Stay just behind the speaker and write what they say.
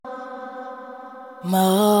Best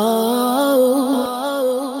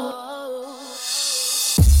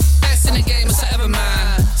in the game, what's ever,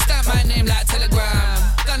 man. Stamp my name like Telegram.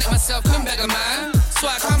 Done it myself, couldn't beg a man. So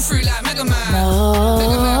I come through like Mega Man.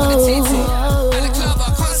 Mega Man with a TT. And the club,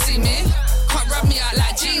 I can't see me. Can't rub me out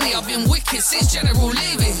like Genie. I've been wicked since General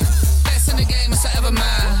Levy. Best in the game, what's ever,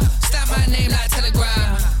 man. Stamp my name like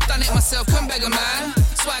Telegram. Done it myself, couldn't beg a man.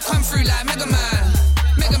 So I come through like Mega Man.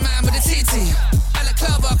 Mega Man with a TT. And the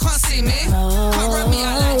club, I can't see me. Can't rub me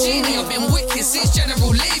out like Genie. I've been wicked since General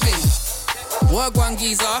Levy. Work one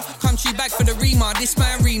geezer, country bag for the Rima, this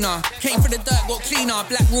man Rena. Came for the dirt, got cleaner.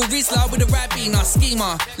 Black Raw Rizla with a Rabina,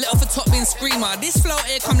 schemer. Let off a top bin screamer. This flow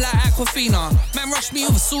here come like Aquafina. Man rush me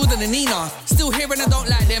with a sword and a Nina. Still here and I don't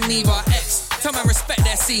like them neither. X, tell man respect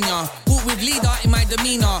their senior. Walk with leader in my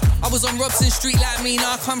demeanor. I was on Robson Street like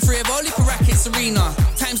Mina. Come through with only for rackets arena.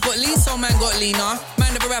 Times got lean, so man got leaner.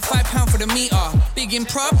 Man never had £5 for the meter. Big in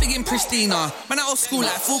Prague, big in Pristina. Man out of school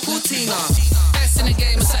like full Cortina. Best in the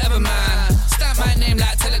game, what's ever, man. Stamp my name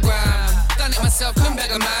like Telegram. Done it myself, couldn't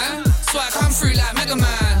beg a man. So I come through like Mega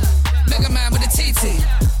Man. Mega Man with a TT.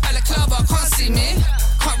 At the club, I can't see me.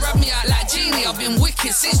 Can't rub me out like Genie. I've been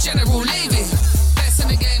wicked since General Levy. Best in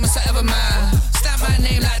the game, what's ever, man. Stamp my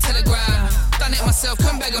name like Telegram. Done it myself,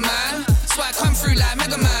 couldn't beg a man. So I come through like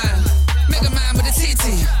Mega Man. Mega Man with a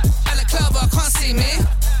TT. At the club, I can't see me.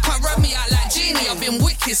 Can't rub me out like Genie. I've been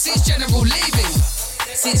wicked since General Levy.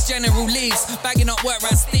 Since General leaves, bagging up work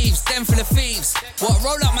round Steve's, them for the thieves. What,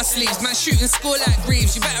 roll up my sleeves, man shooting score like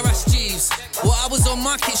Greaves, you better ask Jeeves. What, I was on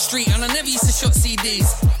Market Street and I never used to shot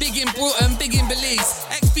CDs. Big in Broughton, big in Belize,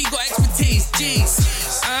 XP got expertise,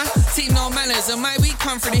 G's. Team no manners, and my week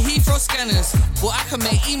come through the Heathrow scanners. Well, I can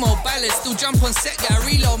make emo ballads, still jump on set, get a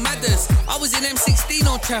reload matters. I was in M16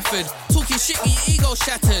 on Trafford, talking shit, get your ego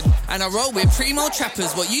shattered. And I roll with primo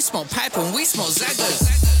trappers, what you smoke pipe and we smoke zaggers.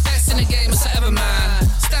 Best in the game, what's ever, man.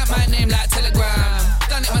 Stamp my name like Telegram.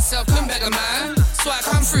 Done it myself, couldn't beg a man. So I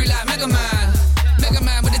come through like Mega Man. Mega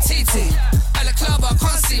Man with a TT. At the club, I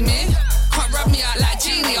can't see me. Can't rub me out like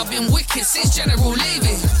Genie. I've been wicked since General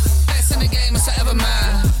Levy. Best in the game, what's ever,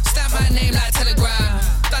 man. Stamp my name like Telegram.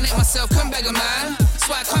 Done it myself, couldn't beg a man.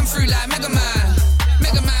 So I come through like Mega Man.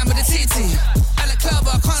 Mega Man with a TT. At the club,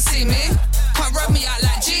 I can't see me. Can't rub me out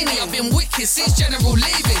like Genie. I've been wicked since General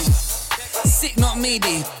Levy. Sick, not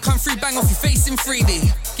meaty. Come through, bang off your face in 3D.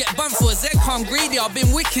 Get bumped for a Z, I'm greedy. I've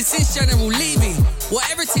been wicked since General Levy. What,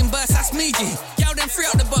 everything burst, that's me, G. Y'all them free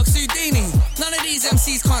out the box, Houdini. None of these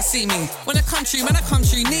MCs can't see me. When I come through, man, I come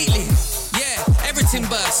through neatly. Yeah, everything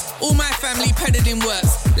burst. All my family peddled in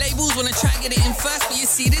works. Labels wanna try and get it in first, but you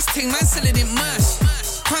see this thing, man, selling it merch.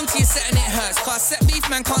 Come to your set and it hurts. Cause set beef,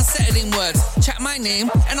 man, can't set it in words. Chat my name,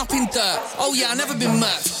 end up in dirt. Oh yeah, I never been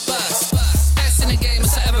murked. Burst. Best in the game,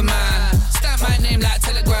 what's ever, man. Stamp my name like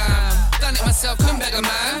Telegram. Done it myself, couldn't beg a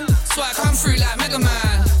man. So I come through like Mega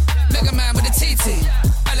Man. Mega Man with a TT.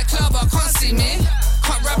 At the club, I can't see me.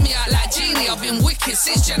 Can't rub me out like Genie. I've been wicked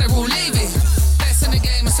since General Levy. Best in the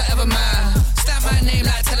game, what's ever, man. Stamp my name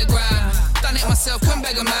like Telegram. Done it myself, couldn't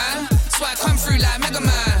beg a man. So I come through like Mega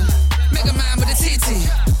Man. Mega Man with a TT.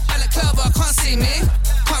 At the club, I can't see me.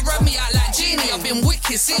 Can't rub me out like Genie. I've been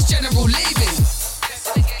wicked since General Levy.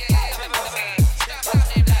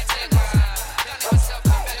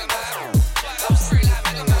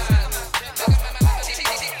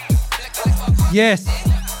 Yes.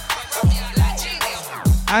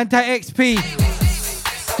 Anti-XP.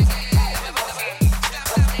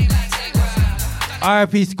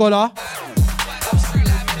 RIP Scholar.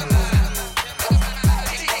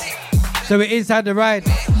 So we're inside the ride.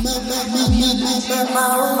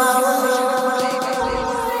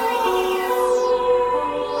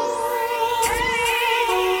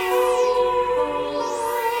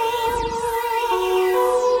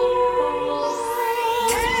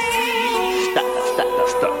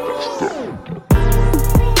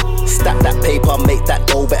 Stack that paper, make that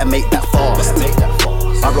dough, better make that fast.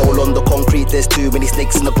 I roll on the concrete, there's too many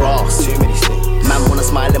snakes in the grass. Man wanna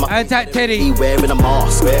smile in my Attack Teddy. He wearing a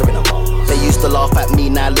mask. They used to laugh at me,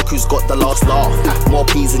 now look who's got the last laugh. More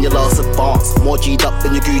P's in your last advance, more G'd up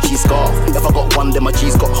than your Gucci scarf. If I got one, then my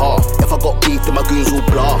G's got half. If I got beef, then my goons will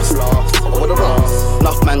blast. What a ras.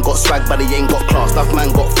 Enough man got swag, but they ain't got class. Enough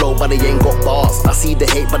man got flow, but they ain't got bars. I see the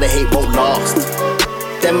hate, but the hate won't last.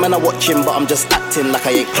 Them man are watching, but I'm just acting like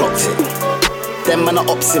I ain't clocked it. Them man are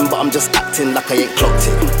opsing, but I'm just acting like I ain't clocked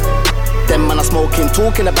it. Them man are smoking,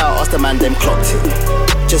 talking about us, the man them clocked it.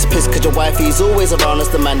 Just pissed cause your wifey's always around us,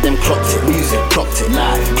 the man them clocked it. Music, clocked it,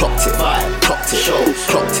 live, clocked it, vibe, clocked it, show,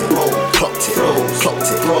 clocked it, roll, clocked it, roll, clocked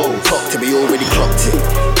it, roll, clocked it, we already clocked it.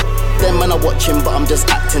 Them man are watching, but I'm just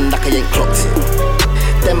acting like I ain't clocked it.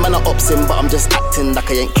 Them man are opsin', but I'm just acting like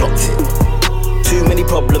I ain't clocked it. Too many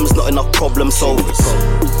problems, not enough problem solvers.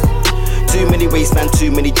 Too many waste man,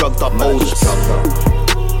 too many drugged up olders.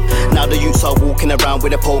 Now the youths are walking around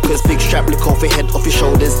with their pokers. Big strap, lick off your head, off your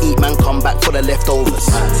shoulders. Eat man, come back for the leftovers.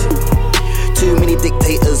 Too many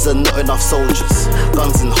dictators and not enough soldiers.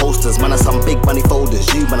 Guns and holsters, man are some big money folders.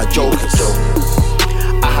 You man are jokers.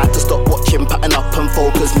 I had to stop watching, pattern up and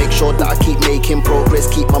focus. Make sure that I keep making progress.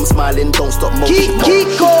 Keep mum smiling, don't stop motion.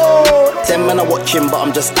 Kiko! Them man are watching, but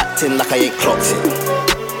I'm just acting like I ain't clocked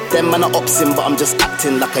it. Them man are opsin', but I'm just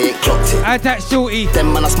acting like I ain't clocked it. Add that shorty.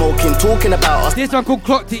 Them man are smoking, talking about us. This one called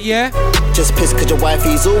Clocked It, yeah? Just pissed cause your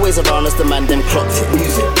wifey's always around us. The man them clocked it.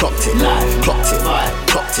 Music, clocked it. Live, clocked it. Vibe,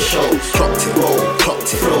 clocked it. Shows, clocked it. Roll,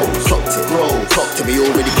 clocked it. Flow, clocked it. Roll, clocked it. We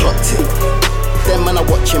already clocked it. Them man are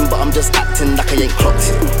watching, but I'm just acting like I ain't clocked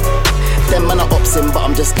it. Them man are opsin', but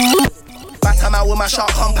I'm just... Back I'm out with my sharp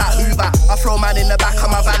compact Hoover. I throw man in the back of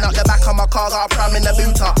my van, out the back of my car, got a pram in the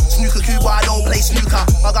booter. Snooker Cuba, I don't play snooker.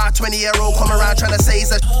 I got a 20-year-old come around trying to say he's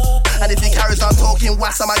a and if he carries on talking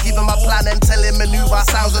wax, I might give him a plan and tell him maneuver.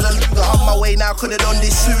 Sounds of the Luger, on my way now, could've done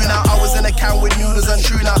this sooner. I was in a can with noodles and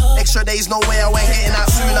tuna. Extra days, no way I went getting out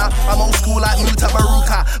sooner. I'm old school like Muta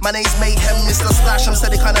Baruka. My name's Mayhem, Mr. Splash. I'm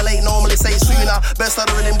steady kinda late, normally say sooner. Best of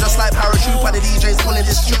the rhythm just like Parachute, but the DJ's pulling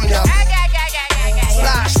this junior.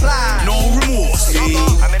 Splash, splash. No remorse.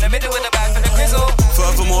 I'm in the middle with the bag for the grizzle.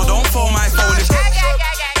 Furthermore, don't phone my phone.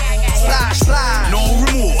 Splash, splash. No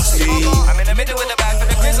remorse. I'm in the middle with the bag for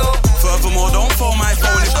the grizzle. Furthermore, don't phone my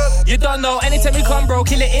phone. You don't know, anytime we come bro,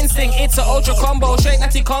 killer instinct, it's an ultra combo. Straight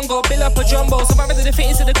natty Congo, build up a jumbo. Survivor to the fit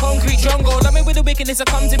into the concrete jungle. Love me with the wickedness, I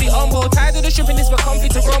come to be humble. Tired of the strippiness, but comfy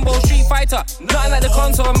to rumble. Street fighter, nothing like the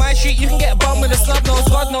console. On my street, you can get bummed with a snub nose.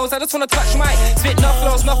 God knows, I just wanna touch mic. Spit enough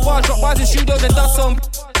flows, enough bars, drop bars in studios and dust some.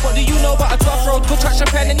 What do you know about a tough road? Could touch a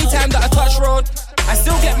pen anytime that I touch road. I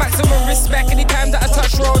still get maximum respect anytime that I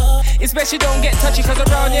touch road. Especially don't get touchy, cause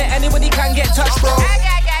around here anybody can get touched, bro.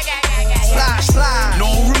 Splash, splash. No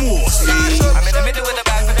remorse. I'm in the middle with the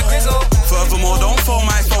bag for the grizzle. Furthermore, don't phone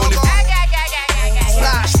my phone.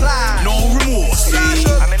 Splash, splash. No remorse.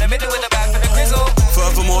 I'm in the middle with the bag for the grizzle.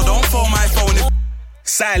 Furthermore, don't phone my phone.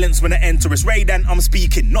 Silence when I enter, it's Ray-Dan, I'm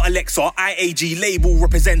speaking, not Alexa. IAG label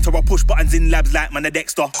representer, I push buttons in labs like man a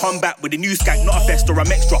Dexter. Come back with a new skank, not a fester,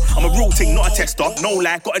 I'm extra. I'm a real thing, not a tester. No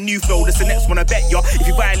lie, got a new flow, that's the next one I bet ya. If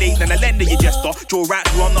you violate, then I lend you jester. Draw right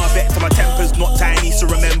through, I'm not a vector, my temper's not tiny, so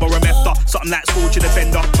remember I'm after. Something like scorching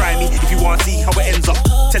offender, try me if you wanna see how it ends up.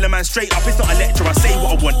 Tell a man straight up, it's not a lecture, I say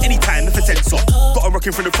what I want, anytime if it's sensor. Got a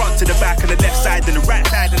rocking from the front to the back, and the left side, and the right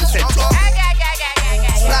side, and the centre.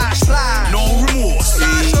 Splash, splash. No remorse.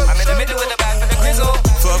 I'm in the middle with the bag for the grizzle.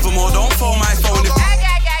 Furthermore, don't phone my phone.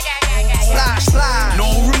 Splash, splash.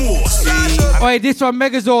 No remorse. Oi, this one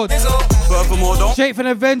Megazord. Furthermore, don't. Straight from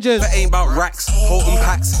Avengers. That ain't about racks, holding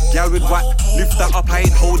packs. Gal with whack, lift that up, I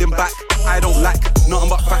ain't holding back. I don't lack, nothing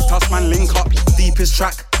but fact, us man link up. Deepest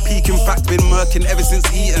track, peaking fact, been murking ever since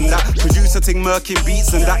eating that. Producer ting murking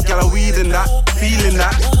beats and that, gal a weed and that, feeling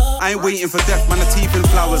that. I ain't waiting for death, man, the teeth in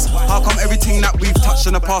flowers. How come everything that we've touched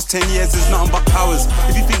in the past 10 years is nothing but powers?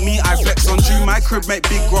 If you think me, I flex on Drew, my crib make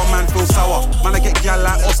big grown man feel sour. Man, I get gal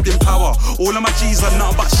like Austin Power. All of my G's are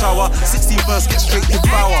nothing but shower. 16 first, get straight to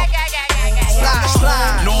power. Splash,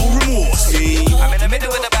 splash. No remorse. I'm in the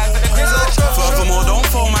middle with the bag for the grizzle. Furthermore, don't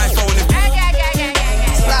phone my phone.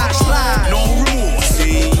 Splash, splash. No remorse.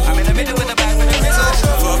 I'm in the middle with the bag for the grizzle.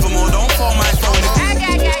 Furthermore, don't phone my phone.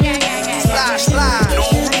 Splash, splash. No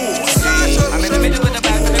remorse. I'm in the middle with the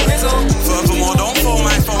bag for the grizzle. Furthermore, don't phone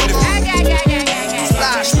my phone.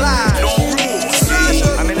 Splash, splash. No remorse.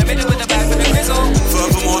 I'm in the middle with the bag for the grizzle.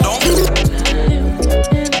 Furthermore, don't.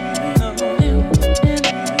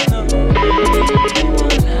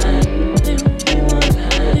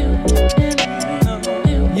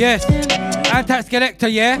 Yes. Antax Selector,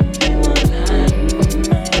 yeah?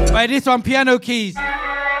 Oi, this one Piano Keys.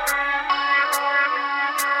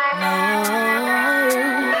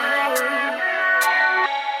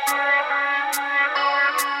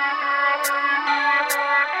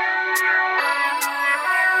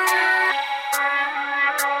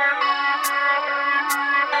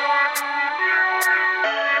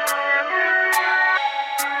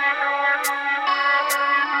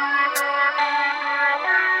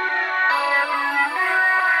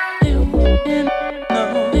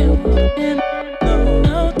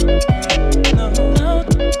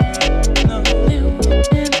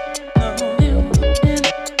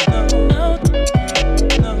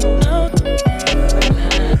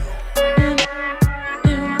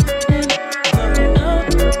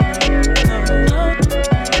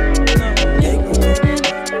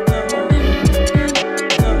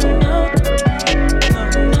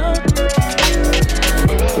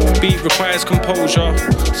 prize composure.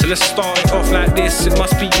 So let's start it off like this, it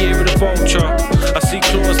must be year of the vulture. I see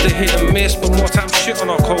claws that hit and miss, but more time shit on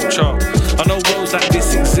our culture. I know roads like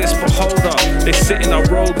this exist, but hold up, they sit in a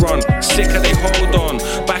road run, sicker they hold on.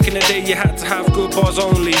 Back in the day you had to have good bars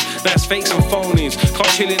only, now it's fakes and phonies. Can't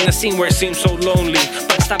chill in the scene where it seems so lonely.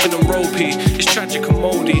 Backstabbing and ropey, it's tragic and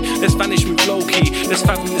moldy. Let's vanish with low-key, let's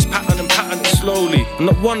fathom this pattern and pattern it slowly.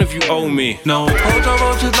 Not one of you owe me. No, Ojo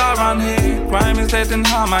roaches are around here, crime is dead and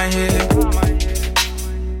harm I hear.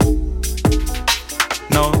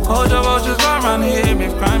 No, Ojo roaches are around here,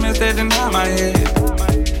 if crime is dead and harm I hear.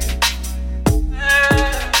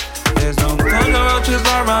 There's no Ojo roaches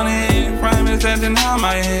are around here, crime is dead and harm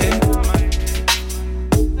I hear.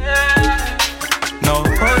 No,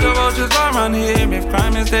 Ojo roaches are around here, if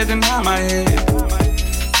crime is dead and harm I hear.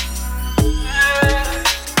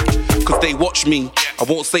 Cause they watch me, I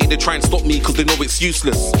won't say they try and stop me cause they know it's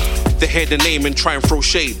useless. They hear the name and try and throw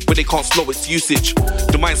shade, but they can't slow its usage.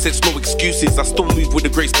 The mindset's no excuses, I still move with the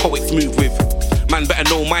grace poets move with. Man better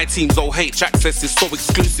know my team's OH access is so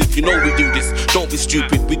exclusive. You know we do this, don't be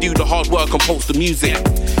stupid. We do the hard work and post the music.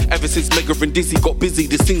 Ever since Mega and Dizzy got busy,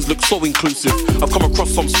 these things look so inclusive. I've come across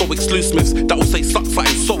some so exclusives that will say suck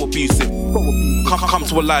something so abusive. Come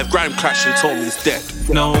to a live grime crash and tell me it's dead.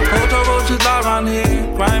 No, Ojo roaches are around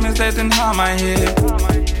here, crime is dead and harm I hear.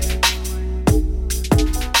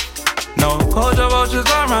 No, Ojo roaches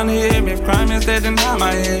are around here, if crime is dead and harm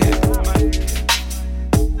I hear.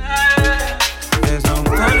 There's no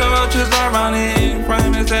Ojo roaches are around here,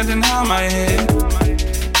 crime is dead and harm I hear.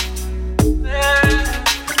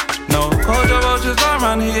 No, Ojo roaches are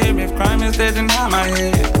around here, if crime is dead and harm I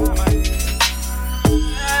hear.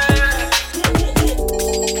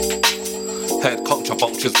 Heard culture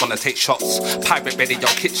vultures gonna take shots. Pirate radio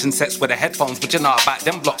kitchen sets with the headphones, but you know about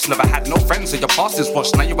them blocks. Never had no friends, so your past is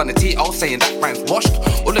washed. Now you run a TO saying that rhyme's washed.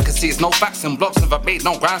 All I can see is no facts and blocks. Never made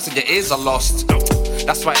no ground, so your ears are lost.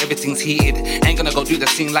 That's why everything's heated. Ain't gonna go do the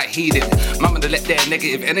scene like he did. Mama to let their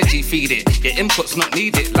negative energy feed it. Your input's not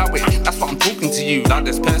needed, allow it. That's what I'm talking to you.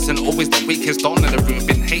 Loudest person, always the weakest on in the room.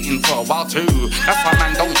 Been hating for a while too. That's why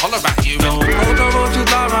man don't holler at you. No, Ojo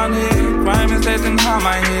roaches are around here, crime is dead and harm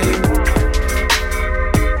I hear.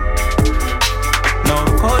 No,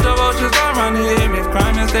 Ojo roaches are around here, if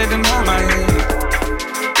crime is dead and harm I hear.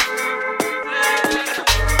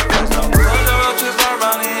 There's no Ojo roaches are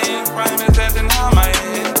around here, crime is dead and harm I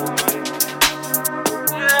hear.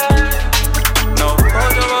 No,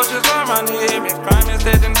 Ojo roaches are around here, if crime is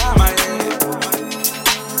dead and harm I hear.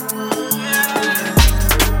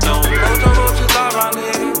 No, Ojo roaches are around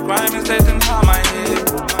here, crime is dead and harm I hear.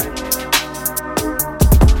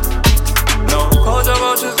 No, Ojo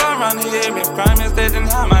roaches are around here, if crime is dead and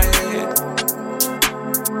harm I hear.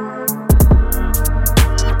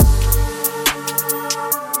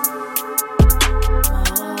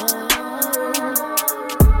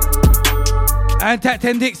 And Tat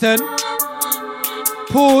 10 Dixon.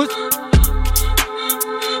 Pause.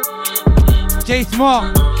 J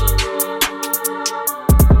Smart.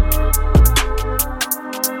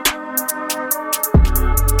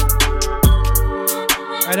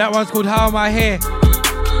 And that one's called How Am I Here?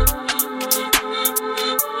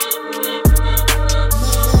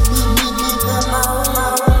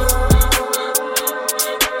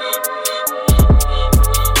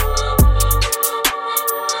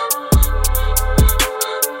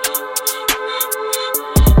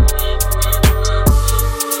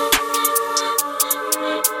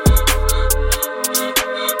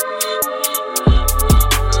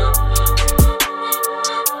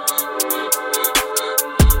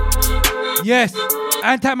 Yes,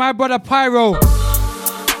 and tap my brother Pyro.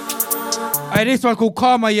 Hey, this one called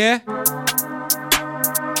Karma, yeah?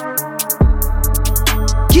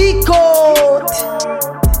 Keycode.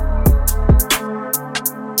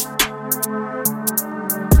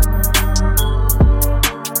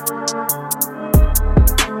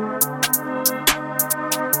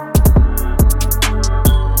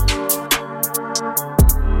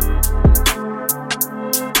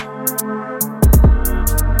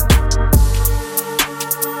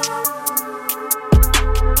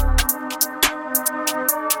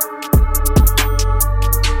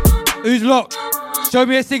 Who's locked? Show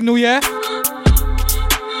me a signal, yeah?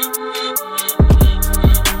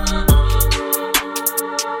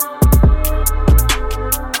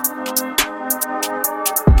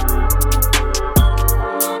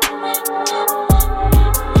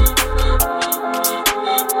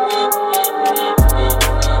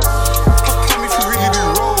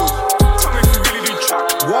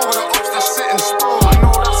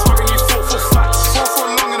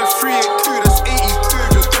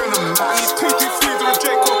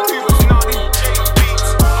 Jacob Peebles, now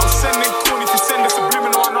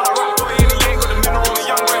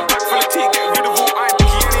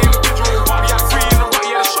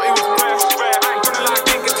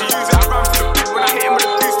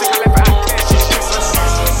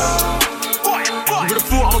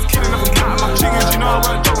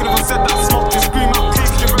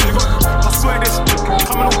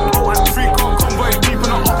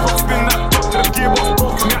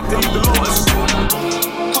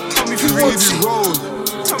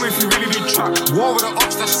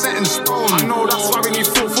that's set in stone. I know that's why we need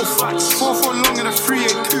 4-4 flats. 4-4 long and a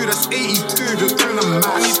 3-8-2, that's 82. Just doing the math.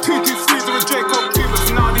 I need 2-2-3s or a Jacob Cubas.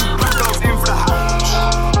 Now these black girls in for the hat.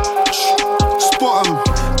 Spot 'em,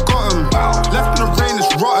 got 'em. Left in the rain, it's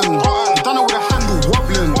rotten. Done it with a handle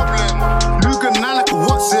wobbling. Luga 9 like a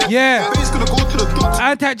what's it? Yeah. Bass gonna go to the doctor.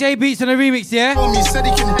 Antac J Beats on the remix, yeah? He said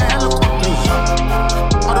he can hear helicopters.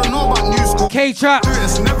 I don't know about new school. K-Trap,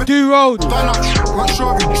 Do Road, Done up, not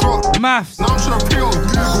sure if he dropped. Maths. Now I'm trying to pay on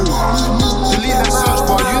Google. Delete that search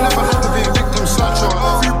bar, you never have to be a victim searcher.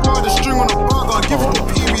 If you put the string on a burger, give it the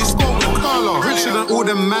PB, score with a curler. Richer than all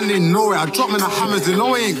them man, they know it. I drop in the hammers, they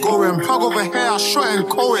know it ain't going. Plug over here, I shot it and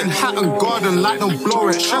coat it. Hatton Garden, light don't blow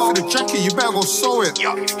it. Chef for the jacket, you better go sew it.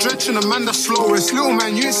 Drenching the man that's slowest. Little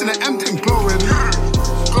man, you ain't seen the M10 glowing.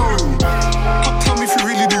 Glowing. Tell me if you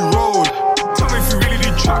really do road. Tell me if you really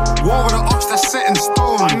do track. What were the ops that's set in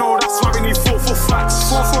stone? I know that's why we need 4-4 flats.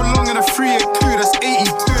 4-4 long and a 3-8-2, that's 82.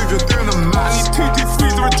 Just doing the math. I need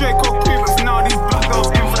 2-2-3s or a Jacob Cubas. Now these black girls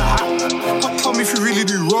in for the hat. Tell me if you really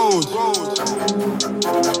do road.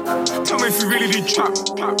 Tell me if you really do trap.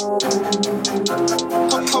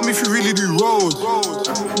 Tell me if you really do road.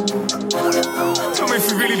 Tell me if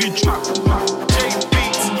you really do trap. J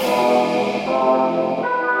Beats.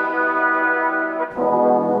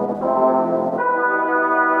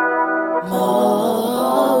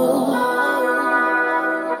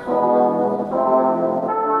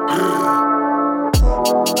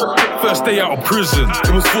 First day out of prison,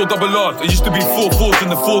 it was 4 double R's. It used to be 4 4s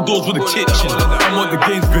and the 4 doors with a kitchen. And what the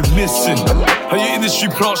game's been missing. How your industry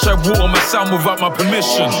plants like water my sound without my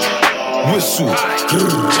permission. Whistle,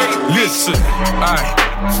 listen,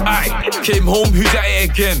 I came home, who's at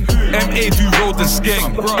it again? MA do road and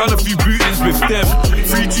skeng. Done a few bootings with them.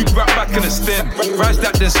 3-2 back in a stem. Rise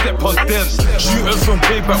that then step on them. Shooters from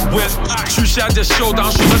payback went. True shad just show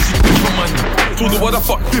down, show us different money. Told the what the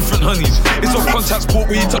fuck different honeys. It's on contact sport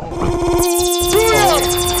where you talk.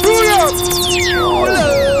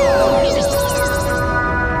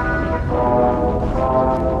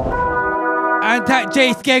 Antac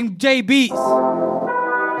J Skeng J Beats.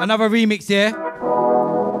 Another remix here.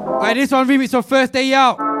 Alright, this one remix on First Day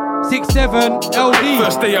Out. 6-7 LD.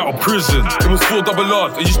 First day out of prison, it was 4 double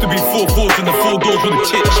R's. It used to be 4 4s and the 4 doors with a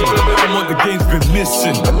kitchen. And what the game's been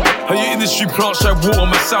missing. How your industry plants like water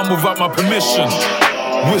my sound without my permission.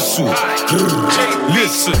 Whistle,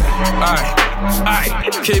 listen, I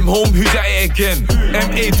came home, who's at it again?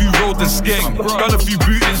 MA do road and skeng. Done a few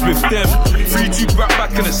bootings with them. 3-2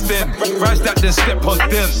 back in a stem. Rise that then step on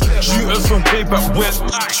them. Shooters from payback went.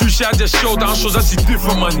 True shad just show down, shows I see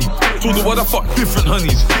different money. Told the what the fuck different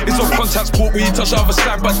honeys. It's on contact sport where you touch the other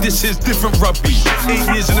side, but this is different rugby.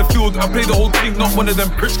 8 years in the field, I play the whole thing, not one of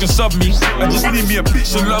them pricks can sub me. I just need me a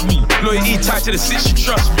bitch to love me. Loyalty tied to the city, she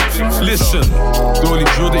trust me. Listen, the only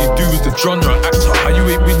drill they do is the genre. Actor, how you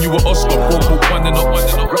ain't win you an Oscar, bro. One and up.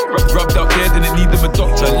 Rubbed out there, didn't need them a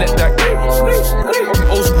doctor. Let that go.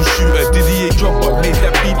 Old school shooter, did he a drop but made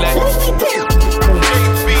that beat like spooky.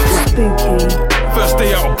 First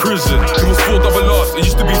day out of prison, it was 4 double R's. It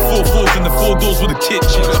used to be 4 4s and the 4 doors with a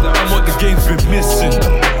kitchen. And what the game's been missing.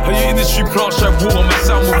 How your industry plants like water my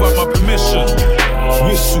sound without my permission.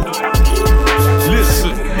 Whistle,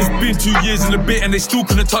 listen. It's been 2 years and a bit and they still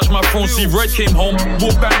couldn't touch my phone. See, Red came home,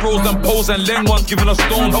 bought back rolls and poles and Len ones giving us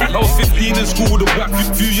stones. I was 15 in school with a whack.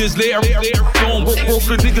 Few years later, don't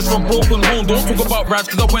broken niggas from broken home. Don't talk about rats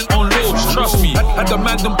cause I went on loads, trust me. Had the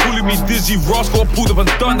man them pulling me dizzy. Rascal pulled up and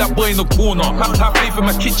done that boy in the corner. Have faith in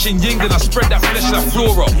my kitchen ying, then I spread that flesh like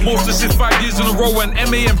flora. Most of this is 5 years in a row and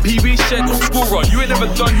MA and PB shared top scorer. You ain't never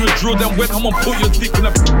done you a drill, then went home and put your dick in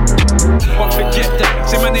a. But forget that,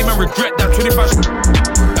 say my name and regret that. 25.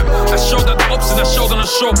 I showed at the ops and I showed on the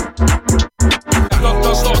show.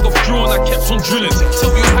 Lockdown started off drawing, I kept on drilling.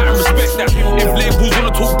 Tell me how to respect that. If labels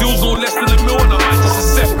wanna talk deals no less than $1 million, I might just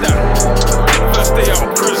accept that. First day out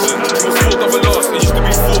of prison, it was 4 double R's. It used to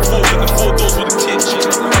be 4 4s and the 4 doors with a kitchen.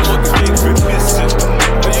 And what the game's been missing.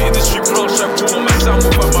 How your industry plants like water my sound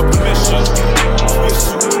without my permission.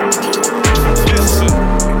 Listen.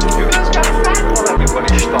 You guys got a fact while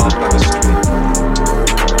everybody stopped on the street.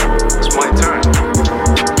 It's my turn.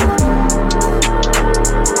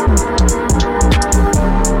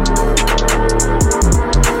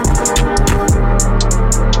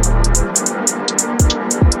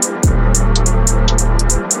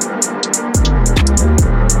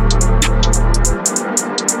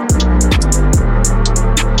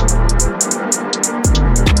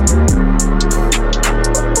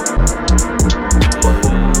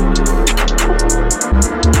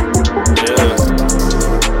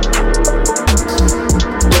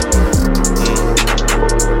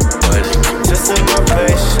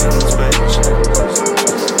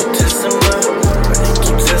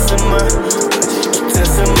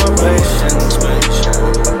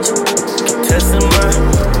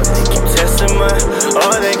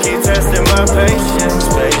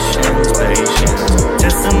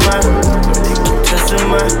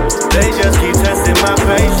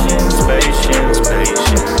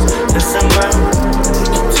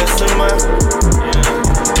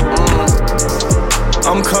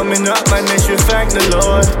 coming up, man, they should thank the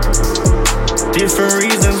Lord. Different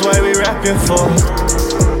reasons why we rapping for.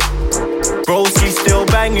 Broski still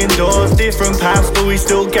banging doors, different paths, but we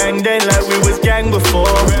still gang then like we was gang before.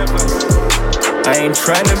 I ain't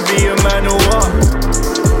trying to be a man or what,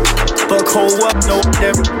 but cold what, no,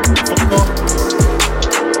 them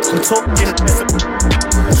I'm talking,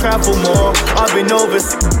 travel more, I've been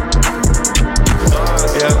overseas.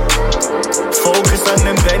 Yeah, focus on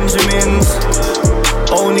them Benjamins.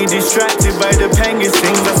 Only distracted by the penguins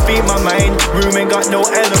things. I speak my mind, room ain't got no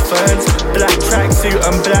elephants. Black tracksuit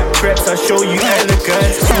and black crepes, I show you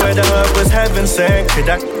elegance. Swear the herb was heaven sent, could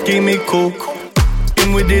that give me cool?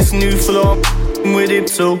 In with this new flow, with it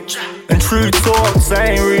too. And true talks, I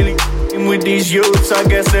ain't really in with these youths. I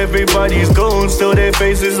guess everybody's gone, still their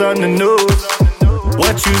faces on the news.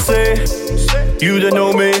 What you say? You don't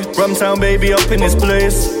know me, Rumtown baby up in this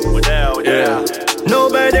place. Yeah. No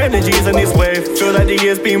bad energies on this wave. Feel like the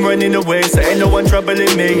years been running away, so ain't no one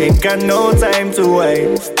troubling me. Ain't got no time to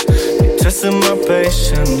waste. Keep testing my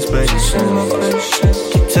patience,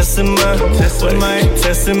 Keep testing my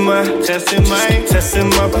testing my patience,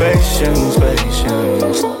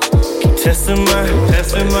 Testing my,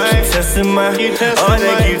 oh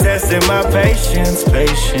they keep testing my patience.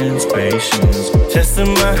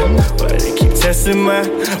 Testing my,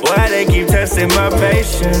 why they keep testing my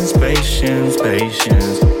patience.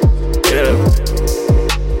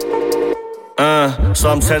 Yeah. So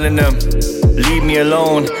I'm telling them, leave me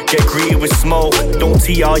alone, get greedy with smoke. Don't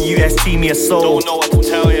TRUST me a soul. Don't know what to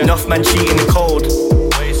tell you. Enough man cheating the code.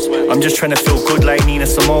 I'm just trying to feel good like Nina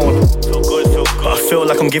Simone. But I feel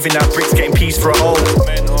like I'm giving out bricks, getting peace for a hole.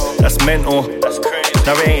 That's mental.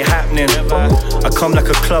 Now it ain't happening. I come like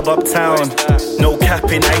a club uptown. No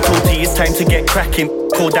capping, I ain't told you it's time to get cracking.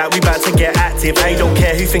 Called out, we about to get active. I don't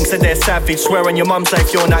care who thinks that they're savage. Swear on your mum's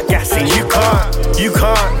life you're not gassy. You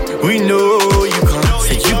can't, we know you can't.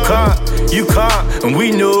 Say you can't, and we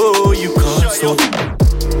know you can't. So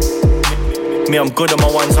me, I'm good on my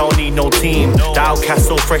ones, I don't need no team. The outcast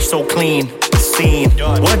so fresh, so clean. Scene.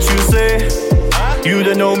 What you say? You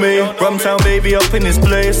don't know me. Rumtown baby up in this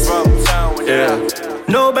place. Yeah.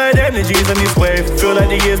 No bad energies on this wave. Feel like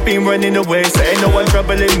the years been running away, so ain't no one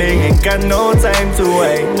troubling me. Ain't got no time to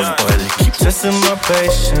waste. Keep testing my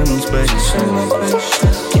patience.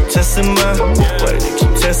 Keep testing my,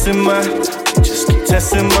 keep testing my, just keep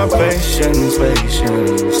testing my patience.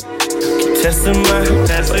 Testing my,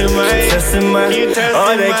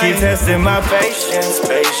 oh they keep testing my patience.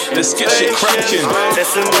 Let's get shit cracking. I'm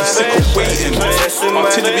sick of waiting.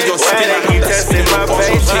 Artillery on spin, I have that spinning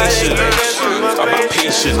consultation. About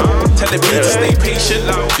patient, telling me to stay patient.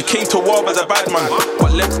 You came to war as a bad man,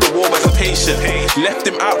 but left the war as a patient. Left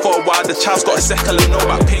him out for a while, the child's got a second and know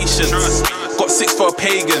about patience. Got 6 for a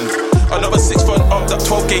pagan, another 6 for an up. That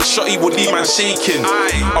 12 gauge shotty would leave man shaking.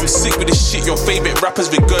 I'm sick with this shit, your favourite rappers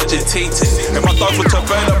regurgitating. If my dogs were to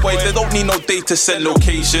burn up, boy, they don't need no data, send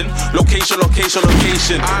location. Location.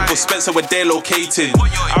 For Spencer where they're located.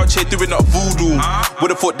 Out here doing up voodoo,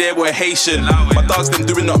 would've thought they were Haitian. My dogs them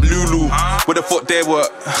doing up Lulu, would've thought they were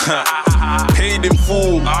paid in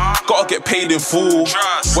full. Gotta get paid in full.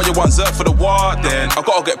 What you want Zerk for the war then? I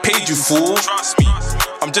gotta get paid, you fool.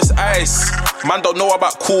 I'm just ice, man don't know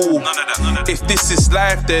about cool. If this is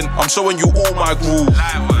life then I'm showing you all my groove.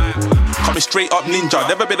 Coming straight up ninja,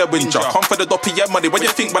 never been a whinger. Come for the doppy, yeah money, what you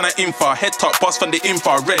think when I infra? Head tuck, boss from the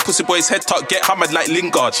infrared. Pussy boys head tuck, get hammered like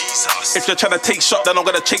Lingard. If you're trying to take shot, then I'm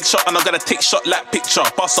gonna take shot. And I'm gonna take shot like picture.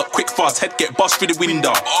 Bust up quick fast, head get bust through the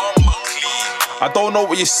window. I don't know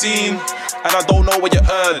what you've seen, and I don't know what you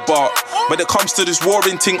heard, but when it comes to this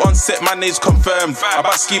warring thing, on set, my name's confirmed.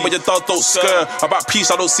 About ski, but your dogs don't skirt. About peace,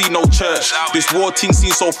 I don't see no church. This war thing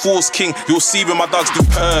seems so false, king. You'll see when my dogs do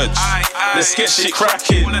purge. Let's get shit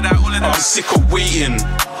cracking. I'm sick of waiting.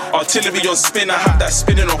 Artillery on spin, I have that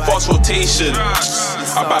spinning on fast rotation.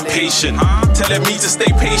 About patient, telling me to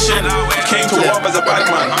stay patient. Came to war as a bad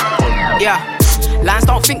man. Yeah. Lines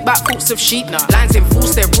don't think about thoughts of sheep. Lines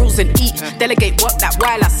enforce their rules and eat. Delegate work that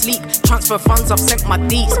while I sleep. Transfer funds, I've sent my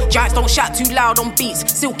deeds. Giants don't shout too loud on beats.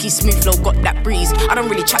 Silky smooth flow, got that breeze. I don't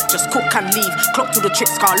really chat, just cook and leave. Clock to the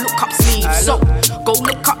tricks, car look up sleeves. So, go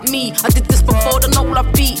look up me. I did this before the Noel I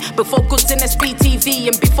beat. Before Goods in SBTV.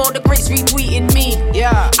 And before the greats retweeted me.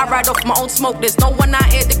 Yeah, I ride off my own smoke. There's no one out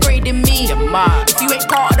here degrading me. If you ain't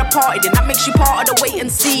part of the party, then that makes you part of the wait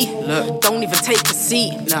and see. Look, don't even take a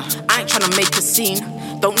seat. I ain't tryna make a scene.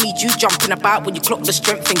 Don't need you jumping about when you clock the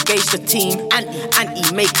strength, engage the team.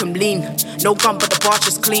 Anti, make them lean. No gun, but the bar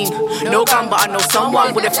just clean. No gun, but I know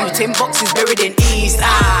someone with a few tin boxes buried in ease.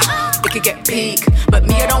 It it could get peak. But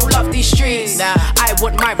me, I don't love these streets. Nah. I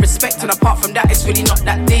want my respect, and apart from that, it's really not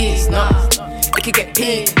that deep. No, it could get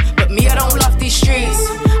peak. But me, I don't love these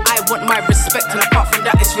streets. I want my respect, and apart from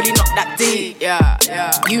that, it's really not that deep. Yeah,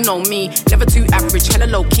 you know me, never too average, hella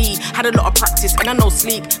low key. Had a lot of practice and I know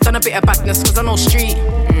sleep. Done a bit of badness cause I know street.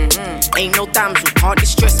 Ain't no damsel, can't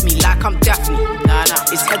distress me like I'm Daphne. Nah,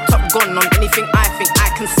 it's head top gone on anything I think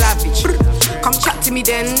I can savage. Come chat to me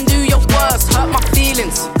then, do your worst, hurt my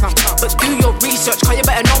feelings. But do your research, cause you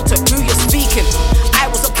better know to who you're speaking. I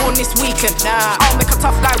wasn't born this weekend, I'll make a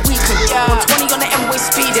tough guy weaken. 120 on the M-way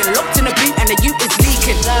speeding, locked in the boot and the ute is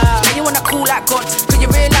leaking. Now you wanna call like God, cause you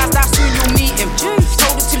realise that soon you'll meet him.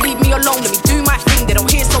 Told him to leave me alone, let me do my thing, they don't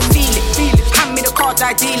hear so feel it. Hand me the cards,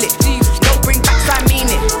 I deal it. No bring backs, I mean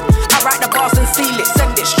it. I write the bars and seal it,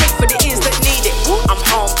 send it straight for the ears that need it. I'm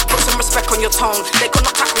home, put some respect on your tone. They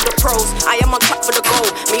cannot tackle the pros, I am on track for the goal.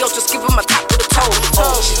 Me, I'll just give them a tap with a toe.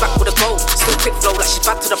 Oh, she's back with a goal, still quick flow like she's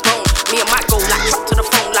back to the bone. Me and my go like trap to the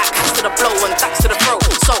phone, like hacks to the blow and thanks to the throat.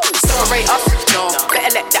 So, separate us? No, better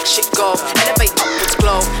let that shit go. Elevate upwards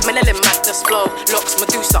glow, melanin madness flow. Locks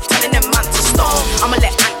Medusa, turning them man to stone. I'ma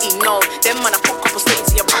let Auntie know, them man I put couple stains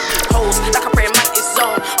in your panty holes. Like a prayer mantis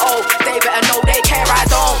zone. Oh, they better know they care, I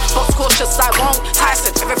don't. But cautious I won't.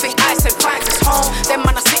 Tyson, everything I said finds its home. Them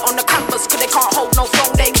man I sit on the campus cause they can't hold no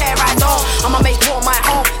phone, they care, I don't. I'ma make war my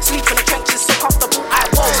home, sleep in the trenches so comfortable I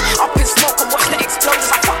won't. Up in smoke and watch the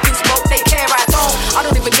explosions, I fucking smoke, they care, I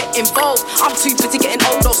don't even get involved. I'm too busy getting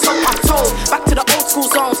old or so I'm told. Back to the old school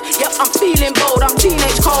zones, yep, I'm feeling bold, I'm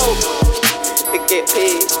teenage cold. It get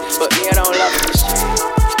paid, but me I don't love this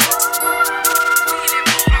shit.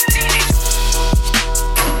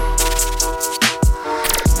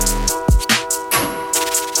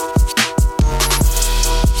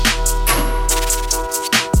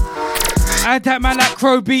 And that man like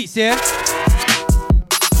Crow Beats, yeah?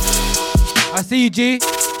 I see you, G.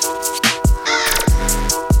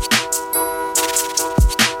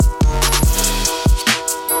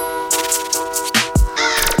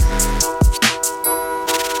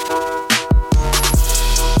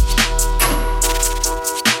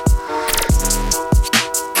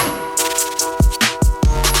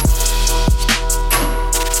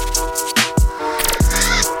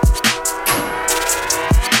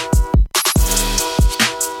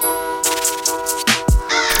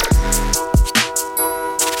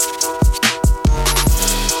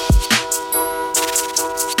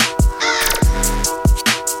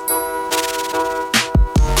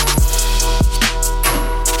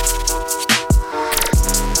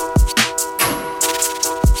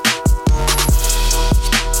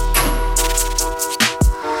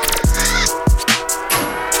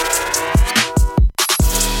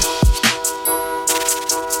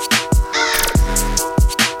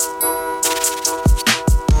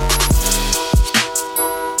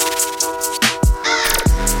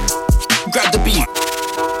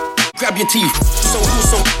 teeth.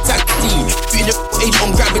 So tag team. You in the age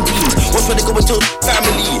on grabbing teams. What's when they go until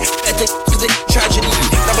family? Tragedy.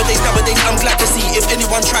 Nowadays, I'm glad to see. If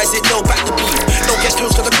anyone tries it, they'll back the beat. Don't get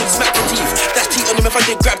close cause I could smack the teeth. That's tea on him if I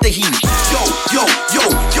did grab the heat. Yo,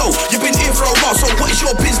 you've been here for a while, so what is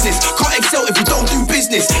your business? Can't excel if you don't do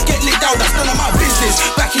business. Get lit down, that's none of my business.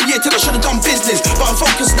 Back in year till I should've done business, but I'm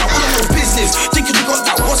focused now, all I know is business. Thinking you got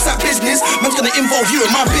that, what's that business? Man's gonna involve you in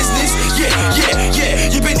my business. Yeah,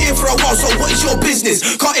 you've been here for a while, so what is your business?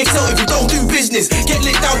 Can't excel if you don't do business. Get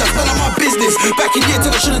lit down, that's none of my business. Back in year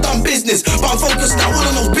till I should've done business, but I'm focused now, all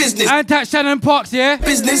I know is business. And that Shannon Parks, yeah?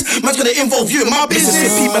 Business, man's gonna involve you in my business.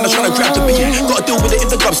 If man, I'm trying to grab the beat. Gotta deal with it if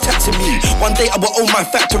the gub's taxing me. One day I will own my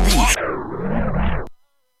factory.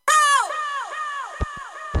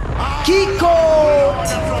 Kiko!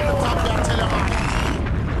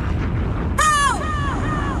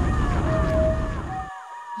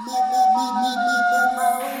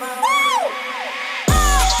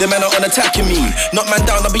 The man are on attacking me. Knock man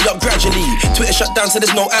down, I'll be up gradually. Twitter shut down, so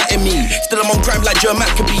there's no at in me. Still I'm on grind like Joe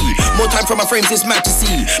Maccabee. More time for my frames, it's mad to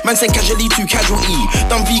see. Man saying casually to casualty.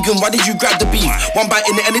 Done vegan, why did you grab the beef? One bite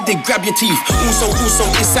in it and it did grab your teeth. Also,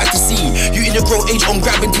 it's sad to see. You in your grow age on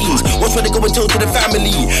grabbing teams. What's when they go and tell to the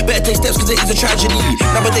family? Better take steps cause it is a tragedy.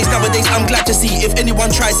 Nowadays, I'm glad to see. If anyone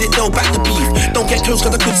tries it, they'll back the beef. Don't get close cause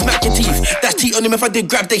I could smack your teeth. That's tea on him if I did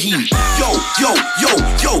grab the heat. Yo,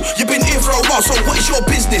 you've been here for a while, so what is your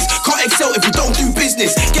business? Can't excel if you don't do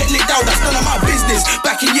business. Get lit down, that's none of my business.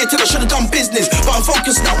 Back in year till I should've done business, but I'm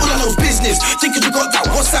focused now, all I know is business. Thinking you got that,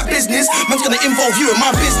 what's what's that business? Man's gonna involve you in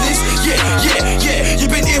my business. Yeah.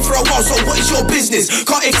 You've been here for a while, so what is your business?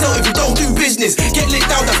 Can't excel if you don't do business. Get lit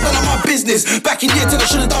down, that's none of my business. Back in year 10, I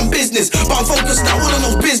should've done business, but I'm focused now, all I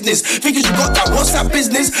know business. Thinking you got that, what's that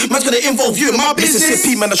business? Man's gonna involve you in my business.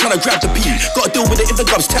 Mississippi, man, I'm trying to grab the beat. Gotta deal with it if the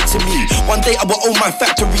gub's taxing me. One day I will own my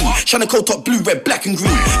factory. Trying to coat top blue, red, black and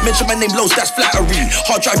green. Mention my name loads, that's flattery.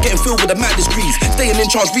 Hard drive getting filled with the maddest grease. Staying in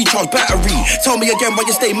charge, recharge battery. Tell me again why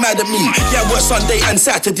you stay mad at me. Yeah, I work Sunday and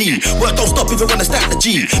Saturday. Work don't stop even when I stack the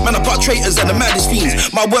G. Man, I brought traitors and the maddest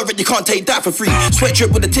fiends. My word, you can't take that for free. Sweat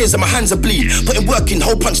drip with the tears and my hands are bleed. Putting work in,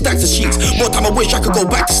 whole punch stacks of sheets. More time I wish I could go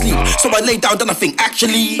back to sleep. So I lay down, then I think,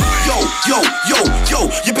 actually, yo.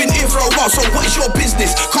 You've been here for a while, so what is your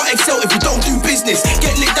business? Can't excel if you don't do business.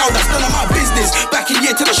 Get lit down, that's none of my business. Back in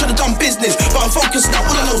year 10, I should've done business, but I'm focused now,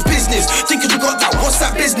 all I know is business. Thinking you got that, what's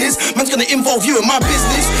that business? Man's gonna involve you in my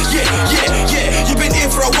business. Yeah. You've been here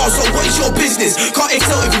for a while, so what is your business? Can't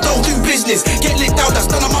excel if you don't do business. Get lit down, that's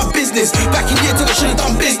none of my business. Back in year 10, I should've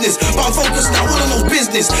done business, but I'm focused now, all I know is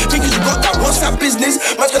business. Thinking you got that, what's that business?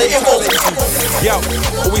 Man's gonna involve you. Yo,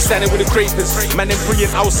 always standing with the creepers. Man, them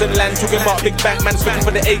brilliant house and land, talking about big bank, man, spending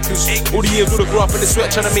for the acres. All the years, all the graph and the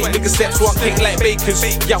sweat, trying to make niggas steps walk think like bakers.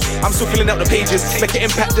 Yo, I'm still filling out the pages, make an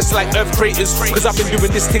impact just like earth craters. Cause I've been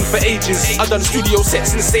doing this thing for ages. I've done studio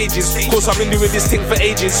sets and stages. Cause I've been doing this thing for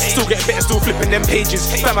ages. Still getting better, still flipping them pages.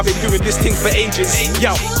 Fam, I've been doing this thing for ages.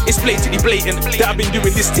 Yo, it's blatantly blatant that I've been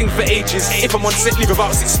doing this thing for ages. If I'm on set, leave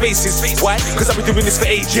about 6 spaces. Why? Cause I've been doing this for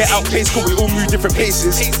ages. Yeah, outpace, cause we all move different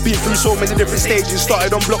paces. Been through so many different stages.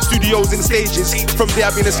 Started on block studios and stages. From there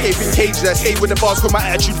I've been escaping cages. I stayed with the bars cause my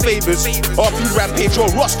attitude favors. RP Rampage or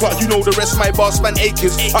Ross Clark, you know the rest of my bars span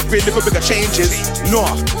acres. Upgrade little bigger changes.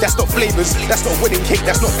 Nah, that's not flavors. That's not wedding cake,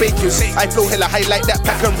 that's not bakers. I flow hella high like that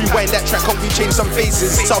pack and rewind that track and we change some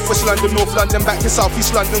faces. Southwest London, North London, back to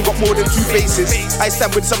Southeast London, got more than 2 bases. I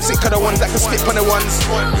stand with some sick kind of ones that can spit on the ones.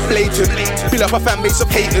 Blatant, build up a fan base of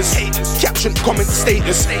haters. Caption, comment,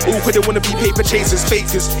 status. All could they wanna be paper chasers,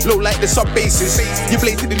 fakers. Low like the sub bases. You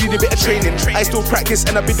blatantly need a bit of training. I still practice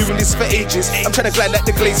and I've been doing this for ages. I'm trying to glide like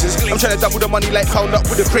the Glazers. I'm trying to double the money like pound up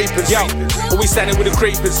with the Crapers. Yo, always standing with the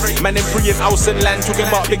Crapers. Man, them brilliant house and land, talking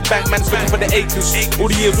about big bank, man, spending for the acres. All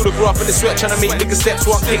the years, all the graph and the sweat, trying to make niggas steps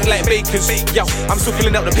walk think like bakers. Yo, I'm still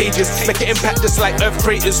filling out the pages, make an impact just like earth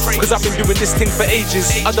craters. Cause I've been doing this thing for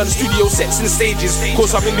ages. I've done studio sets and stages.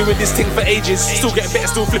 Cause I've been doing this thing for ages. Still getting better,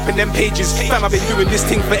 still flipping them pages. Fam, I've been doing this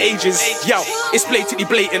thing for ages. Yo, it's blatantly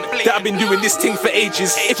blatant that I've been doing this thing for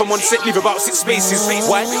ages. If I'm on set, leave about 6 spaces.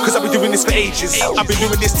 Why? Cause I've been doing this for ages. I've been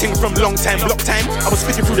doing this thing from long time. Block time, I was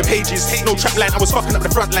flicking through the pages. No trap line, I was fucking up the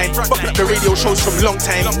front line. Fucking up the radio shows from long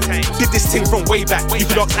time. Did this thing from way back. You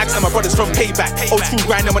could ask Axe and my brothers from payback. Old school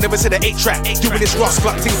grind, I never said an 8-track. Doing this Ross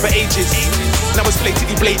Clark thing for ages. Now it's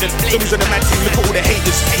blatantly blatant. Zombies on the mad team, look at all the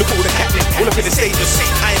haters. Look at all the captain, all up in the status.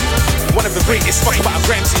 I'm one of the greatest. Fuck about a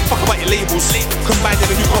Ramsey, fuck about your labels. Combined in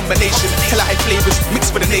a new combination. Hella high flavors,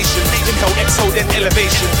 mixed for the nation. Inhale, exhale, then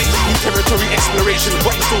elevation. New territory exploration,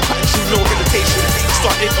 but I'm still cutting through, no hesitation.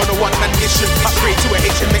 Started on a one-man mission, upgrade to a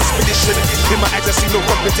HM expedition. In my eyes I see no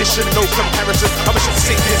competition, no comparison. I'm a shit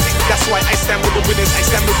singing. That's why I stand with the winners. I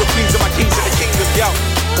stand with the queens and my kings of the kingdom. Yo,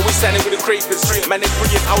 always standing with the Crapers. Man, it's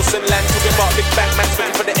brilliant house and land, talking about big bank, man,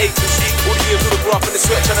 spending for the acres. All the years, all the graph and the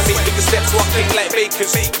sweat, trying to make niggas steps walk think like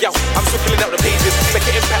bakers. Yo, I'm still filling out the pages, make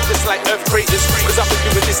an impact just like earth craters. Cause I've been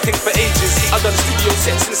doing this thing for ages. I've done studio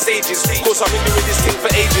sets and stages. Cause I've been doing this thing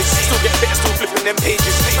for ages. Still get better, still flipping them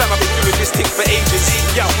pages. Fam, I've been doing this thing for ages.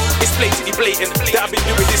 Yo, it's blatantly blatant that I've been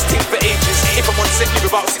doing this thing for ages. If I'm on set, leave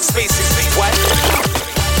about 6 spaces. Why?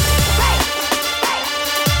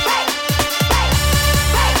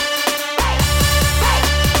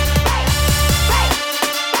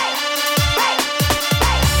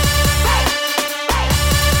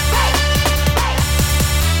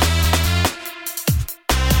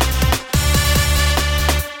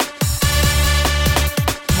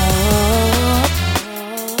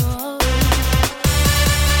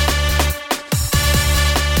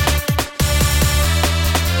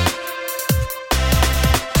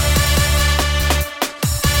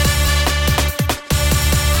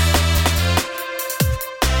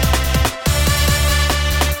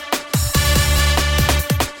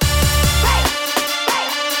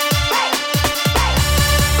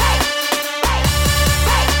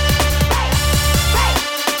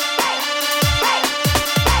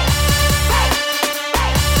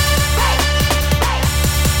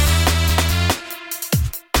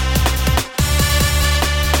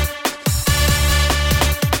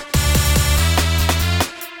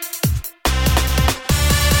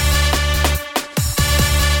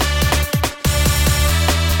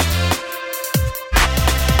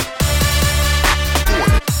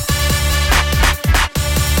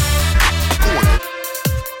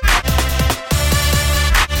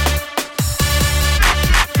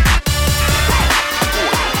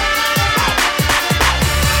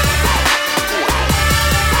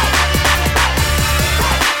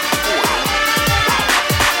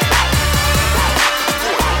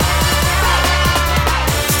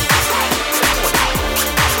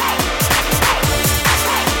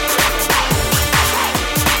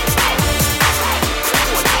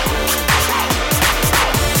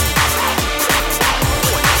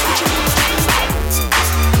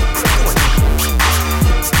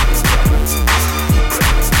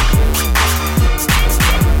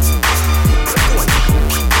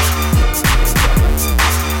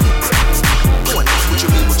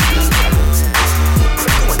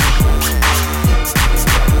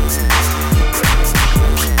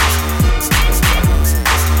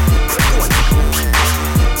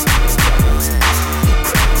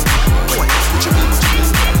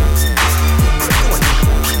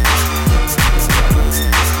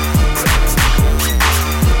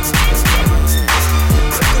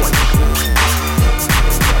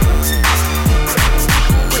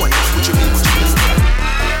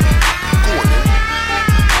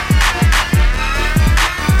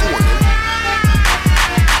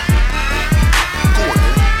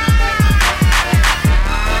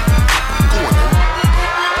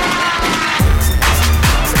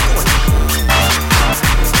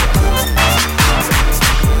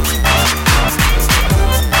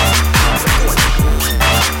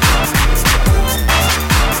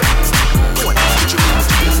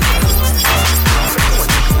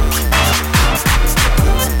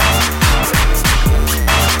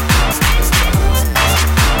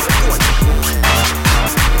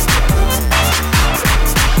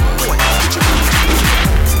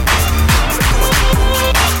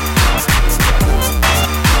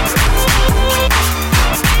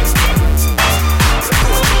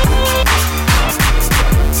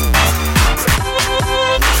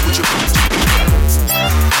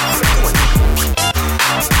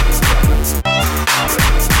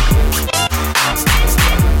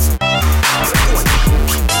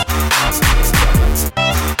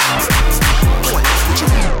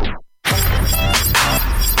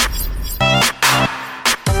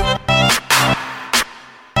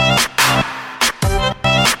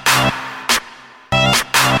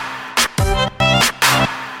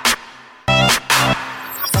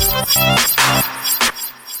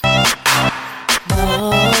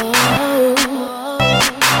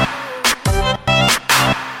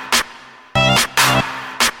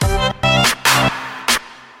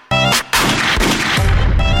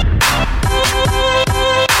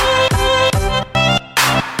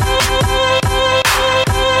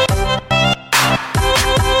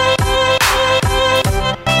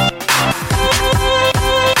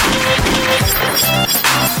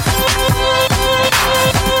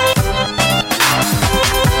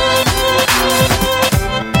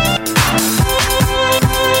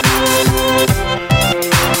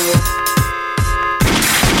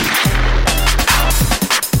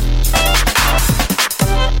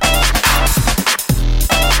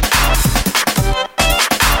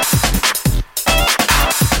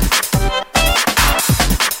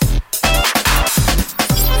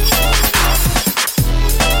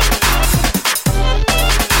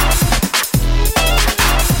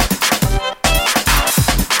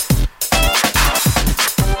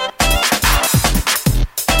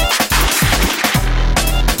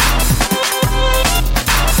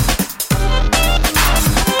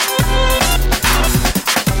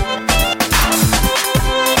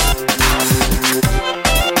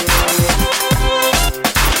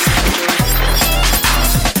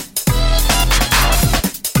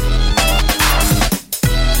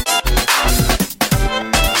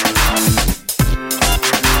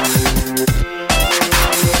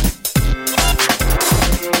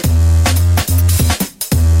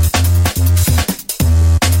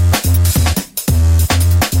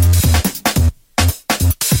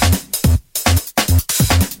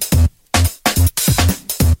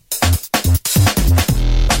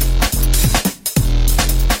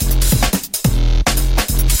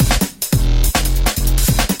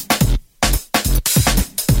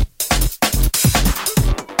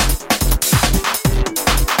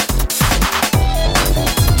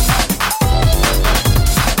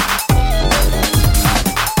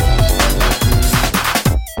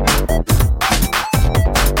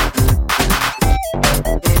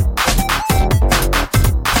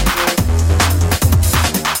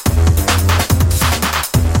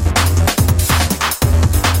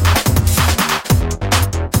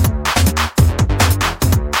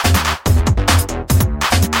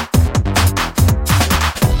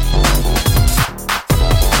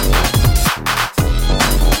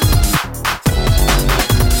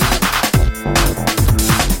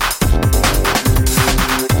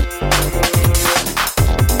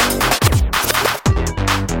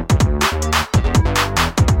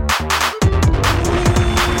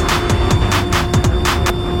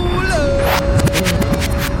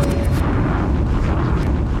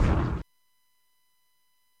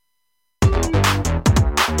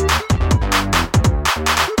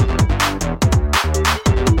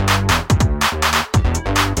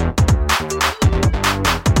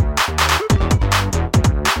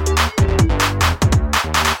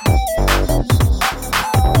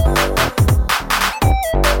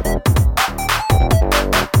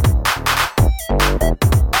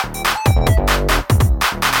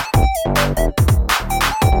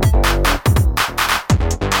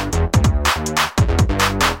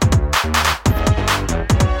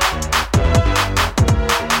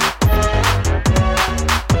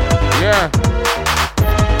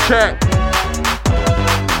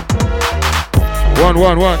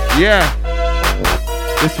 Yeah.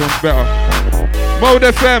 This one's better. Mode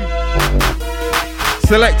FM.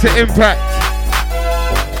 Selector Impact.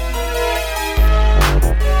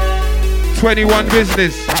 21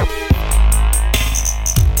 Business.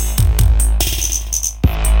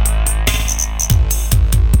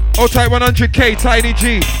 O-Type 100K, Tiny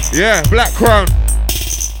G. Yeah, Black Crown.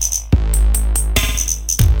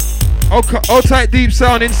 O-Type Deep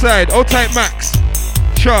Sound inside. O-Type Max.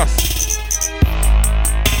 Trust.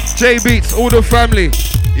 J Beats, all the family.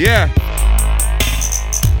 Yeah.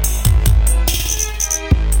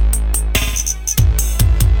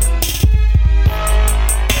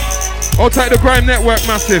 O-Type the Grime Network,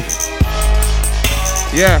 massive.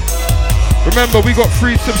 Yeah. Remember, we got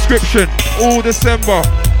free subscription all December.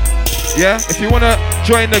 Yeah. If you wanna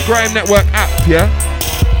join the Grime Network app, yeah,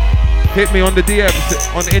 hit me on the DMs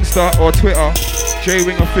on Insta or Twitter.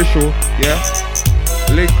 J-Wing Official. Yeah.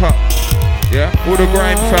 Link up. Yeah. All the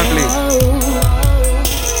Grime family.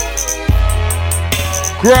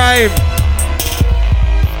 Grime.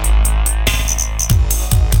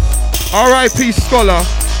 R.I.P. Scholar.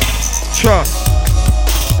 Trust.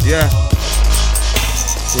 Yeah.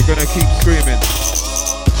 We're gonna keep screaming.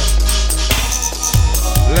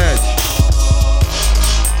 Ledge.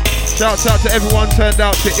 Shouts out to everyone turned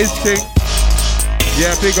out to his thing.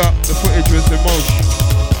 Yeah, big up. The footage was the most.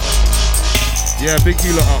 Yeah, big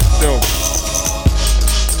you lot up still.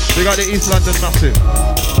 Big up the East London massive.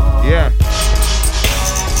 Yeah.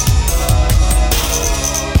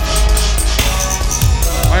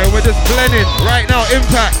 Alright, we're just blending right now.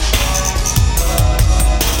 Impact.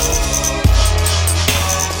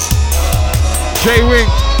 J-Wing.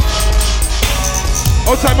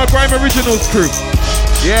 O-Type my Grime Originals crew.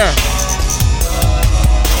 Yeah.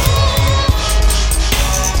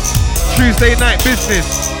 Tuesday night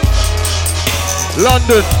business.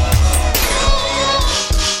 London.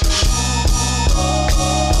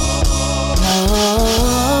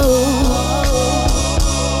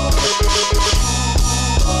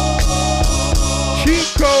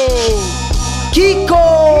 Chico.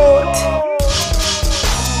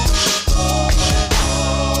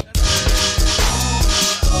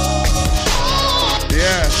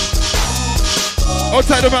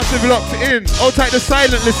 O-Type the massive locked in. O-Type the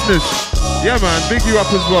silent listeners. Yeah, man, big you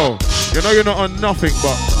up as well. You know you're not on nothing,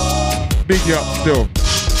 but big you up still.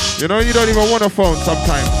 You know you don't even want a phone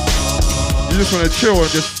sometimes. You just want to chill and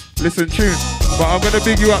just listen tune. But I'm gonna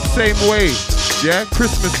big you up same way. Yeah,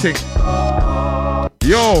 Christmas thing.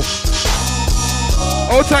 Yo.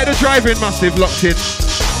 O-Type the driving massive locked in.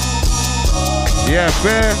 Yeah,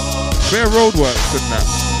 bare roadworks and that.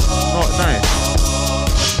 Not nice.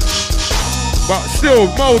 But still,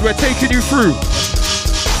 mode, we're taking you through.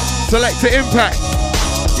 Selector Impact.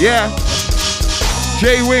 Yeah.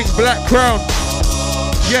 J-Wing, Black Crown.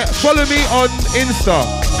 Yeah, follow me on Insta.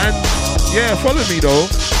 And yeah, follow me though.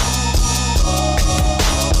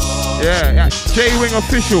 Yeah, J-Wing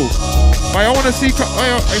Official. But I want to see, in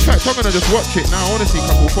fact, I'm going to just watch it now. I want to see a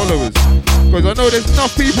couple followers. Because I know there's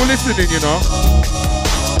enough people listening, you know.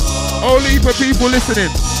 Only heap of people listening.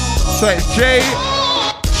 So it's J,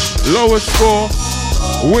 lower score,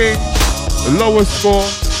 Wing, lower score,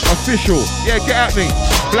 Official. Yeah, get at me.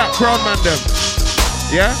 Black Crown man them.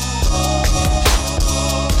 Yeah?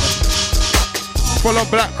 Follow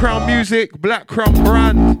Black Crown music, Black Crown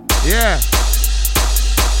brand. Yeah.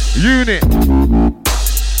 Unit.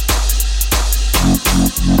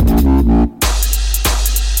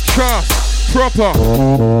 Trust. Proper.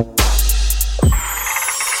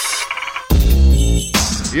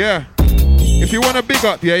 Yeah. If you want to big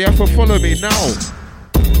up, yeah, you have to follow me now.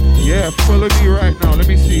 Yeah, follow me right now. Let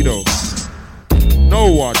me see though.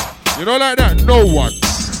 No one. You know like that? No one.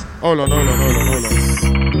 Hold on.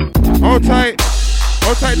 O-Type.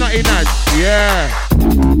 O-Type Nutty Nudge. Yeah.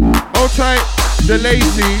 O-Type the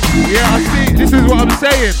Lazy. Yeah, I see. This is what I'm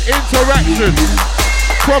saying. Interaction.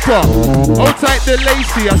 Proper. O-Type the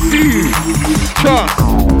Lazy. I see you. Trust.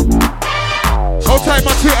 O-Type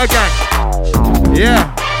my Twitter gang. Yeah.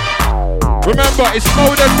 Remember, it's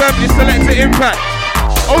Mode FM, it's Selector Impact.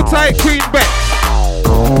 O-Type Queen Beck.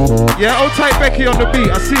 Yeah, O-Type Becky on the beat,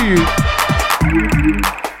 I see you.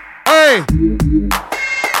 Hey!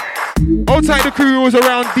 O-Type the crew was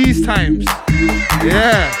around these times.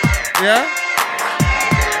 Yeah, yeah.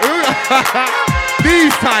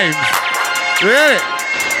 These times. Yeah.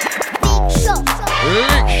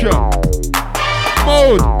 Lick shot.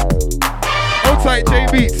 Mode. O-Type J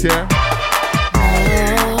Beats, yeah.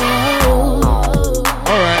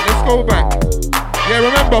 Alright, let's go back. Yeah,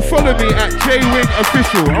 remember, follow me at J-Wing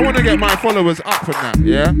Official. I want to get my followers up from that,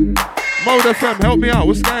 yeah? Mode FM, help me out.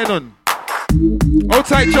 What's going on? Old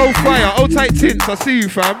tight Joe Fire, old tight Tints, I see you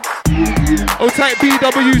fam. Old tight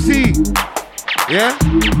BWC. Yeah?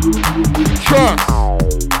 Trust.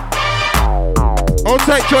 Old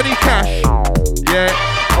tight Johnny Cash. Yeah.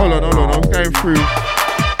 Hold on, I'm going through.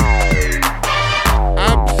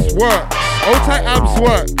 Abs Works. Old tight Abs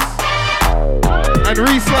Works. And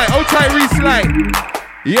Reese-Light. Old tight Reese-Light.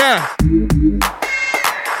 Yeah.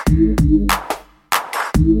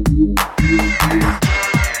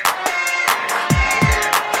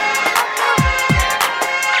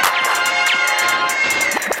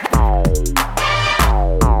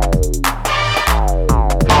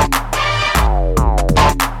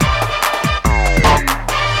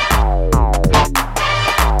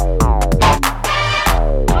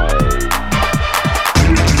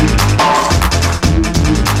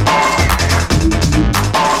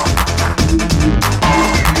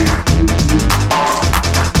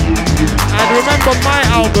 My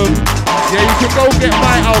album, yeah, you can go get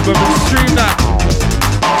my album and stream that.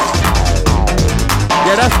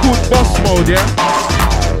 Yeah, that's called Boss Mode, yeah?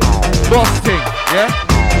 Boss Thing, yeah?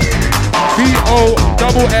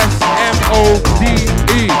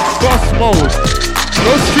 BOSSMODE, Boss Mode.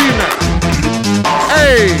 Go stream that.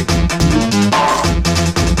 Hey!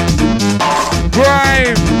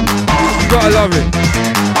 Grime! You gotta love it.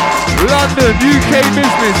 London, UK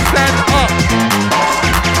business, stand up.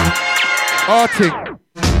 Arctic.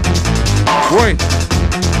 Boy.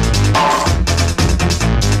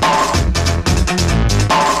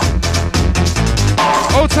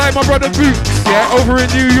 Old time my brother Boots, yeah, over in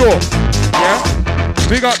New York. Yeah.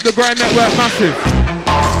 Big up the Grind Network massive.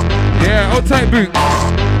 Yeah, old time Boots.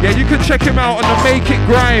 Yeah, you can check him out on the Make It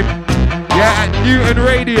Grime. Yeah, at Newton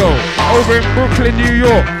Radio. Over in Brooklyn, New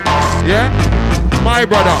York. Yeah? My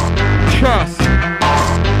brother. Trust.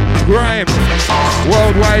 Grime.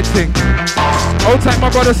 Worldwide thing. Old time my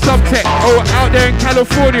brother Subtech. Oh, out there in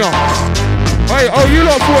California. Hey, oh, you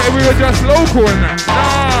lot thought we were just local and that.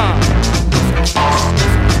 Nah.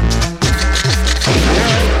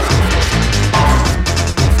 Yeah.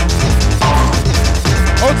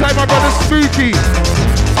 Old time my brother Spooky.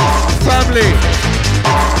 Family.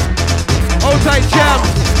 Old tight Jam.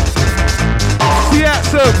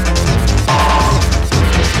 Tiatsum.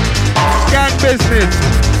 Gang business.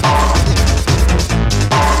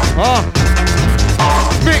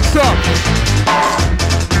 Mix up.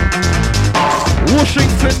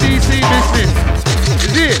 Washington DC business.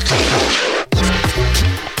 Is it?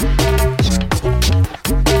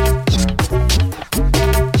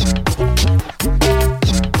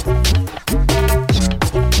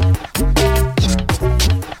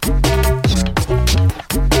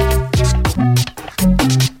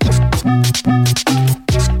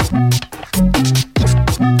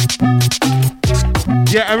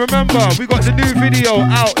 Yeah, and remember, we got the new video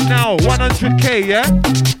out now, 100K, yeah?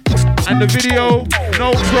 And the video,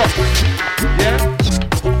 no props, yeah?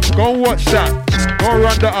 Go and watch that. Go and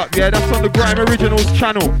run that up, yeah? That's on the Grime Originals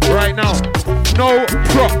channel right now. No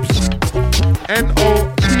props.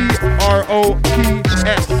 NOPROPS.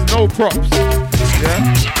 No props. Yeah?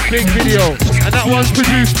 Big video. And that one's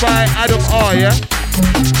produced by Adam R, yeah?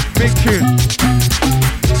 Big tune.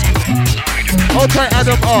 Hold tight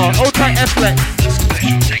Adam R. Hold tight F-Lex.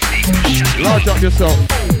 Large up yourself.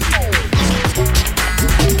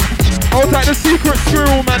 Hold tight the Secret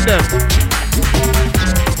Squirrel man them.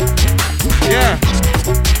 Yeah.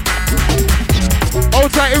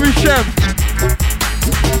 Hold tight Iri Shem.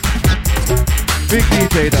 Big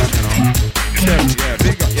DJ that, you know. Shem, yeah,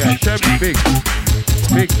 big up, yeah, Shem big.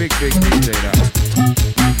 Big DJ that.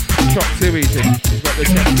 Chop Suey thing. He's got the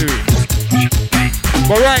Chop Suey.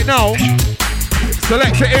 But right now,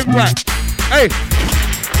 Selector Impact. Hey!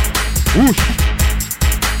 Whoosh!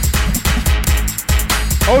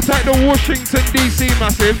 Hold tight the Washington DC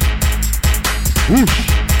massive. Whoosh!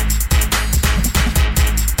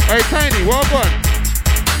 Hey Tiny, well done.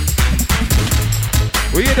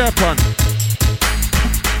 Where you there, pun?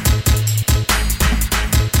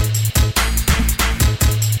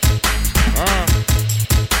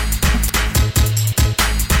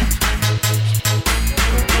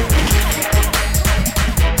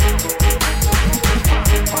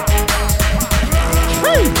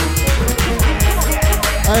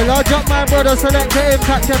 I large up my brother Selector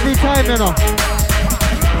Impact every time, you know.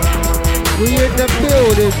 We in the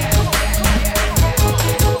building.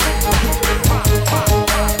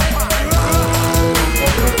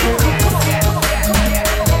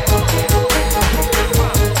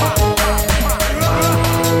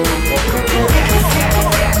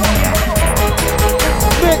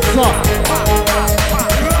 Mix up.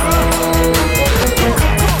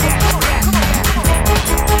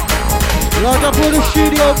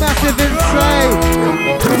 Pudo Massive inside.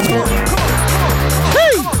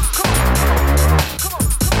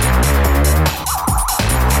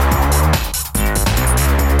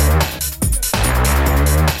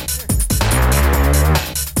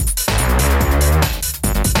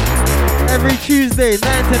 Every Tuesday,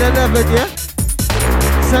 9 to 11, yeah?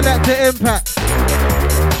 Select the Impact.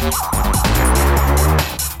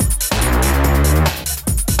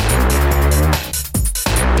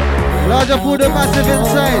 Large up Pudo Massive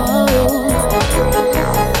inside.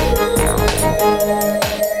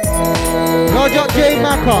 Large up J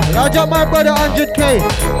Macca. Large up my brother 100K.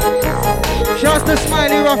 Shouts to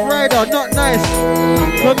Smiley Rough Rider. Not nice.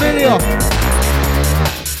 Familiar.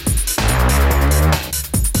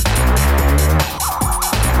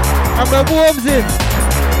 And the warms in.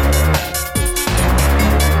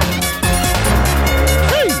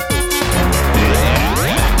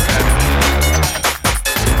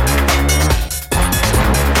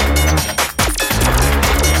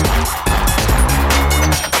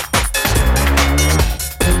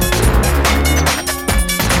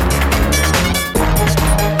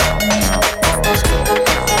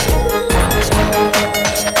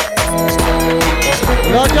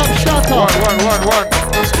 Large up Shatter. One.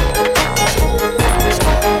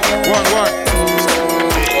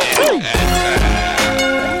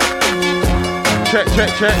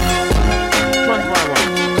 Check. Trust my one.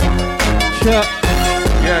 Check.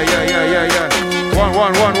 Yeah. One.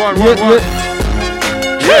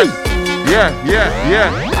 Yeah.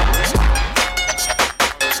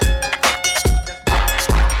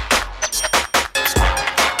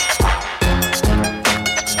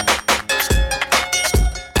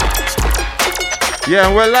 Yeah,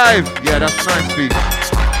 and we're live. Yeah, that's nice, Pete.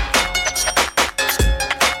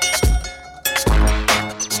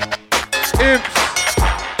 Imps.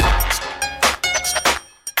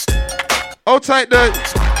 Outside the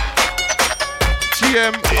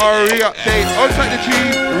GMRE update. Outside the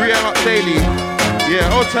GREM up daily.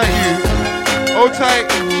 Yeah, outside you. Outside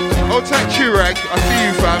Chirag. I see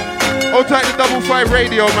you, fam. Outside the 55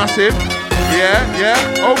 radio, massive.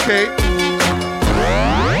 Yeah, okay.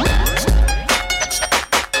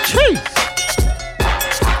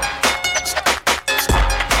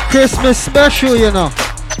 Christmas special, you know.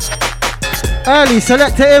 Early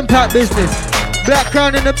Selector Impact business. Black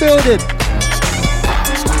Crown in the building.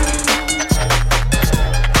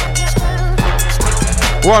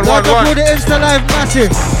 One. Put it Insta Live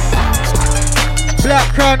massive.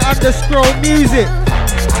 Black Crown _ music.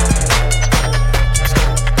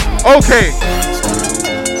 Okay.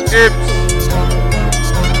 Imps.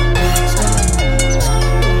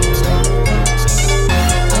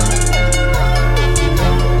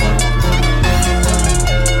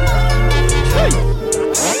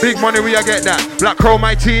 Big money, we a get that. Black Crow,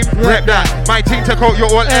 my team, rep that. My team take out your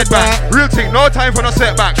old head back. Real thing, no time for no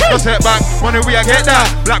setback. No setback, money, we a get that.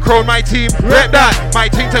 Black Crow, my team, rep that. My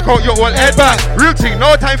team take out your old head back. Real thing,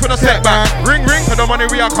 no time for no setback. Ring for the money,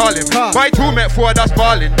 we are calling. Buy 2 met 4, that's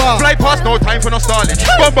balling. Fly past, no time for no stalling.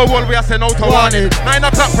 Bumper wall, we are send out a warning. 9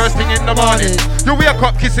 o'clock first thing in the morning. You wake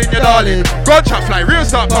up kissing your darling. Gunshot fly, real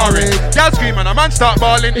start barring. Girl scream and a man start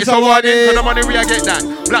balling. It's a warning, for the money, we a get that.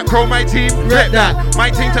 Black Crow, my team, rep that. My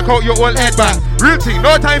team take out your old head back. Real thing,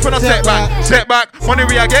 no time for no setback. Setback, money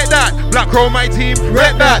we a get that. Black Crow, my team,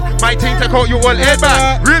 rep that. My team take out your old head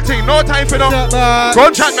back. Real thing, no time for no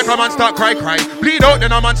gunshot make a man start cry. Bleed out,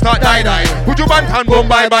 then a man start die. Put you band and boom,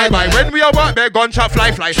 bye. When we are walk there, gunshot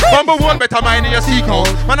fly. Bumble wall better mind in your seek out.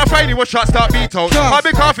 Man I find you what shot start beat out. I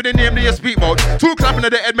be confident name to your speak mode. 2 clapping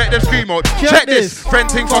at the head make them scream out. Check this, friend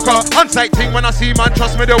thing fuck up. On-site thing when I see man,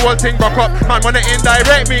 trust me the whole thing rock up. Man wanna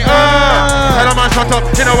indirect me, tell a man shut up.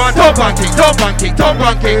 You know what? Top banking.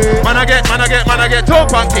 Man I get top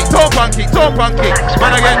banking. Man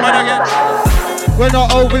I get. We're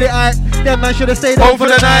not overly hype. Them man should have stayed home for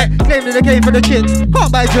the night. Claim that they came for the chicks.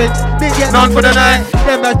 Can't buy drinks. Didn't get none for the night.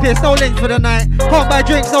 Them man's pissed. No links for the night. Can't buy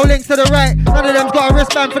drinks. No links to the right. None of them's got a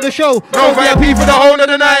wristband for the show. No VIP for the whole of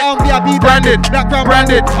the night. VIP branded. Black Crown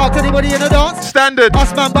branded. Ask anybody in the dance. Standard.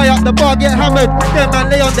 Us man buy up the bar, get hammered. Them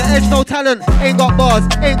man lay on the edge, no talent. Ain't got bars,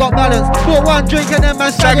 ain't got balance. Bought 1 drink and them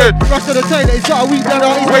man staggered. Rush to the toilet, he's got a weak blood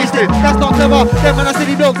out, he's wasted. That's not clever. Them man are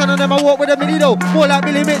city dogs, and them I walk with a mini though. More like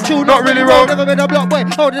Billy Mitchell, not really wrong. Never been a block boy.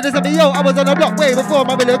 Hold it, this at me, yo. I was on a block way before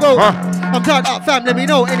my Billy go. I'm tied up, fam, let me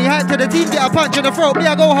know. Any hand to the team, get a punch in the throat. Me,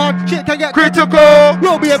 I go hard, shit can get critical.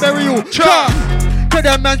 Will be a burial. Cause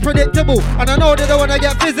them man's predictable, and I know they don't wanna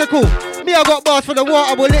get physical. Me, I got bars for the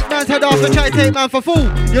water, will lick man's head off and try to take man for fool.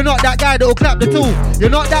 You're not that guy that'll clap the tool. You're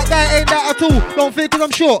not that guy, ain't that at all. Don't think cause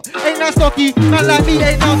I'm short, ain't that stocky. Man like me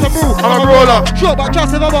ain't down to brew. I'm a roller. Short but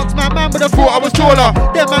trust if I box, man with a thought I was taller.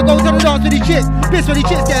 Then man goes to the dance with the chicks. Piss when the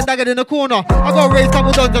chicks getting daggered in the corner. I go raise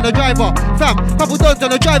couple dons on the driver. Fam, couple dons on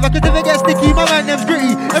the driver, cause if it gets sticky, my man them's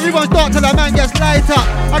gritty. Everyone's dark till that man gets lighter.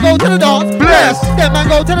 I go to the dance, bless. Then man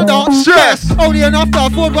go to the dance, stress. Only enough to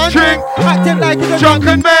afford one drink. Acting like it's a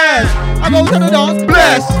drunken man. I go to the dance,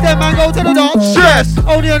 bless. Then man go to the dance, stress.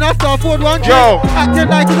 Only enough to afford one drink. Acting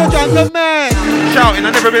like it's a drunken man. Shouting,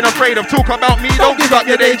 I never been afraid of talk about me. Don't give up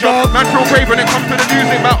your day job. Man feel brave when it comes to the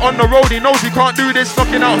music, but on the road he knows he can't do this.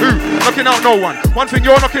 Knocking out who? Knocking out no one. One thing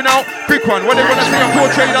you're knocking out, pick one. When they wanna say I'm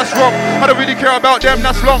portray, that's wrong. I don't really care about them,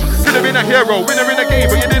 that's long. Could have been a hero, winner in a game,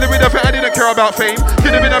 but you did it with a fit. I didn't care about fame.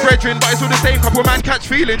 Could have been a brethren, but it's all the same. Couple man catch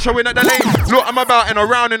feelings, showing at the lane. Look, I'm about and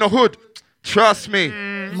around in the hood. Trust me.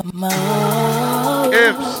 Imps.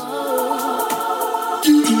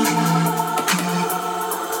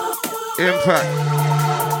 Impact.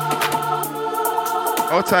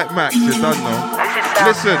 All type Max, you don't know.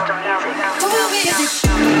 Listen.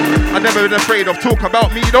 I've never been afraid of talk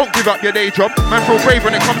about me. Don't give up your day job. Man feel brave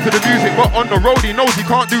when it comes to the music, but on the road he knows he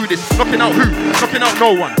can't do this. Knocking out who? Knocking out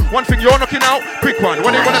no one. One thing you're knocking out, quick one.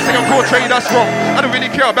 When they wanna say I'm portray, that's wrong. I don't really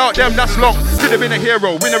care about them, that's long. Could have been a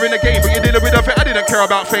hero, winner in the game, but you did it with a fit. I didn't care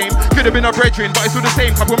about fame. Could have been a brethren, but it's all the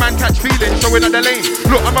same. Couple man catch feelings, showing at the lane.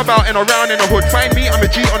 Look, I'm about and around in the hood. Find me, I'm a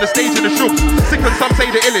G on the stage in the shook. Sick and some say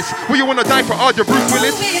the illest. Will you wanna die for Arja Bruce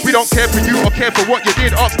Willis? We don't care for you or care for what you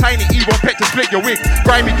did. Ask Tiny E, want pet to split your wig.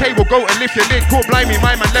 Grimy K will go and lift your lid. Caught blimey,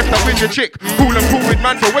 my man left out with your chick. Cool and cool with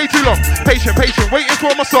man for way too long. Patient, waiting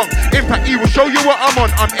for my song. Impact E will show you what I'm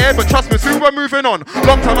on. I'm air, but trust me, soon we're moving on.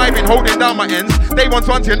 Long time I've been holding down my ends. They once,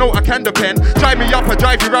 you know I can depend. Drive me up, I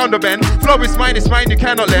drive you round the bend. Flow is mine, you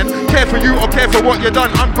cannot lend. Care for you or care for what you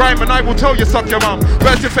done. I'm grime and I will tell you suck your mum.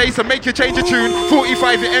 Burst your face and make you change your tune.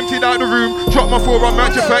 45, you emptied out the room. Drop my 4 on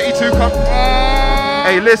merch, 32, come.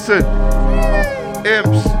 Hey, listen.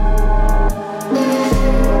 Imps.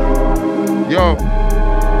 Yo.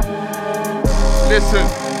 Listen.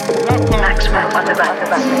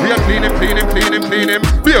 We are clean him.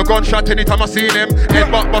 Be a gunshot anytime I see him.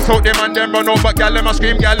 Headbutt bust out them and them run out, but gal them a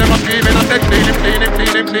screaming. I said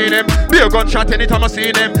clean him. Be a gunshot anytime I see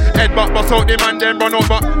him. Headbutt bust out them and them run out,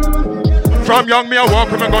 but from young me I walk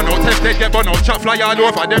with my gun out. Test they get bun out. Shot fly all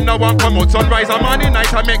over. Them no one come out. Sunrise and morning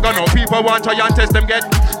night I make gun out. People want try and test them get.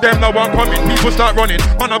 Them no one coming. People start running.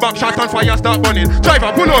 Man a back shot on fire start running.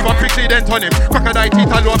 Driver pull over quickly then turn him. Crocodile teeth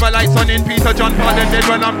all over like sun in. Peter John Paul then dead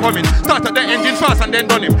when I'm coming. Start at the engine fast and then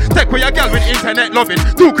done him. Take away a girl with internet loving.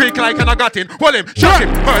 Too quick like and I got him. Hold him, shot him.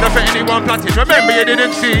 Murder for anyone plotting. Remember you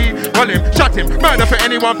didn't see. Hold him, shot him. Murder for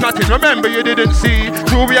anyone plotting. Remember you didn't see.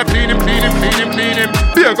 So we are clean him.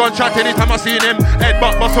 Be a gunshot anytime I see him.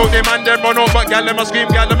 Headbutt bust out them and them run out, but gal them a scream.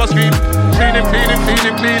 Clean him.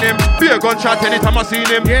 Be a gunshot anytime I see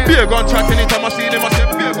him. Be a gunshot anytime I see him. I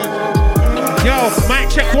said be a gunshot. Yo, mic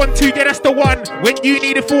check 1, 2, yeah, that's the one. When you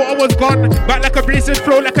needed, thought I was gone. Back like a blizzard,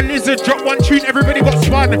 flow like a lizard. Drop one tune, everybody got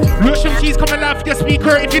spun. Lush some cheese, come alive, your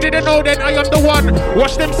speaker. If you didn't know, then I am the one.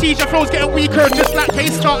 Watch them siege, your flow's getting weaker. Just like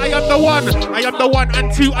K-Star, I am the one.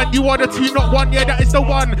 And 2, and you are the 2, not 1. Yeah, that is the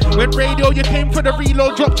one. When radio, you came for the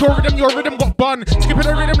reload. Dropped your rhythm got bun. Skipping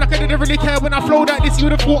the rhythm like I didn't really care. When I flowed like this, you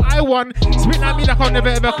would have thought I won. Spit at me like I'll never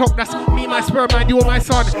ever clock. That's me, my sperm man, you are my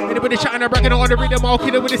son. Anybody chatting and bragging on the rhythm, I'll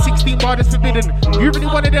kill it with a 16 bar that's forbidden. You really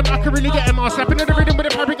one of them, I could really get him. I'll slapping on the rhythm with a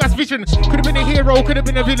Fabregas vision. Could have been a hero, could have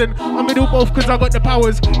been a villain. I'm middle both cause I got the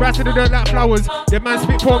powers. Rise to the dirt like flowers. The man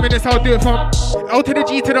spit 4 minutes, I'll do it from L to the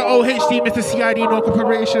G to the OHD, Mr. CID, no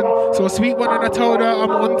cooperation. So sweet one and I told her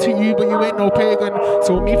I'm on to you, but you ain't no pagan.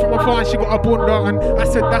 So me from afar and she got a bunda and I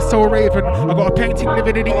said that's so raven. I got a painting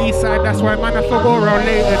living in the east side, that's why man I forgot around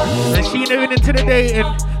Leighton. And she ain't into the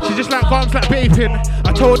dating. She just like arms like vaping.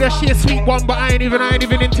 I told her she a sweet one, but I ain't even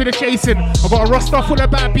into the chasing. I got a roster full of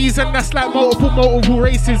bad bees and that's like multiple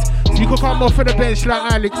races. So you could come off of the bench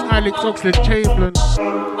like Alex Oxlade-Chamberlain.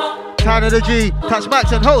 Town of the G, touch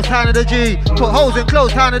Max and host, Town of the G. Put holes in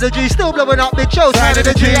clothes, Town of the G. Still blowing up big shows, Town of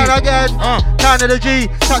the G. And again, Town of the G,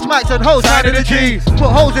 touch Max and host, Town of the G. Put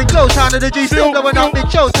holes in clothes, Town of the G. Still blowing up big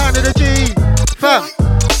shows, Town of the G. Fam,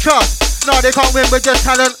 trust. No, they can't win with just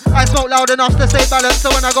talent. I smoke loud enough to stay balanced.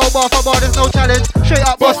 So when I go bar for bar, there's no challenge. Straight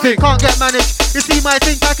up busting, can't get managed. You see my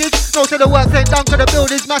thing package? No to the work ain't done, cause the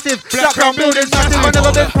building's massive. Black ground building's massive, I've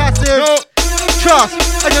never been passive. Trust,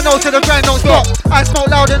 and you know to the grind don't stop. I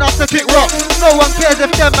smoke loud enough to kick rocks. No one cares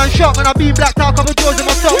if them man shot. When I been blacked out, couple jaws in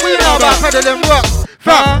my top. We know about peddling rocks.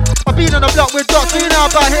 Fam, I've been on the block with dots. We know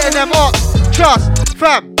about hitting them up. Trust,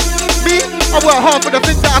 fam. Me, I work hard for the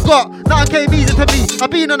things that I got. Nothing came easy to me. I've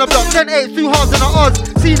been on the block, 10 8, 2 halves and an odds.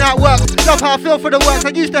 Seen how it works, love how I feel for the works. I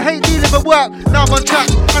used to hate dealing with work. Now I'm on track,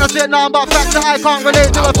 and I say nothing about facts that I can't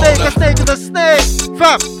relate to. A fake, a snake is a snake,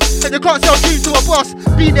 fam. And you can't sell dreams to a boss.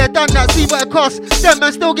 Been there, done that, see what it costs. Them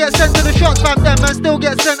man still get sent to the shots, fam. Them man still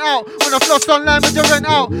get sent out. When I floss online with the rent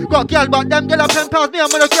out. Got gal, but them gal are £10. Me, I'm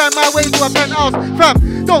gonna grind my way to a penthouse,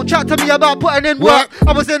 fam. Don't chat to me about putting in work.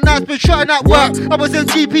 I was in nice, but shutting at work. I was in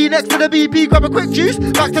GP next to the BP. Grab a quick juice,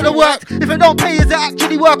 back to the work. If it don't pay, is it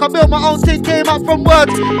actually work? I built my own thing, came up from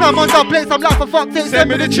words. Now I'm on some place, I'm like for fuck things.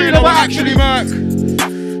 Send me the tune, I actually work.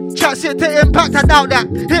 Chat shit to impact, I doubt that.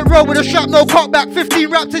 Hit roll with a strap, no cock back.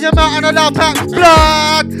 15 raps in your mouth and a loud pack.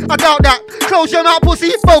 Blood, I doubt that. Close your mouth,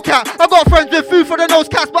 pussy, cat. I got friends with food for the nose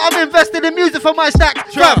cats, but I'm invested in music for my stack.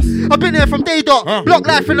 I've been here from day dot. Block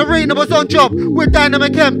life in the rain, I was on job. With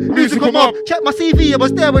Dynamic M, musical mob. Check my CV, I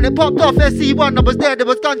was there when it popped off. SC1, I was there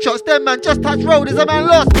was gunshots. Them man just touched road, is a man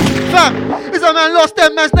lost? Fam, is a man lost?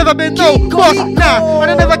 Them man's never been no boss. Nah,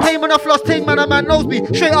 and I never came on a floss ting, man, a man knows me.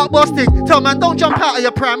 Straight up busting. Tell man, don't jump out of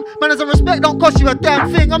your pram. Man, as a respect don't cost you a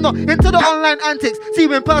damn thing. I'm not into the online antics. See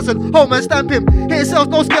you in person, home and stamp him. Hit sales,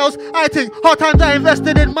 no scales, I think. Hard times I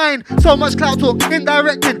invested in mine. So much clout talk,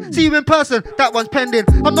 indirecting. See you in person, that one's pending.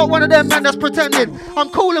 I'm not one of them man that's pretending. I'm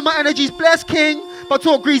cool and my energy's blessed, king. But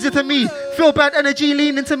talk greasy to me. Feel bad energy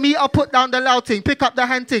leaning to me. I'll put down the louting, pick up the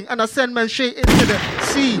hunting, and I send man straight into the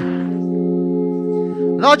sea.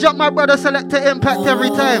 Large up my brother, selector impact every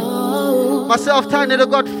time. Myself, Tiny the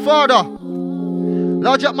Godfather.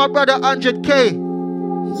 Large up my brother, 100K.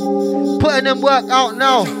 Putting them work out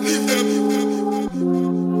now.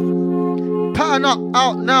 Pattern up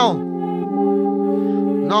out now.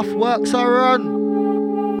 Enough works are run.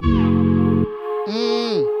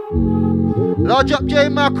 Large up J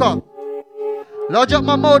Macca. Large up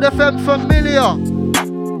my Mode FM familiar.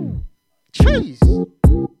 Jeez.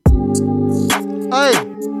 Hey,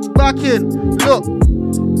 back in. Look.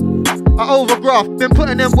 I overgraft. Been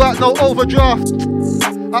putting in work, no overdraft.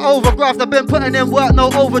 I overgraft. I've been putting in work,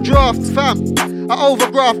 no overdraft. Fam. I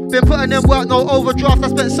overgraft. Been putting in work, no overdraft. I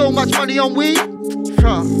spent so much money on weed.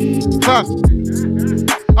 Fam.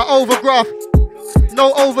 I overgraft.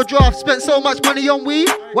 No overdraft, spent so much money on weed.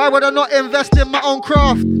 Why would I not invest in my own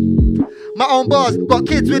craft? My own bars, got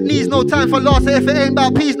kids with knees, no time for loss. If it ain't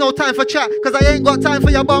about peace, no time for chat. Cause I ain't got time for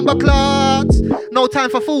your bomber clots. No time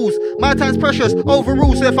for fools, my time's precious.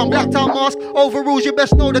 Overrules, so if I'm blacked out mask, overrules, you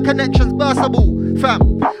best know the connection's burstable. Fam,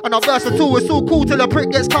 and I'm versatile, it's so cool till a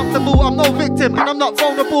prick gets comfortable. I'm no victim, and I'm not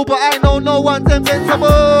vulnerable, but I know no one's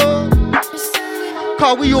invincible.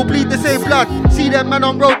 Cause we all bleed the same blood. See them man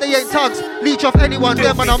on road, they ain't tugs. Leech off anyone,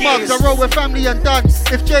 them man on mugs. I roll with family and done.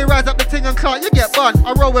 If Jay rise up the ting and Clark, you get bun.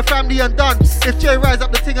 I roll with family and done. If Jay rise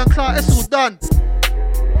up the ting and Clark, it's all done.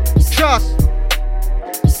 Trust.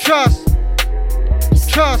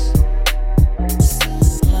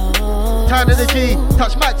 Time to the G,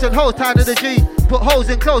 touch mics and hoes, time to the G. Put holes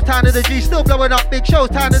in clothes, time to the G. Still blowing up big shows,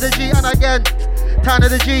 time to the G. And again, time to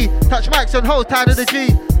the G, touch mics and hoes, time to the G.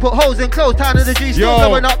 Put holes in clothes, time to the G. Still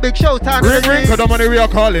blowing up big shows, time to the G. Ring, cause the money we are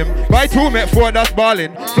calling. Buy 2, make 4, that's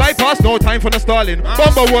balling. Fly past, no time for the stalling.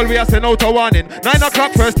 Bomber wall, we are send out a warning. 9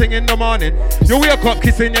 o'clock, first thing in the morning. You wake up,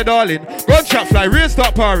 kissing your darling. Gunshot fly, real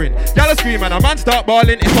start powering. Y'all scream and a man start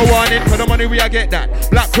balling. It's a warning, for the money we are get that.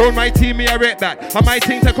 Black Crown, my team, me I rate that. And my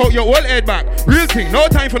team take out your whole head back. Real thing, no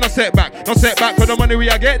time for no setback. No setback, for the money we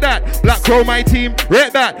are get that. Black Crown, my team,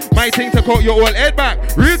 rate that. My team take out your whole head back.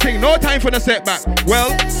 Real thing, no time for no setback.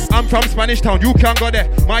 Well, I'm from Spanish Town, you can't go there.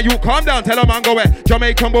 My you calm down, tell a man go where.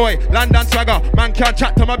 Jamaican boy, London swagger. Man can't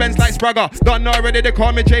chat to my Benz like Spragger. Done already, they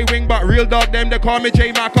call me J Wing, but real dog them, they call me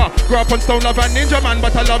J Macca. Grew up on Stone Love and Ninja Man,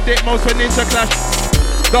 but I loved it most when Ninja Clash.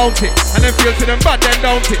 Don't it, and then feel to them bad, then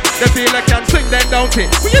don't it. They feel like can sing, then don't it.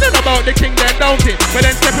 But you don't know about the king, then don't it. But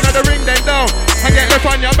then stepping on the ring, then down. And get left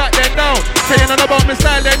on your back, then down. Saying on about my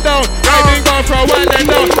style, then down. I've been gone for a while, then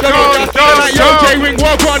down. They're like, yo, J-Wing,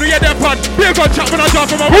 walk on, we hear them pan. Be a gun chat when I drop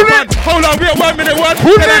from my weapon. Hold on, wait 1 minute, one.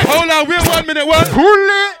 Hold on, wait 1 minute, one.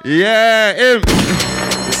 Yeah, him.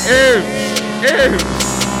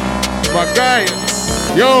 My guy.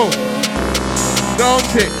 Yo.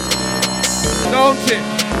 Don't it.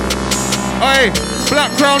 Hey, Black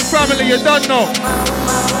Crown family, you don't know.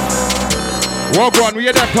 Walk on, we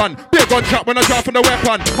hear that pan. Be a gun chat when I drop from the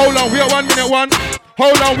weapon. Hold on, we are 1 minute, one.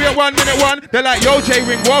 Hold on, we at 1 minute 1. They're like, yo,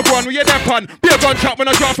 J-Wing, what one? We at that pun. Be a gunshot when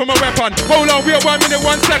I drop from a weapon. Hold on, we at 1 minute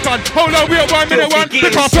 1 second. Hold on, we at 1 minute 1.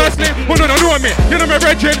 Because personally, who don't know me? You know me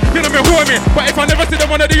brethren, you know me who me. But if I never see them,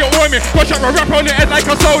 one of you owe me. Gunshot my rap on the head like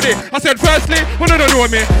a Saudi. I said, firstly, who don't know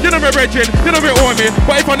me? You know me brethren, you know me owe me.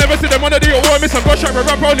 But if I never see them, one of you owe me. Some gunshot my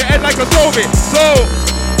rap on the head like a Saudi. So,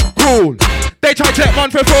 cool. They try to take man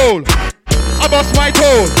for fool. I bust my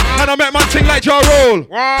toes, and I make man sing like Ja Rule.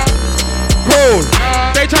 Cool.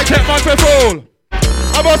 They try to take man for fool.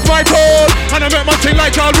 I bust my toes, and I make man sing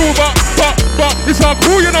like Ja Rule. But it's not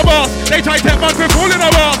cool, you know, boss. They try to take man for fool, you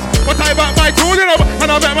know, boss. But I back my tool, you know, and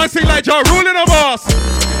I make man sing like Ja Rule, you know, boss.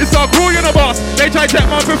 It's not cool, you know, boss. They try to take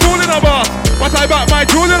man for fool, you know, boss. But I back my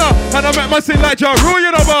tool, you know, and I make man sing like Ja Rule,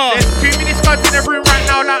 you know, boss. There's 2 minutes guns in the room right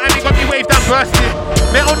now, like, and they got me waved and bursted.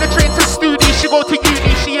 Met on the train to Studi, she go to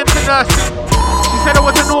uni, she into nursing. She said I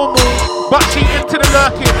wasn't normal, but she into the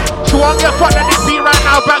lurking. She won't get fucked at this beat right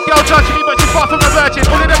now, back girl judging me, but she's far from a virgin.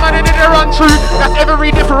 All of the man in there untrue, that's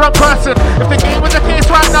every different person. If the game was the case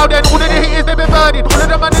right now, then all of the haters they be burning. All of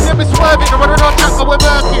the man in there be swerving, and running on track, and we're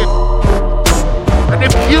working. And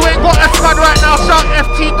if you ain't got a squad right now, shout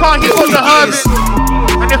FT car, he got the Herbin.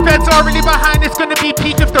 And the feds are really behind, it's gonna be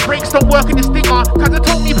peak if the brakes don't work in the stinger. Cause they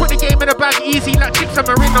told me put the game in a bag easy like chips and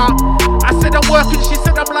marina. I said I'm working, she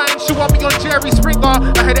said I'm lying, she want me on Jerry Springer.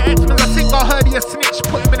 I heard the X-Men a singer, heard he a snitch,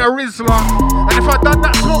 put him in a Rizzler. And if I done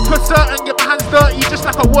that smoke for certain, get my hands dirty just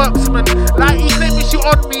like a worksman. Like he claiming she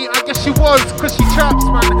on me, I guess she was, cause she chirps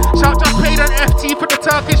man. Shout just paid an FT for the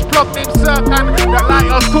Turkish plug named Serkan. That light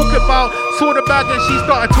I was talking about, saw the bag and she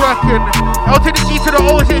started twerking. L to the G to the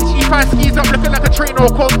O, she 5 skis up looking like a train or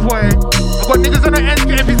convoy. I got niggas on the ends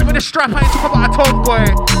getting busy with a strap, I ain't talking about a tomboy.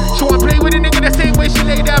 She wanna play with a nigga the same way she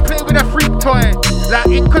lay there, play with a freak toy. Like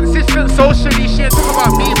inconsistent socially, she ain't talking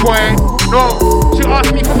about me, boy. No, she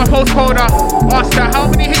asked me for my postcoder. Asked her, how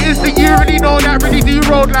many hitters do you really know that really do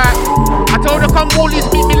road like? I told her, come Woolies,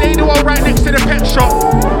 meet me lady wall right next to the pet shop.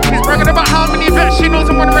 She's bragging about how many vets she knows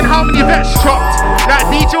and wondering how many vets chopped. Like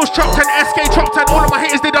DJ's chopped and SK chopped and all of my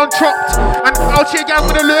hitters they done chopped. And out here gang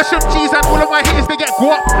with a Lewisham cheese and all of my hitters they get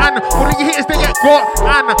guap. And all of your hitters they get got.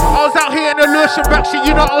 And I was out here in the Lewisham back shit,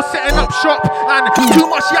 you know I was setting up shop. And too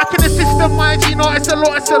much yak in the system, my G, you know it's a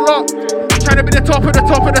lot, it's a lot. Trying to be the top of the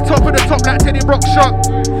top of the top of the top like Teddy Brock shot.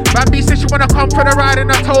 Bambi said she wanna come for the ride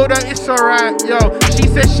and I told her it's alright, yo. She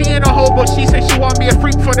said she ain't a hoe but she said she want me a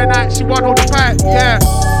freak for the night. She want all the fight, yeah.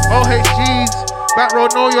 Oh hey G's, back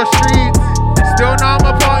road know your streets. Still now I'm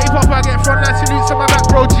a party pop, I get front line salutes on my back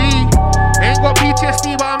row G. Ain't got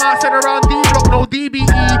PTSD but I'm outside around D block, no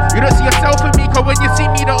DBE. You don't see yourself in me cause when you see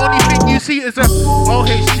me the only thing you see is a oh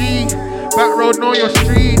hey G, back road know your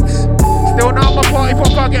streets. Still now I'm a party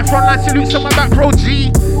pop, I get front line salutes on my back row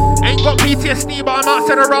G. Ain't got PTSD but I'm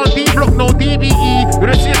outside around D block, no DBE. You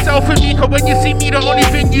don't see yourself in me cause when you see me the only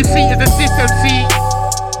thing you see is a system C.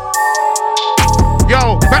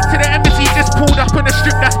 Yo, back to the embassy, just pulled up on the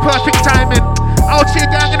strip, that's perfect timing. Out here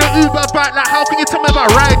gang in a Uber bike, like how can you tell me about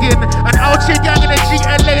riding? And out here gang in a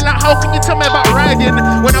GLA, like how can you tell me about riding?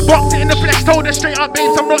 When I boxed it in the flesh, told her straight up,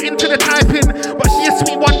 babes, I'm not into the typing. But she a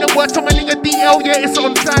sweet one, the words on my nigga DL, yeah, it's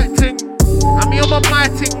on site thing. I mean, I'm on my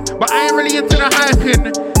thing, but I ain't really into the hyping.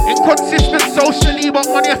 Inconsistent socially, but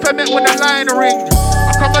money if I met when the line ring.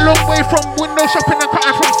 I come a long way from window shopping and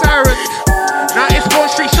cutting from sirens. Now it's Bond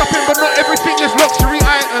Street shopping, but not everything is luxury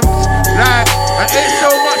items. Like, I ain't so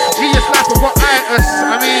much G, it's like I got itis.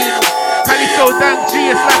 I mean, Cali so damn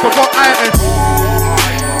G, it's like I got itis.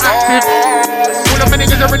 Active. All of my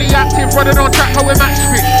niggas are really active, running on track how we match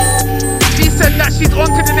fit. She said that she's on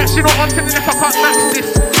to the next, she not on to the next, I can't match this.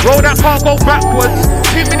 Roll that can't go backwards.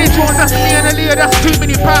 Too many Jones, that's me and Aaliyah, that's too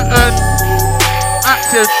many patterns.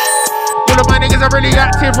 Active. All of my niggas are really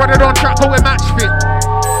active, running on track how we match fit.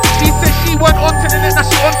 She said she went on to the net, now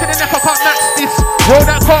she on to the net, I can't match this. Roll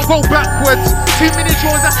that can't go backwards. Too many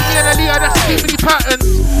Jones, that's me and Aaliyah, that's too many patterns.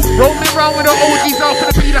 Roll me round with the OGs out for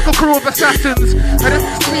the P like a crew of assassins. And then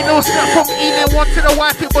we know snap from email one to the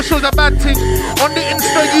wife, it was shows a bad thing. On the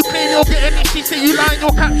Insta you claim you're getting it, she said you lie in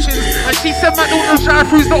your captions. And she said McDonald's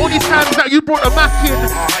drive-throughs the only times that you brought a Mac in.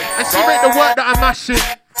 And she made the work that I'm mashing.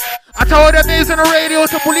 I told her babes on the radio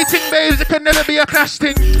to bully ting babes, it can never be a clash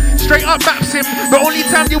thing. Straight up baps him, the only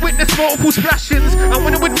time you witness multiple splashings. And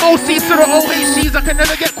when it with most C's to the OHCs, I can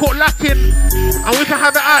never get caught lacking. And we can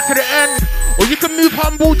have it out to the end. Or you can move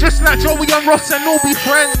humble just like Joey and Ross and all be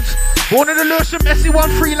friends. Born in the Lewisham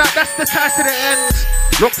SE13 like that's the ties to the end.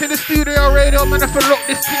 Locked in the studio radio, man, if I lock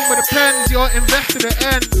this thing with the pens, you're invest to the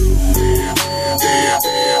end.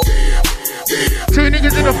 Two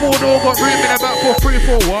niggas in the 4-door got room in the back for 3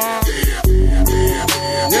 for a while.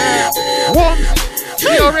 Yeah, Worms.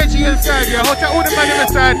 Yo, Reggie inside, yeah. Hold out all the man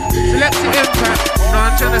inside. Selective impact. Know what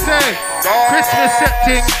I'm trying to say? Christmas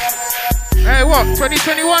setting. Hey, what?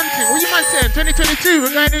 2021 thing? What you man saying? 2022?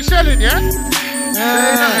 We're going in shelling, yeah?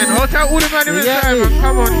 Hold out all the man inside, man.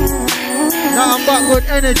 Come on. Nothing but good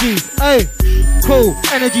energy. Hey. Cool,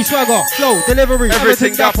 energy, swagger, flow, delivery,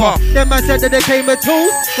 everything dapper. Them man said that they came with tools.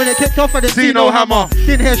 When it kicked off, I didn't see no hammer.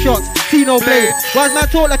 Didn't hear shots, see no blade. Wise man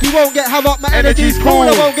talk like he won't get havoc. My energy's cool,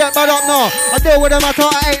 I won't get bad up, no. I deal with them, I thought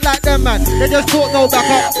I ain't like them, man. They just talk no back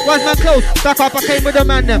up. Wise man close, back up, I came with the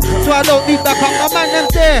man them. So I don't need back up, my man them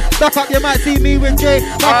there. Back up, you might see me with Jay.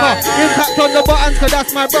 Back up, impact on the buttons, cause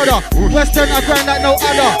that's my brother. Western, I grind like no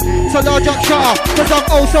other. So large up, shut up, cause I'm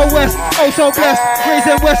oh so west, oh so blessed.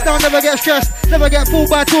 Raising west, I'll never get stressed. Never get fooled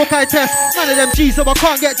by talk I test. None of them G's, so I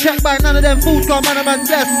can't get checked by none of them fools. Cause man, a man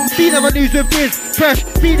blessed. Be never lose with biz, fresh.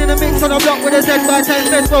 Being in the mix on a block with a Z by 10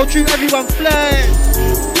 cents. Well, true, everyone flex.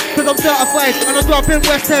 Cause I'm certified and I grew up in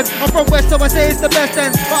West End. I'm from West, so I say it's the best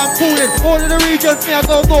end. But I'm cooling all of the regions. Me, I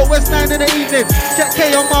go north, West 9 in the evening. Check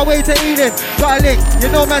K on my way to Eden. Got a link,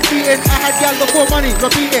 you know man cheating. I had gal before money,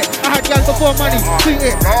 repeat it. I had gal before money, tweet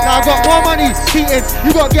it. Now I got more money, cheating.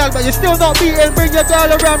 You got gal, but you're still not beating. Bring your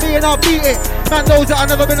girl around me and I'll beat it. Man knows that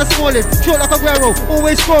I've never been a smalling. Short like a Guerrero,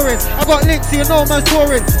 always scoring. I got links, so you know man's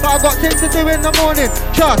touring. But I got things to do in the morning.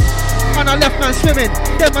 Trust. Man, I left man swimming.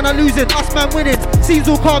 Them man are losing, us man winning.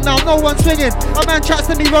 Seems all calm now, no one swinging. A man chats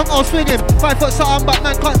to me wrong, I'll swing him. 5 foot something, but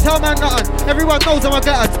man can't tell man nothing. Everyone knows I'm a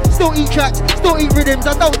glutton. Still eat tracks, still eat rhythms.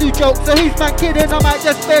 I don't do jokes, so who's man kidding? I might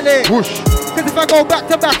just spill it. Whoosh. Cause if I go back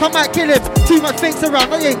to back, I might kill him. Too much thinks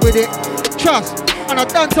around, I ain't with it. Trust. And I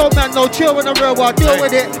done told man no chill in the real world, deal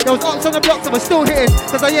with it. There was ops on the blocks, I was still hitting.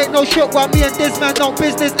 Cause I ain't no shook while me and this man don't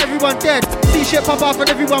business, everyone dead. See shit pop off and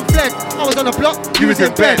everyone fled. I was on the block, he was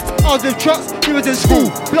in bed. I was with trucks, he was in school.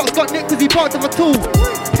 Blocks got nicked cause he part of a tool.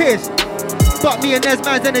 Pissed. But me and this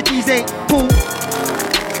man's energies ain't cool.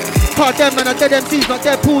 Part them man are dead MCs, not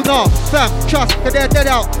dead pool, nah. Fam, trust, cause they're dead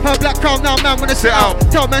out. Her black crown now, man, wanna sit out.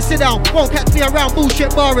 Tell man sit down, won't catch me around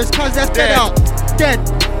bullshit bars, cause that's dead out. Dead.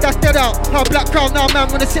 That's dead out. Her black crown now, man,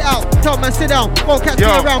 wanna sit out. Tell man sit down. Won't catch me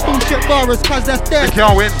around bullshit bars, cause that's dead. They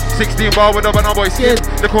can't win. 16 bar with a banana boy skin.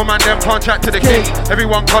 The cool man them contract to the king.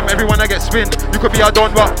 Everyone come, everyone I get spin. You could be a don,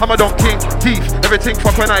 but I'm a don king. Teeth, everything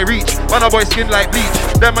fuck when I reach. Banana boy skin like bleach.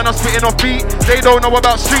 Them man are spitting off beat. They don't know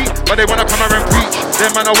about street, but they wanna come around and preach. Them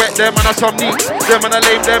man are wet, them man are some neat. Them man are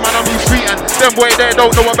lame, them man are move street. And them boy they don't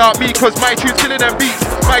know about me, cause my tune's killing them beats.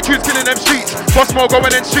 My tune's killing them streets. What's more going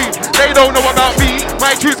in street? They don't know about me.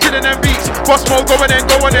 My tune's killing them beats. What's more going in,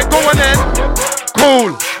 going in, going in.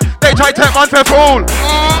 Cool. They try to take man for fool.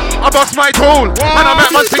 I bust my tool. And I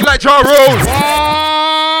make man sing like Ja Rule.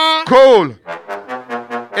 Cool.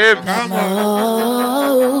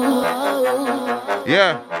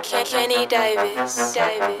 Yeah. Kenny Davis.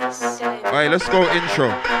 Alright, let's go intro.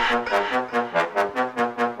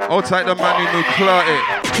 Outside the man who clear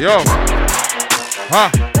it. Yo.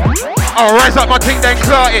 I'll rise up my thing then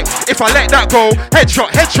clear it. If I let that go,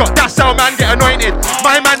 headshot, that's how man get anointed.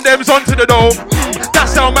 My man them's onto the door.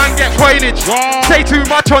 That's how man get coinage. Say too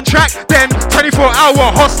much on track, then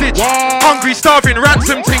 24-hour hostage. Hungry, starving,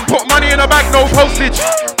 ransom ting. Put money in a bag, no postage.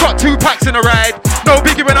 Got 2 packs in a ride. No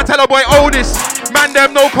biggie when I tell a boy, oh this. Man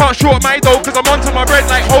them no can't short my dough, cause I'm onto my bread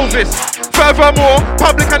like Ovis. Furthermore,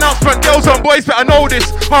 public announcement, girls and boys better know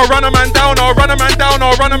this. I'll run a man down, I'll run a man down,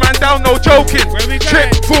 I'll run a man down, no joking.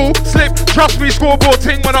 Trip, fool, slip, trust me, scoreboard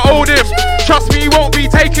ting when I hold him. Trust me, he won't be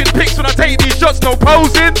taking pics when I take these shots, no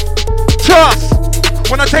posing. Trust,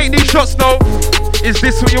 when I take these shots, no. Is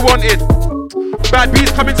this what you wanted? Bad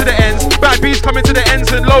bees coming to the ends, bad bees coming to the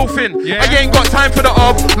ends and loafing. I ain't got time for the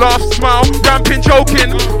up, laugh, smile, ramping,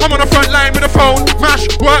 joking. I'm on the front line with a phone, mash,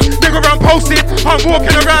 work, nigga around posted. I'm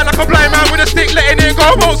walking around like a blind man with a stick, letting it go,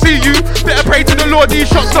 I won't see you. Better pray to the Lord,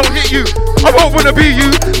 these shots don't hit you. I won't wanna be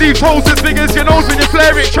you, leave holes as big as your nose when you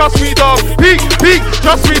flare it. Trust me, dog, peak,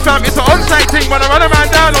 trust me fam, it's an on-site thing. When I run a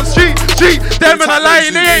man down on street, them and I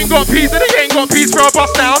lying, they ain't got peas, and they ain't got peas for a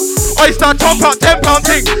bust down. Oyster top out, £10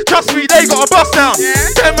 thing, trust me, they got a bust down.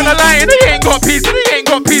 Them and I lying, they ain't got peas, and they ain't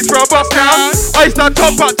got peas for a bust down. Oyster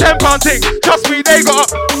top out, £10 thing, trust me, they got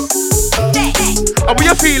a... And what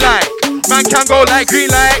you feel like? Man can go like green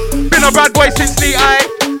light. Been a bad boy since the eye.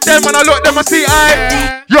 Them when I look, them I see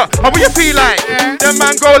eye. Yeah, and what you feel like? Them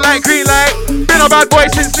man go like green light. Been a bad boy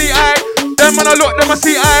since the eye. Them them and I look them, I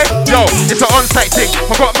see I. Yo, it's an on-site thing.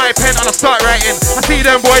 I got my pen and I start writing. I see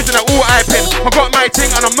them boys and they're all hyping. I got my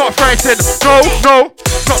thing and I'm not frightened. No,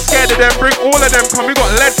 not scared of them. Bring all of them. Come, we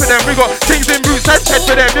got lead for them. We got things in boots and head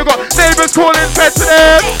for them. You got neighbours calling fed for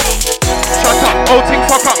them. Shut up, old thing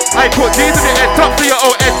fuck up. I put G's in the head top for your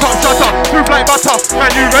old head top. Shut up, smooth like butter.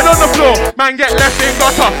 Man, you red on the floor. Man, get left in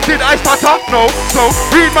gutter. Did I stutter? No. So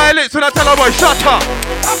read my lips when I tell a boy shut up.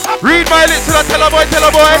 Read my lips when I tell a boy. Tell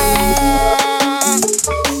a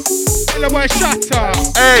boy shut up.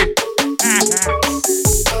 Hey.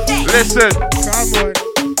 Listen. Come on.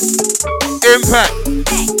 Impact.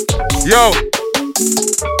 Yo.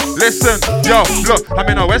 Listen, yo, look, I'm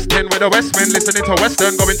in a West End with a Westman, listening to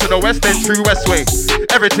Western, going to the West End, true West way.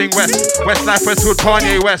 Everything West, Westlife, Westwood,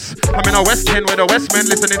 Kanye West. I'm in a West End with a Westman,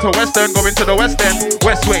 listening to Western, going to the West End,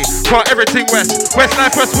 West way. Got everything West,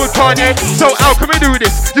 Westlife, Westwood, Kanye. So how can we do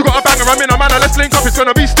this? You got a banger, I'm in a manner, let's link up, it's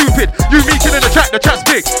gonna be stupid. You meeting in the chat's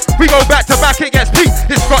big. We go back to back, it gets peak.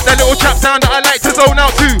 It's got that little trap sound that I like to zone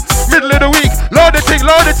out to. Middle of the week, load the thing.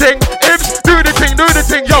 Ibs, do the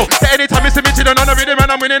thing, yo. Anytime it's a meeting and on a rhythm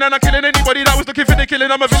and I'm winning and I'm killing anybody that was looking for the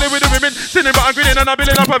killing. I'm a villain with the women, sinning but I'm grinning and I'm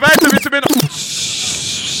building up a vibe to vitamin.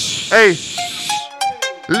 Hey,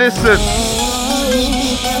 listen.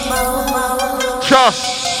 Trust.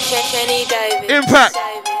 Impact.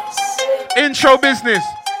 Intro business.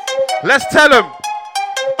 Let's tell them.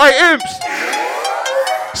 Hey, Imps.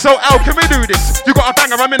 So how can we do this? You got a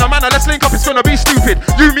banger, I'm in a manner, let's link up, it's gonna be stupid.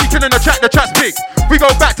 You meeting in the chat's big. We go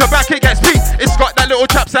back to back, it gets peak. It's got that little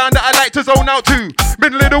trap sound that I like to zone out to.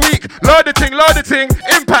 Middle of the week, load the thing.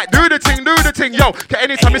 Impact, do the thing, yo.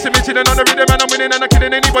 Anytime it's a meeting and on the rhythm and I'm winning and I'm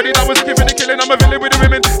killing anybody that was looking for the killing. I'm a villain with the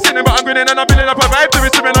women, sinning but I'm grinning and I'm building up a vibe to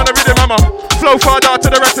rhythm on the rhythm. I'm a flow farther to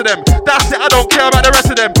the rest of them. That's it, I don't care about the rest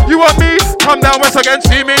of them. You want me? Come down west again,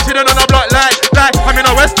 see me chilling on a block like I'm in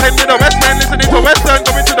a West End with a Westman, listening to Western,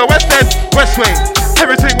 going to the West End, West way.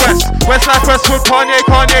 Everything West, Westlife, Westwood, Kanye.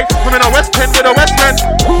 I'm in a West End with a Westman,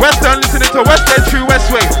 Western, listening to West End, true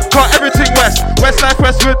West way. Got everything West, Westlife,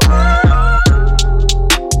 Westwood.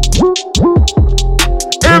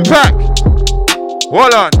 Impact.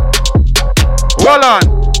 Hold on.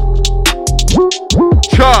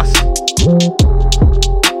 Trust.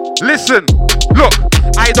 Listen, look,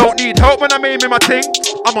 I don't need help when I'm aiming my thing.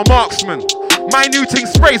 I'm a marksman. My new thing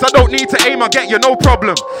sprays, I don't need to aim, I get you, no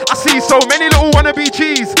problem. I see so many little wannabe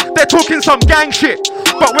G's, they're talking some gang shit.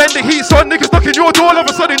 But when the heat's on, niggas knocking your door, all of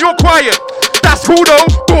a sudden you're quiet. That's cool though,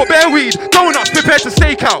 bought bare weed, donuts, prepared to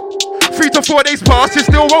stake out. 3 to 4 days past, you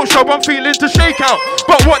still won't show, I'm feeling to shake out.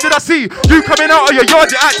 But what did I see? You coming out of your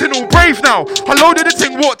yard, you're acting all brave now. I loaded the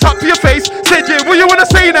thing, walked up to your face, said, yeah, what you wanna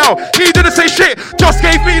say now? He didn't say shit, just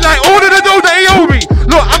gave me like all of the dough that he owed me.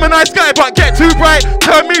 Look, I'm a nice guy, but get too bright,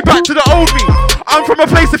 turn me back to the old me. I'm from a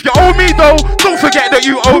place, if you owe me though, don't forget that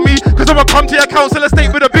you owe me. Cause I'ma come to your council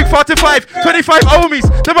estate with a big 45, 25 homies,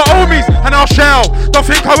 them are homies, and I'll shell. Don't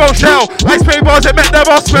think I won't shell. I spray bars that make them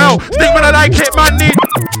all smell. Think when I like it, man, need.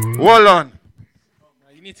 Hold on.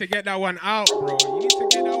 You need to get that one out, bro. You need to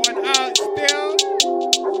get that one out still.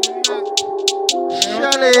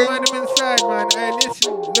 Shelly. Mind them inside, man. Hey,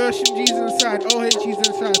 listen. Lursham G's inside. OHG's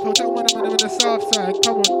inside. Total one of them on the south side.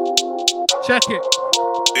 Come on. Check it.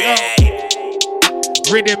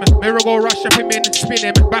 Rhythm, mirror go rush up him in, spin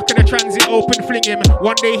him. Back of the transit, open, fling him.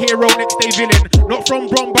 One day hero, next day villain. Not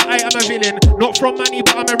from Brom, but I am a villain. Not from Manny,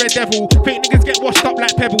 but I'm a red devil. Fake niggas get washed up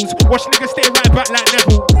like pebbles. Watch niggas stay right back like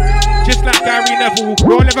Neville. Just like Gary Neville.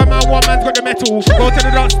 Roll over man, one man's got the metal. Go to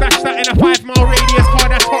the dance, stash that in a 5-mile radius.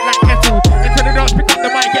 Car that's hot like kettle. Into the dance, pick up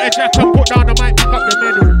the mic, get a jack and put down the mic, pick up the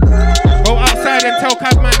medal. Go outside and tell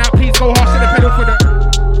Cabman that please go harsh to the pedal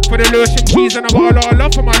for the Lursham G's, and I got a lot of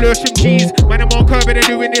love for my Lursham G's. Man, I'm on curve and they're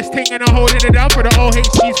doing this thing and I'm holding it down for the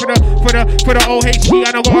OHGs, for the OHG,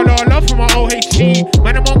 and I got a lot of love for my OHG.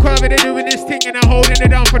 Man, I'm on curve and they're doing this thing and I'm holding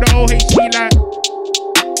it down for the OHG like.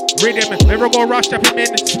 Rhythm, never go rush up him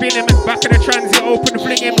in, spin him, back of the transit, open,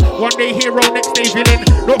 fling him. One day hero, next day villain.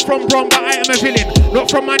 Not from Brom, but I am a villain.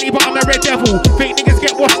 Not from Manny, but I'm a red devil. Fake niggas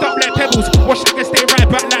get washed up like pebbles. Watch niggas stay right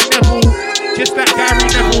back like Neville. Just like Gary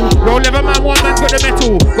Neville. Roll lever man, one man's got the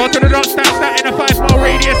metal. Go to the dance, stash that in a 5-mile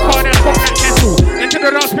radius. Car that's hot like kettle. Into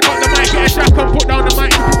the dance, pick up the mic, get a shack and put down the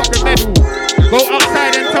mic and pick up the medal. Go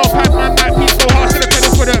outside and tell Padman that please go hard to the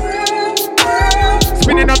pedal for the.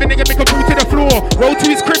 Spinning on the nigga, make a boot to the floor. Roll to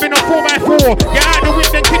his crib in a 4x4. Get out the whip,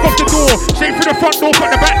 then kick off the door. Straight through the front door, put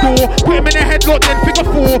the back door. Put him in a headlock, then figure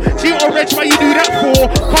 4. G or Reg, why you do that for?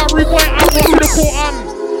 Can't rude boy, I'm not to the court,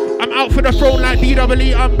 I'm I'm out for the throne like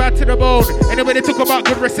DWE, I'm bad to the bone. Anyway, they talk about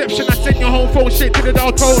good reception, I send your home phone straight to the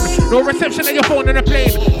dial tone. No reception on your phone on a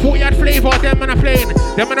plane. Thought you had flavour, them on a plane.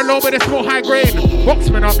 Them on a low, but they smoke high grain.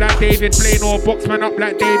 Boxman up like David Blaine, or Boxman up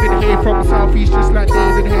like David Hay. From Southeast, just like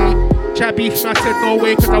David Hay. Chat beef, I said no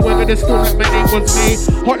way, cause I weathered the storm like my name was May.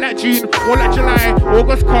 Hot like June, hot like July.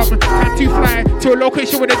 August come, time to fly to a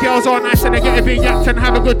location where the girls are nice and they get a big yacht and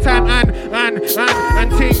have a good time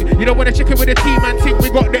and ting. You don't wanna check it with the team and ting. We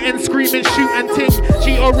got the end screaming, shoot and ting.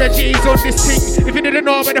 G or Reggie is on this ting. If you didn't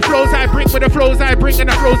know about the flows I bring, with the flows I bring and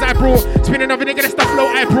the flows I brought. Spinning over nigga, that's the flow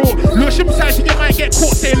I brought. Lewisham side, you might get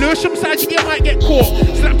caught. Say Lewisham side, you might get caught.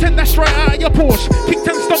 Slap 10 dash right out of your Porsche. Kick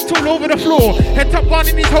 10 stomped all over the floor. Head top one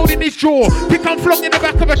and he's holding his jaw. Pick and flung in the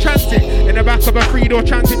back of a transit. In the back of a 3-door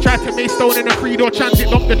transit. Tried to make stone in a 3-door transit.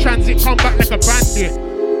 Knock the transit, come back like a bandit.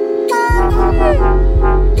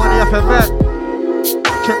 Money up and back.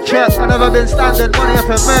 Check, I never been standing. Money up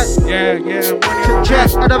and back. Yeah, money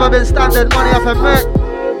check, I never been standing. Money up and back.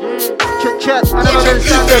 Check, I never been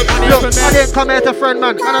standing. Look, I didn't come here to friend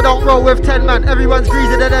man, and I don't roll with 10 man. Everyone's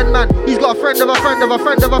greasy than end man. He's got a friend of a friend of a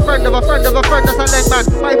friend of a friend of a friend of a friend that's a leg man.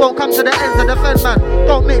 But he won't come to the ends of the fend man.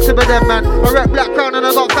 Don't mix it with them man. I rep Black Crown and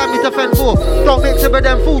I got family to fend for. Don't mix it with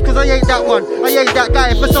them fools, cause I ain't that one. I ain't that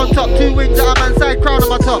guy. If it's on top, 2 wings at a man's side, crown on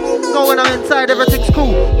my top. Know when I'm inside, everything's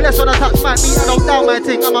cool. Bless when I touch my meat, I don't down my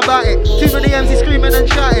thing, I'm about it. Too many MCs screaming and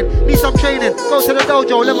shouting. Need some training, go to the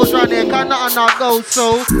dojo, levels round here, can't nothing not go.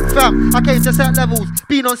 So, fam, I came to set levels.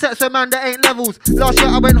 Been on sets with man that ain't levels. Last year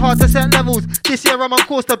I went hard to set levels. This year I'm on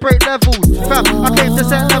course to break levels. Fam, I came to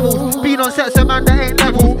set levels. Been on sets with man that ain't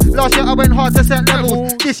levels. Last year I went hard to set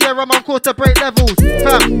levels. This year I'm on course to break levels.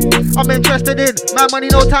 Fam, I'm interested in my money,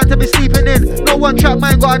 no time to be sleeping in. No one trap,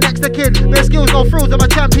 mine got a next to kin. No skills, no frills, I'm a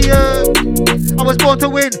champion. I was born to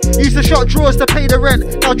win. Used to shot drawers to pay the rent.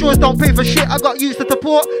 Now drawers don't pay for shit. I got used to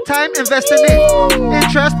support, time, investing in.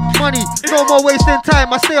 Interest, money, no more wasting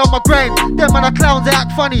time. I stay on my grind. Them man are clowns, they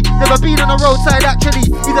act funny. Never been on the roadside actually.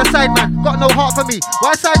 He's a side man, got no heart for me.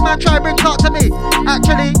 Why side man try bring heart to me?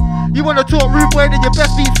 Actually, you wanna talk rude boy, then you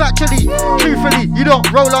best be factually. Truthfully, you don't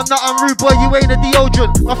roll on nothing rude boy, you ain't a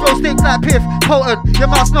deodorant. My flow stinks like piff, potent. Your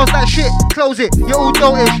mouth smells like shit, close it. You're all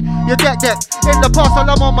dotish, you're deck. In the past, I'm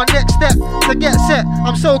on my next step. To get set,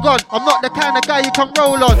 I'm so gone. I'm not the kind of guy you can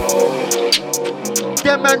roll on.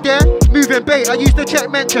 Them man there, moving bait. I used to check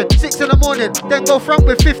mention 6 in the morning, then go front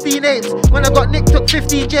with 15 8s. When I got Nick, took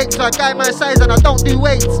 15 jakes. So I guy my size and I don't do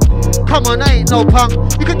weights. Come on, I ain't no punk.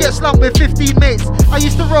 You could get slumped with 15 mates. I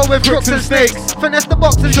used to roll with crooks and snakes. Finesse the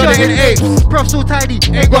box and shot in 8s. Prof's all tidy,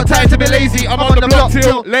 ain't got time to be lazy. I'm on the block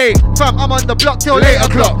till late. Fam, I'm on the block till 8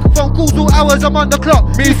 o'clock. Phone calls all hours, I'm on the clock.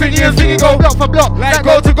 Me thingy and thingy go block for block. Like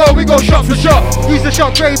go to go, we go shot for shot. Used to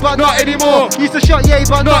shot grey, but not anymore. Used to shot yay,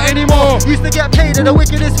 but not anymore. Used to get paid in the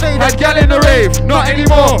wickedest fade. Had gal in the rave, not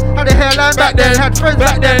anymore. Had a hairline back then, had friends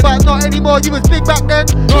back then, but not anymore. You was big back then,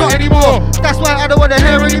 not anymore. That's why I don't want to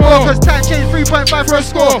hear anymore. Cause time changed 3.5 for a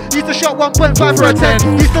score. Used to shot 1.5 for a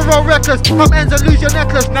 10. Used to roll reckless, come ends and lose your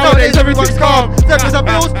necklace. Nowadays everyone's calm. Zebra's are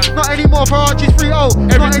bills, not anymore. For Archie's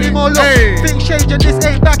 3-0, not anymore. Look, things change and this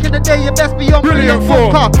ain't back in the day. You best be on brilliant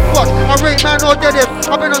full car. Watch, I rate man or dead him.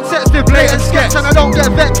 I've been on sets with blatant sketch and I don't get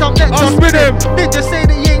vexed, I'm next. I'll spin him. Didn't just say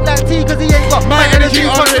that he ain't like T cause he ain't got my energy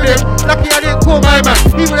on with him. Lucky I didn't call my man,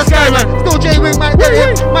 he was a sky man. Still J-Wing might get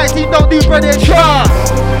him. My team don't do breaded.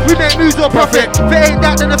 We make moves or profit. If it ain't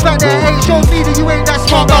that, then the fact that it ain't shows me that you ain't that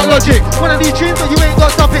smart, got logic. One of these tunes, but you ain't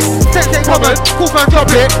got topic. Sense ain't common, cool man drop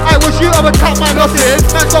it. I was you, I would cut my losses.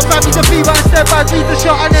 Man's got family to feed, but instead I beat the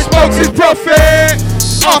shot and then smokes his profit.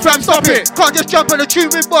 Oh fam, stop it. Can't just jump on a tune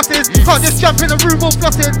with bosses. Can't just jump in a room all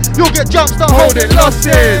plotting. You'll get jumped, start holding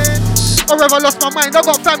losses. Or if I lost my mind, I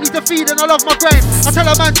got family to feed and I love my grind. I tell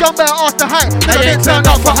a man jump better ask the height. Then I didn't turn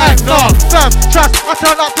up for hype, no. Fam, trust, I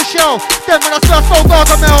turn up for shell. Then when I swear so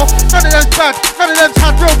Gargamel. None of them's bad, none of them's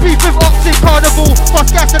had real beef with Oxy Carnival.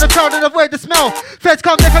 Bust gas in the crowd and avoid the smell. Feds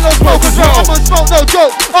come, they can no smoke as well. I'm on smoke, no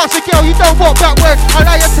joke. Ask a girl, you don't walk back when. I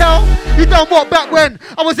lie you tell, you don't walk back when.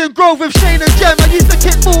 I was in Grove with Shane and Jem. I used to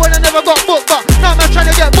kick ball and I never got booked. But now man trying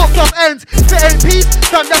to get booked off ends. If it ain't peace,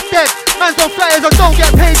 fam, that's dead. Man's on flyers and don't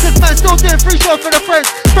get paid. Cause man still doing free shows for the friends.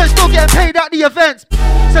 Friends still getting paid at the events.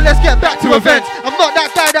 So let's get back to events. I'm not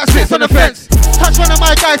that guy that sits on the fence. Touch one of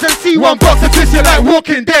my guys and see one box and twist you like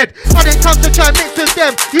Walking Dead. I didn't come to try and mix with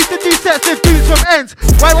them. Used to do sets with dudes from ends.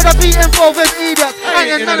 Why would I be involved with idiots? I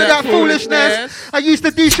ain't none of that foolishness. I used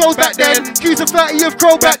to do shows back then. Q's a 30 of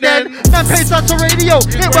Crow back then. Man paid sons to radio.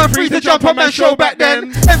 It weren't free to jump on my show back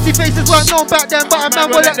then. Empty faces weren't known back then, but a man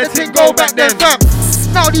will let the thing go back then. Fam,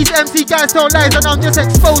 Now these MC guys tell lies and I'm just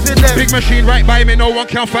exposing them. Big machine right by me, no one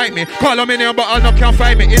can fight me. Call them in here, but I'll not can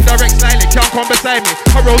fight me. Indirect slightly, can't come beside me.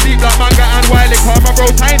 I roll deep like manga and Wiley, call my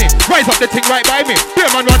bro tiny. Rise up the thing right by me.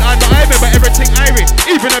 Beer man run under me, but everything irie.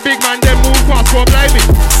 Even a big man, them move fast, so blind me.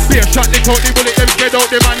 Beer shot, lick out the bullet, them spread out,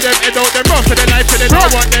 them and them head out. Them run for the life, so they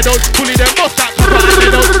don't want dead out. Bully them, bust that, pop and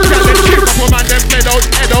head out. Tell them cheap up, man, them fled out,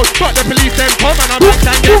 head out. But the police, them come and I'm back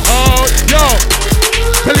and get out. Yo,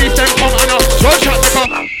 police, them come and I'm gunshot, they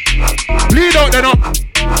come. Bleed out, then up.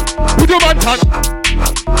 Put your bantan.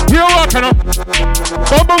 We're walking up.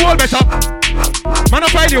 Bumble wall better. Man, I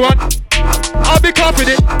find you one. I'll be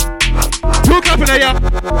confident. Two clapping at ya.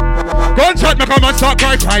 Gunshot me come and start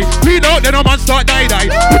cry. Bleed out then a man start die.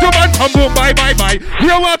 Put your bantan boom bye.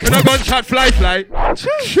 We're walking a gunshot fly.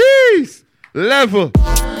 Jeez. Level.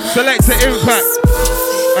 Select the impact.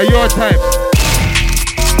 At your time.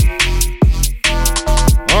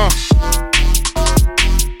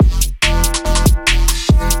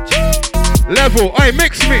 Level, oi,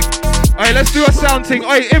 mix me. Oi, let's do a sound thing.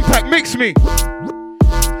 Oi, impact, mix me.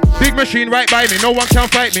 Big machine right by me, no one can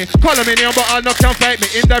fight me. Call them in here, but I'll not can fight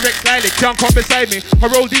me. Indirect slightly, can't come beside me. I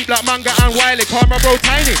roll deep like manga and Wiley. Call my bro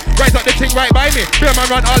tiny. Rise up the thing right by me. Beer man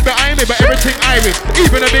run all behind me, but everything irie.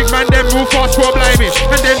 Even a big man, them move fast, go blind me.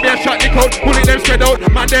 And then beer shot the coat, bully them spread out.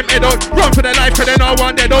 Man, them head out. Run for their life, cause they all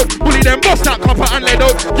want dead out. Bully them, bust that copper and lead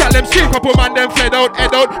out. Get them sleep up, man, them fled out,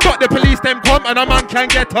 head out. But the police, them come and a man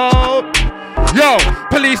can get out. Yo,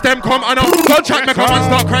 police them come and a gunshot me come and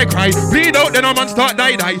start cry. Bleed out then a man start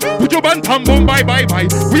die. Put your bantam boom bye.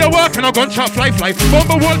 We are working a gunshot fly.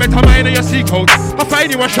 Bumble wall better mine in your sea coat. I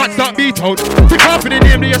find you a shot start beat out. Pick off in the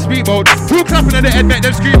name of your speedboat. Two clapping at the head make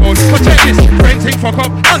them scream out. But check this, brain thing fuck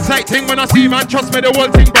up. On-site thing when I see man trust me the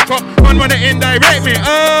whole thing back up. Man when they indirect me,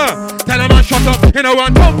 tell a man shut up. You know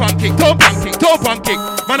one toe pan kick.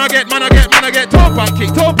 Man I get toe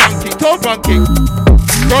pan kick.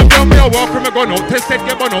 Come down me a walk from a gun out. Tested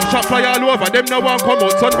get gun out. Shot fly all over. Them no one come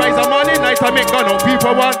out. Sunrise a morning night I make gun out.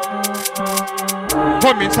 People want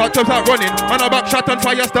come in, start running. Man a back shot and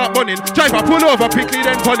fire start burning. Driver pull over quickly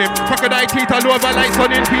then turn him. Crocodile teeth all over like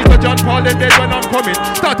sunning. Peter John Paul then dead when I'm coming.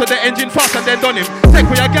 Started the engine fast and then done him. Take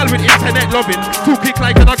with a girl with internet loving. Too quick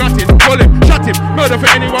like and I got it. Roll him, shot him. Murder for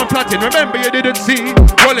anyone plotting. Remember you didn't see.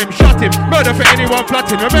 Roll him, shot him. Murder for anyone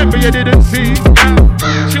plotting. Remember you didn't see.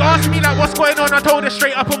 She asked me like what's going on. I told her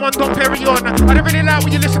straight up I'm on Don Perignon. I don't really like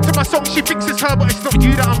when you listen to my song. She thinks it's her but it's not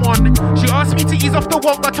you that I'm on. She asked me to ease off the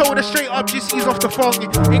wong. I told her straight up just ease off the phone.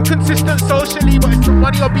 Inconsistent socially, but it's the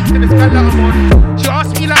money or beats in this girl that I'm on. She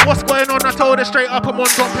asked me like what's going on. I told her straight up I'm on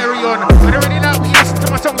Don Perignon. I don't really like when you listen to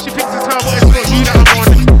my song. She thinks it's her but it's not you that I'm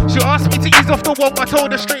on. She asked me to ease off the wong. I told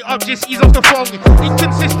her straight up just ease off the phone.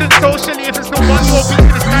 Inconsistent socially, if it's not money or beats in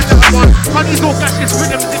this girl that I'm on. Honey's all cash is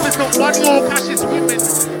rhythms. If it's not money or cash is women.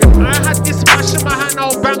 I had this smash in my hand,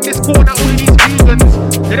 I'll bang this corner, all of these vegans.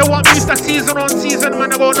 They don't want me to season on season,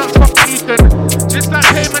 man, I go not fuck vegan. Just like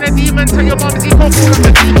Payman a demon, tell your mum's equal full of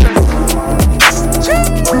the deacon.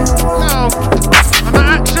 No, I'm an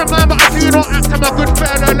action man, but I do not act, I'm a good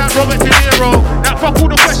fella like Robert De Niro. Like fuck all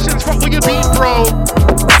the questions, fuck where you been, bro.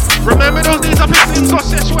 Remember those days I picked Slim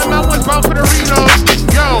Sausage when man was bound for the reload.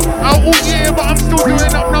 Yo, out all year, but I'm still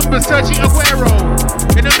doing up numbers, Sergi Aguero.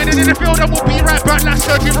 In a minute in the field, I will be right back like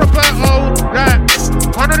Sergi Roberto. Like,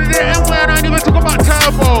 I know the end when I ain't even talk about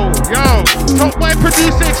Turbo. Yo, top boy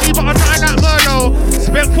producer G, but I'm not like Merlot.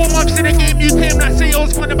 Spent 4 months in the game, you came like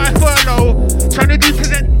sales funded by furlough. Trying to do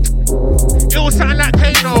present, it was something like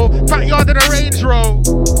Kano. Backyard of the Range Road.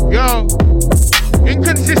 Yo,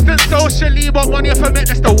 inconsistent socially, but money if I met,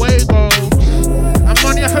 that's the way go. And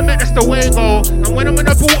money if I met, that's the way go. And when I'm in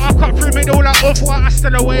the boot, I cut through middle like off-white, I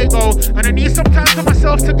still away go. And I need some time to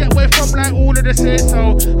myself to get away from like all of the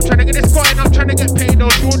say-so. I'm trying to get this coin, I'm trying to get paid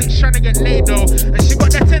though. Jordan's trying to get laid though. And she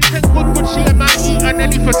got that 10-10 good, she and man eat and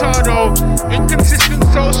Nelly Furtado. Inconsistent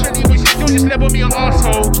socially, but she still just label me an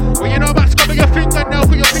arsehole. Well, you know about scubbing your finger now,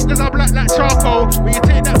 cause your fingers are black like charcoal. When you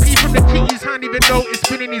take that pee from the kitty's hand, even though it's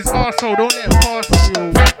been in his arsehole, don't let it pass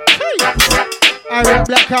you. I rap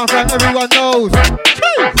Black Crown Fam, everyone knows.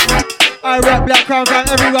 I rap Black Crown Fam,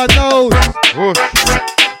 everyone knows.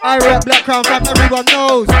 I rap Black Crown Fam, everyone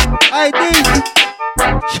knows. I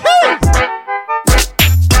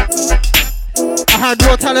had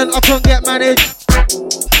raw talent, I couldn't get managed.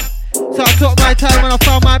 So I took my time and I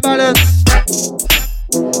found my balance.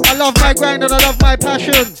 I love my grind and I love my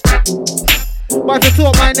passion. But if you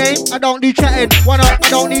talk my name, I don't do chatting. One up, I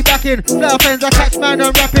don't need backing. Flair fans, I catch man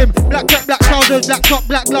and rap him. Black cap, black trousers, black top,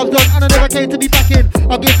 black gloves on. And I never came to be backing.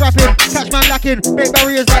 I'll give rapping, catch man lacking. Break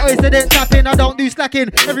barriers like oyster, then tapping. I don't do slacking.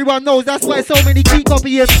 Everyone knows that's why so many keep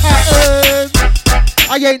copying patterns.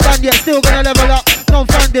 I ain't done yet, still gonna level up.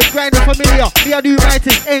 Non-funded, grinding familiar. Me, I do my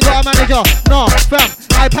thing, ain't got a manager. Nah, fam,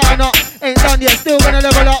 I pattern up. Ain't done yet, still gonna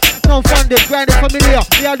level up. Non-funded, grinding familiar.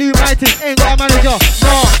 Me, I do my thing, ain't got a manager.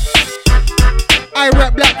 Nah. I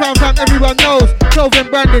rep Black Crown fam, everyone knows.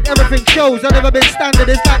 Clothing branded, everything shows. I've never been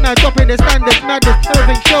standard, it's that man dropping the standards. Madness,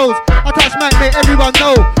 everything shows. I touch mic, make everyone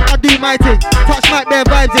know. I do my thing, touch mic, their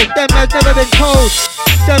vibes in. Them man's never been cold.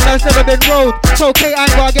 Them man's never been rolled. So K, I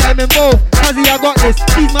ain't gotta get him involved. Cuzzy, I got this.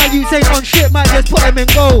 These my youths ain't on shit, might just put him in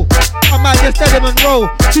goal. I might just dead him and roll.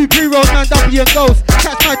 2 pre-rolls, man, W and ghost.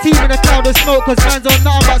 Catch my team in a cloud of smoke, cause man's on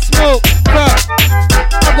nothing but smoke. But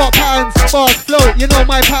I got patterns, bars, flow. You know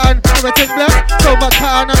my pattern, everything blessed. So much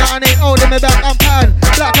pattern, and nothing ain't holding me back, I'm pattern.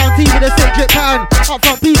 Black Crown team with a sick drip pattern. Up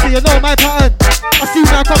front PC, you know my pattern. I see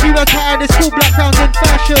my copy the pattern, it's cool, Black Crown's in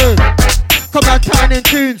fashion. Come back patterning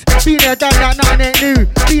tunes. Been there, done that, nothing ain't new.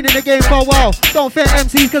 Been in the game for a while. Don't fit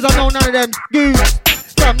MCs cause I know none of them goons.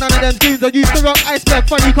 From none of them goons. I used to rock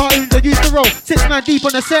iceberg, funny cartoons. I used to roll 6 man deep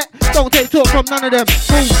on the set. Don't take talk from none of them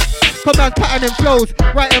goons. Come back patterning flows.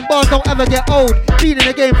 Writing bars don't ever get old. Been in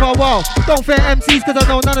the game for a while. Don't fit MCs cause I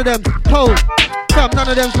know none of them cold. Fam, none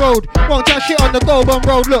of them's road. Won't chat shit on the Goulburn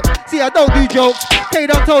road. Look, see I don't do jokes. K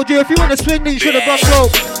done told you if you wanna swing then you should've gone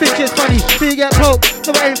broke. Bitch is funny, so you get poked.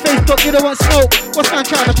 So it ain't Facebook, you don't want smoke. What's man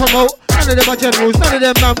trying to promote? None of them are generals, none of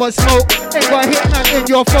them man want smoke. Ain't got a hitman in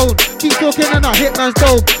your phone. Keep talking and a hitman's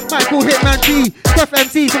dope. Might call hitman G, tough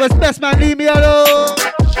MC, so it's best man leave me alone.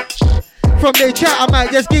 From they chat I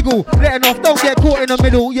might just giggle. Letting off, don't get caught in the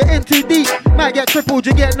middle. You're in too deep, might get tripled,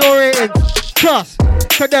 you get no ratings. Trust,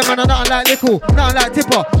 cause them man are nothing like Lickle, nothing like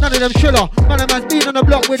Tipper, none of them Shriller. Man of man's been on the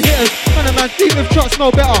block with hitters, man of man's deep with shots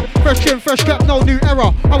no better. Fresh trim, fresh cap, no new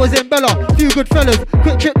error. I was in Bella, few good fellas.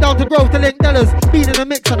 Quick trip down to Grove to link Dellas. Been in the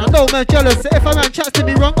mix and I know man jealous. So if a man chats to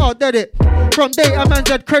me wrong, I'll dead it. From date a man's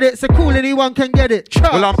had credit, so cool anyone can get it.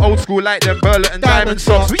 Trust. Well, I'm old school like them Burlet and Diamond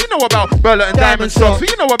socks. What you know about Burlet and Diamond socks?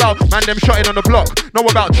 What you know about man them shotting on the block? Know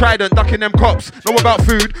about Trident ducking them cops. Know about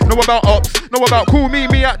food, know about ops. Know about cool me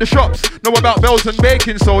at the shops. Know about bells and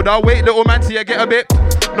baking soda. Wait little man till you get a bit.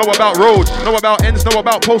 Know about road, know about ends, know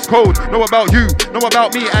about postcode. Know about you, know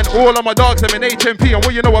about me and all of my dogs. I'm in HMP and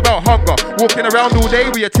what you know about hunger. Walking around all day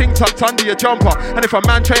with your ting tucked under your jumper. And if a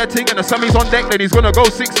man try a ting and the summy's on deck, then he's gonna go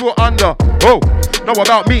 6 foot under. Oh, know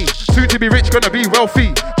about me, soon to be rich, gonna be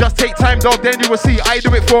wealthy. Just take time dog, then you will see. I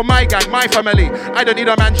do it for my gang, my family. I don't need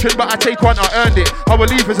a mansion, but I take one, I earned it. Our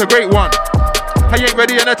leave is a great one. I ain't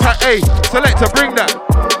ready in attack, ayy. Selector, bring that.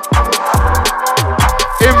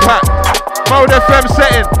 Impact. Mode FM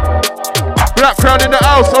setting. Black Crown in the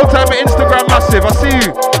house. All time at Instagram massive. I see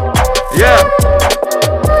you. Yeah.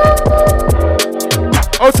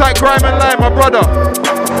 All tight grime and lime, my brother.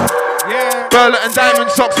 Burlet and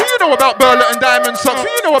Diamond socks. What you know about Burlet and Diamond socks?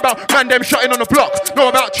 What you know about man them shotting on the block? Know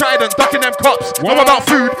about Trident ducking them cops. Know about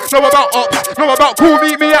food. Know about ops. Know about cool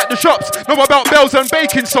meet me at the shops. Know about bells and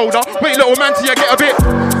baking soda. Wait little man till you get a bit.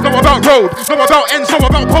 Know about road. Know about ends. Know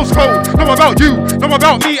about postcode. Know about you. Know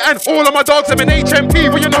about me and all of my dogs. I'm in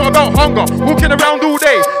HMP. What you know about hunger? Walking around all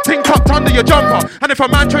day. Ting tucked under your jumper. And if a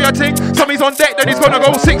man try a ting, somebody's on deck, then he's gonna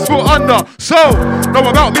go 6 foot under. So, know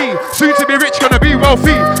about me. Soon to be rich, gonna be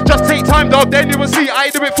wealthy. Just take time, dog. Then you will see I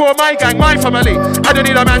do it for my gang, my family. I don't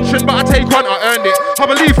need a mansion, but I take one, I earned it. I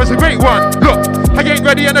believe it's a great one. Look, I ain't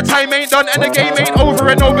ready and the time ain't done and the game ain't over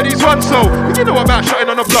and nobody's won. So, what you know about shotting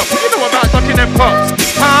on the block? What you know about ducking them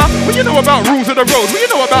pucks? Huh? What you know about rules of the road? What you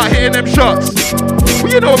know about hitting them shots?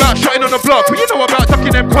 What you know about shotting on the block? What you know about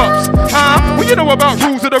ducking them cops? Huh? What you know about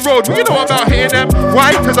rules of the road? What you know about hitting them?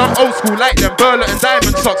 Why? Cause I'm old school like them Burlet and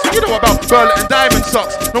Diamond socks. What you know about Burlet and Diamond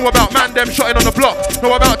socks? Know about man them shotting on the block.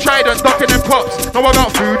 Know about Trident ducking them cops. Know about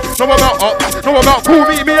food. Know about ops. Know about cool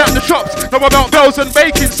meet me at the shops. Know about bells and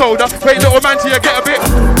baking soda. Wait little man till you get a bit.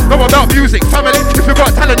 Know about music, family. If you got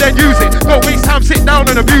talent then use it. Don't waste time, sit down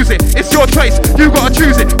and abuse it. It's your choice, you gotta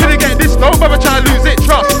choose it. Didn't get this, no bother try to lose it.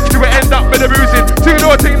 Trust, you will end up with a bruising.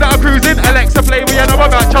 2-door thing that I'm cruising. Alexa play me, you know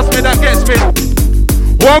about. Trust me, that gets me.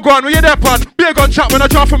 Walk on, we you there, pun. Be a gun chat when I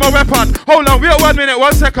drop from my weapon. Hold on, we at 1 minute,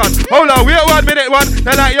 1 second. Hold on, we at 1 minute, 1.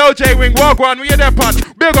 They're like, yo, J-Wing, walk on, we you there, pun.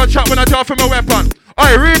 Be a gun chat when I drop from my weapon.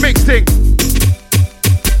 Alright, remix thing.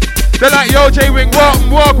 They're like, yo, J-Wing,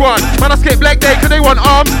 walk one. Man, I skip leg day cause they want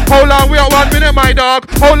arms. Hold on, we at 1 minute, my dog.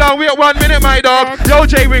 Hold on, we at 1 minute, my dog. Yo,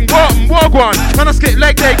 J-Wing, walk one. Man, I skip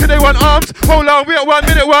leg day cause they want arms. Hold on, we at 1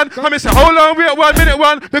 minute, 1. I say, hold on, we at 1 minute,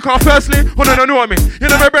 1. Because firstly, who don't know me? You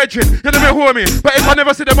know my brethren, you know me homie. But if I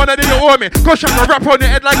never see them on, then you owe me. Go shut my rap on your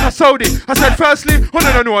head like a Saudi. I said, firstly, who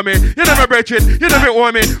don't know me? You know my brethren, you know me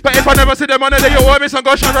homie. But if I never see them on, then you owe me. So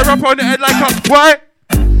go shut my rap on your head like a... Why?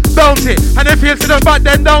 bounce it. And they feel to the back,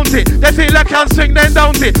 then down it. They feel like can't swing, then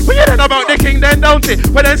down it. When you know about the king, then down it.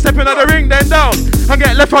 When then stepping on the ring, then down. And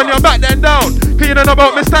get left on your back, then down. Cause you know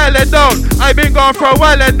about my style, then down. I been gone for a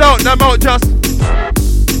while, then down. I'm out just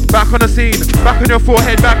back on the scene, back on your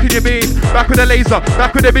forehead, back in your beam, back with the laser,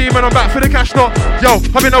 back with the beam, and I'm back for the cash knot. Yo,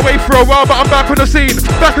 I've been away for a while, but I'm back on the scene,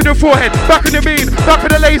 back on your forehead, back on your beam, back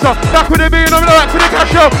with the laser, back with the beam, I'm back for the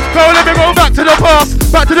cash yo. Go, let me go back to the past,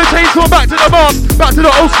 back to the chainsaw, back to the mask, back to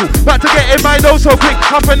the old school, back to getting my nose so quick,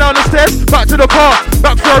 up and down the stairs, back to the car,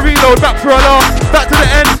 back for a reload, back for a laugh, back to the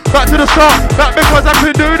end, back to the start, back because I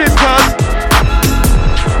can do this, cuz.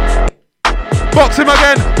 Box him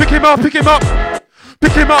again, pick him up, pick him up.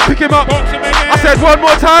 Pick him up, pick him up. Box him again. I said one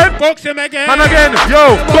more time. Box him again. And again.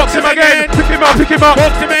 Yo, box him again. Pick him up, pick him up.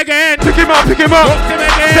 Box him again. Pick him up, pick him up. Box him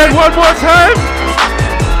again. I said one more time.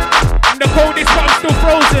 I'm the coldest, but I'm still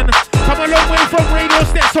frozen. Come a long way from radio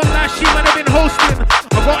steps on last year, man, I've been hosting.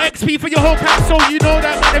 I got XP for your whole pack, so you know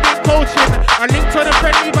that man, I've been coaching. I linked on the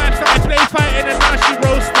friendly vibes that I play fighting, and now she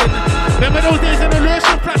roasting. Remember those days in the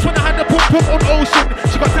lotion flats when I had the pump on ocean.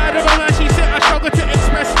 She got tired of her man, she said I struggled to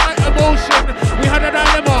express my emotion. We had a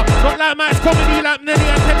dilemma, not like Matt's comedy, like Nelly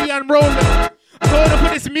and Teddy and Roland. I told her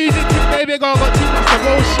put this music to baby girl, got too much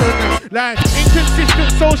emotion. Like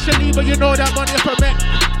inconsistent socially, but you know that money if I met.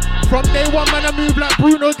 From day one, man, I move like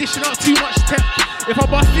Bruno, dishing out too much tech. If I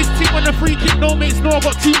bust this team on the free kick, no mates know I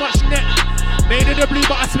got too much net. Made it the blue,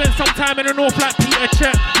 but I spent some time in the north like Peter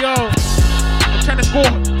Check. Yo, I'm trying to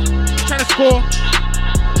score.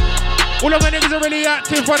 All of my niggas are really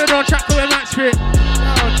active, but they don't track to a match fit.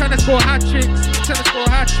 I'm trying to score hat tricks.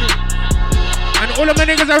 And all of my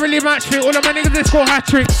niggas are really match fit. All of my niggas they score hat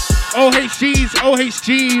tricks. OHGs.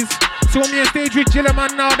 Saw me on stage with Jilla,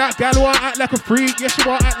 man, now that gal wanna act like a freak. Yeah, she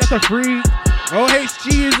wanna act like a freak.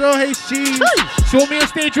 OHGs. Saw me on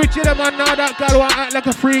stage with Jilla, man, now that gal wanna act like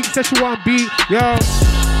a freak. Said she wanna beat, yo.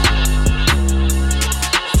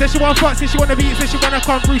 Said she wanna fuck, said she wanna beat, said she wanna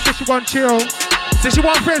come through, said she wanna chill. Said she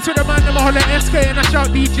want friends with the man, I'ma holler SK and I shout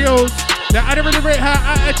DJs. Now I don't really rate her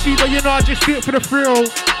attitude, but you know I just do it for the thrill.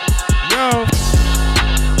 Yo.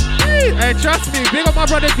 Hey, trust me, big up my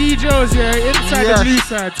brother DJs, yeah, inside the blue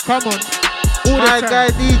side. Come on. All the time. My guy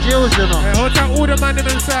DJs, you know. Hey, hold tight, all the man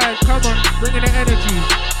inside. Come on, bringing the energy.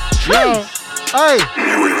 Yo. Hey,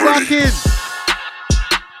 fucking.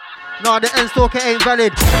 Nah, the end stalker ain't valid.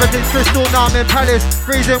 Everything's crystal, now I'm in Palace.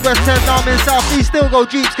 Freezing West End, now I'm in South East. Still go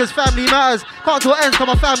Jeeps, cause family matters. Can't talk ends, cause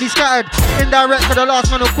my family scattered. Indirect for the last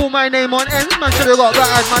man who call my name on ends. Man should've got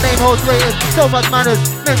battered, my name holds weighted. So much manners,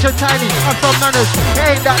 mention tiny, I'm from manners.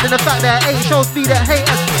 It ain't that than the fact that I ain't show speed that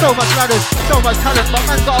haters. So much ladders, so much talent. But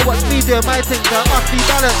man gotta watch me doing my things, that must be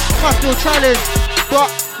balanced. Must feel challenged. But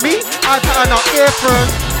me, I pattern up, earphones.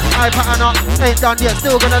 I pattern up, ain't done yet,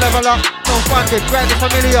 still gonna level up. No funded, grand is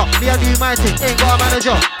familiar. Me and you my thing, ain't got a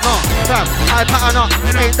manager. No, fam, I pattern up,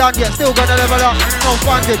 ain't done yet, still gonna level up. No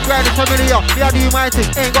funded, grand is familiar. Me and you my thing,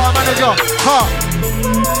 ain't got a manager. Ha,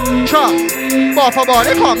 trap, bar for bar,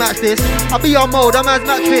 they can't match this. I be on mode, a man's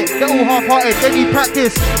match fit. They're all half-hearted, they need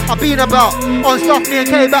practice. I been about, on stuff me and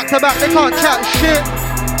K back to back, they can't chat shit.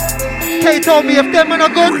 K told me if them men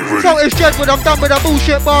are good, so is Jedwood. I'm done with the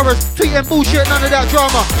bullshit borrowers. Tweeting bullshit, none of that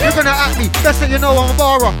drama. You're gonna at me, best that you know I'm a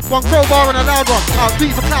borrower. One crowbar and a loud one. I'll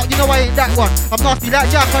tweet for clout, you know I ain't that one. I'm nasty like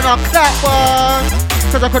Jack and I'll clap one.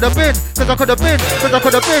 Cause I could have been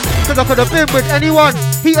with anyone.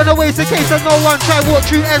 Heat on the waist in case of no one. Try walk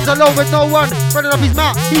through ends alone with no one. Running up his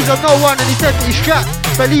mouth, he's a no one. And he said that he's strapped.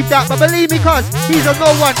 Believe that, but believe me cause he's a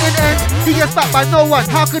no one. In end, he gets backed by no one.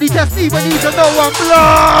 How could he test me when he's a no one?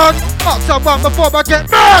 Blood! Up someone before I get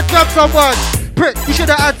mad, grab someone. Prick, you should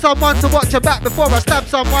have had someone to watch your back before I stab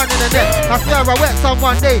someone in the neck. I swear I wet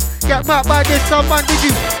someone, they get marked by this someone. Did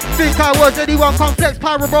you think I was anyone? Complex,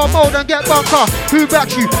 parabol mode and get bunker. Who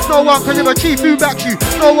backs you? No one, cause you're a chief, who backs you?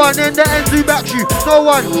 No one in the ends, who backs you? No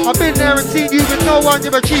one, I've been there and seen you with no one.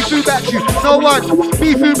 You're a chief, who backs you? No one,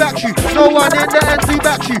 beef, who backs you? No one in the ends, who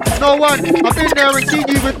backs you? No one, I've been there and seen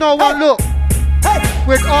you with no one. Look,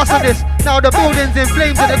 with arsonists. Now the building's in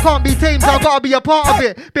flames and it can't be tamed, so I gotta be a part of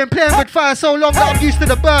it. Been playing with fire so long that I'm used to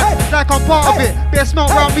the burn, like I'm part of it. Bit of smoke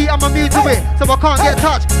round me, I'm immune to it. So I can't get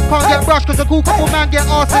touched, can't get brushed, cause a cool couple man get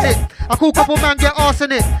arse in it. A cool couple man get arse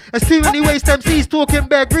in it. There's too many waste MCs talking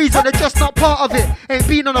bare grease when they're just not part of it. Ain't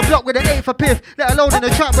been on a block with an 8 for piff, let alone in a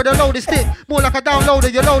trap with a loaded stick. More like a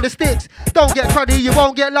downloader, you load of sticks. Don't get cruddy, you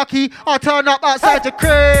won't get lucky. I'll turn up outside your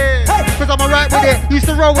crib, cause I'm alright with it. Used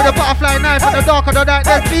to roll with a butterfly knife in the dark of the night,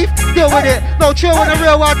 there's beef, deal with it. No chill in the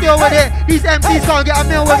real, I'll deal with it. These MCs can't get a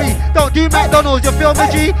meal with me. Don't do McDonald's, you feel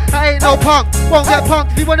me, G? I ain't no punk, won't get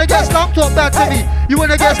punked. If you wanna get slumped, talk bad to me. You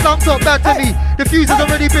wanna get stumped up, bad to me. The fuse has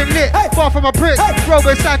already been lit. Far from a prick. Bro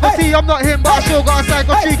with Psycho T, I'm not him, but I sure got a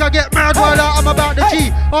psycho streak. I get mad while I'm about the G.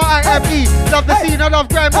 R-I-M-E. Love the scene, I love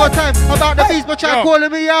grind more time. About the beast, but try calling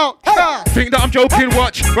me out. Think that I'm joking,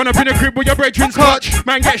 watch. Run up in the crib with your brethren's clutch.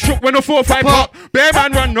 Man get shook when a 4-5 pop. Bear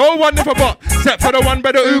man run, no one never bop. Except for the one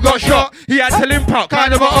brother who got shot. He had to limp out,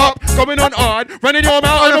 kind of a up. Going on hard, running your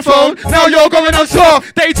mouth on the phone. Now you're going on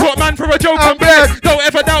soft. They taught man for a joke on bed. Don't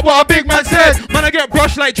ever doubt what a big man said. Man, I get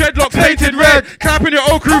brushed like dreadlocks painted red. Clapping your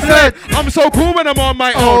old crew fled. I'm so cool when I'm on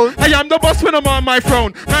my own. I am the boss when I'm on my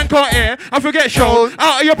throne. Man can't hear, I forget shown.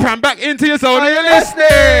 Out of your pram, back into your zone. Are you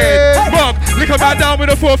listening? Bug, lick a man down with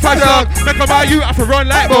a 4-5 slug. Make a man you have to run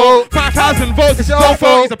like Bo. 5,000 volts, it's so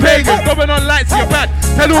full. He's a pagan, going on lights, you're bad.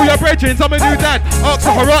 Tell all your brethren, I'm a new dad. Ask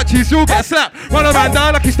for Harachis, you'll get slapped. Run a man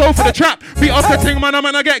down like he stole for the trap. Beat off the ting, man,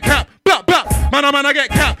 I get capped. Blah, blah, man, I get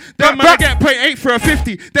capped. Then man, I get 0.8 for a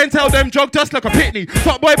 50. Then tell them jog just like a pitney.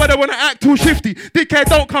 Top boy, but they wanna act too shifty. Dickhead,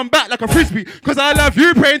 don't come back like a frisbee. Cause I love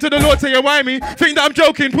you, praying to the Lord, say you why me. Think that I'm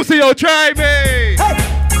joking, pussy, yo, try me.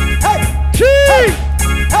 Chee!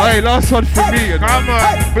 Hey, last one for me. Come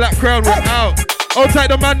on. Black Crown, we're out. Hold tight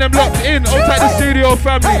the man, them locked in. Hold tight the studio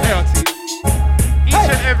family. Each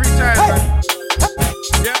and every time, man.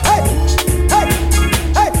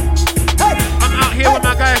 I'm out here with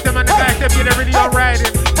my guys, them and the guys, them get really on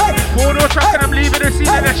riding. Photo truck and I'm leaving the scene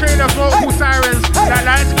in the trailer, multiple sirens. Like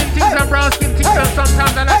light skin things and brown skin things, and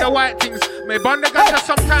sometimes I like the white things. May bond the ganja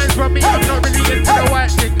sometimes, but me, I'm not really into the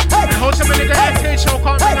white thing. And ultimately the SHO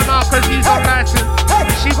can't bring him out cause he's on license.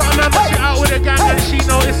 She got a man, but she out with a gang and she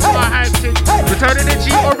know it's my hype thing. Returning the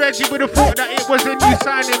G or Reggie with the thought that it was a new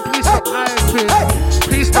signing. Please stop hyping,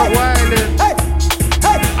 please stop whining.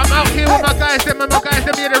 I'm out here with my guys, them and my guys,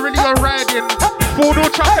 them here, they're really on riding. 4-door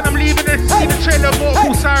truck and I'm leaving the scene, the trailer,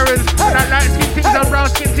 multiple sirens. And I like skin things and brown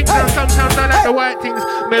skin things, and sometimes I like the white things.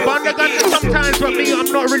 Maybe on the gun sometimes, but me,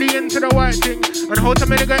 I'm not really into the white thing. And how to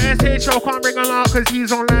make a SHO can't bring him out cause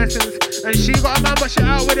he's on license. And she got a man, but she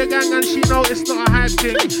out with a gang and she know it's not a hype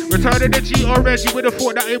thing. Returning the G or Reggie with the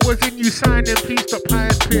thought that it was in you signing. Please stop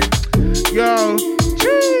hyping. Yo,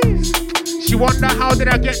 jeez. She wonder how did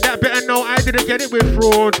I get that better? No, I didn't get it with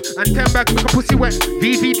fraud. And 10 bags make a pussy wet.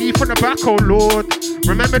 VVD from the back, oh lord.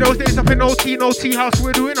 Remember those days up in OT, no tea house,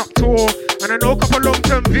 we're doing up tour. And I know a couple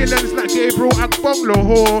long-term villains like Gabriel and Bungalow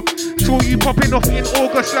Whore. Saw you popping off in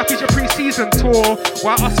August like it's your pre-season tour.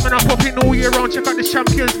 While us men are popping all year round. Check out the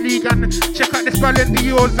Champions League and check out the Spalin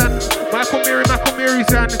Dios and Michael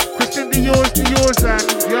Mary's and Kristen Dios and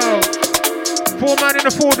yo. 4 man in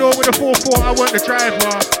a 4-door with a 4-4, I weren't the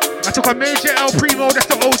driver. I took a major El Primo, that's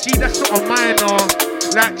the OG, that's not a minor.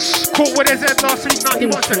 Like, caught with his head last week, now he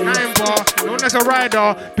wants a 9-bar. Known as a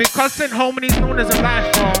rider, big cousin home and he's known as a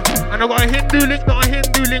lifer. And I got a Hindu link, not a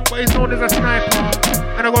Hindu link, but he's known as a sniper.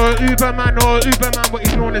 And I got an Uber man, but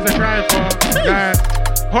he's known as a driver. Like,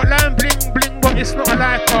 hotline bling bling, but it's not a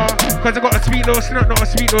lifer. Cause I got a sweet little snap, not a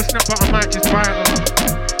sweet little snap, but I might just buy her.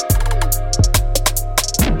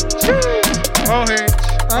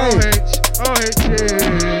 OH,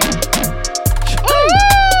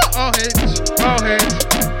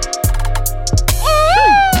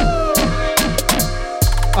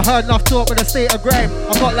 I heard enough talk with a state of grime.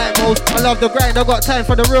 I'm not like most, I love the grind. I got time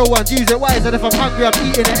for the real ones, use it wise. And if I'm hungry, I'm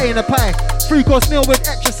eating it, ain't a pie. 3-course meal with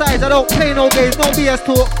exercise. I don't play no games, no BS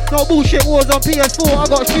talk. No bullshit wars on PS4. I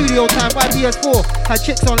got studio time, why PS4? Had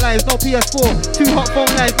chicks on lives, no PS4. 2 hot phone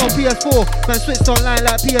lines, no PS4. Man switched online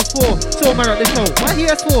like PS4. So man at the show, why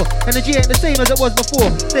PS4? Energy ain't the same as it was before.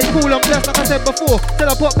 Stay cool and blessed like I said before. Till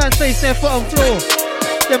I put man's face there, foot on floor.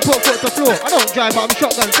 Then put foot to floor. I don't drive, but I'm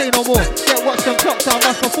shotgun, say no more. Get watch them clocks, I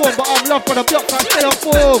must perform. But I'm loved for the block, I stay on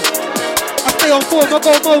form. I stay on form, I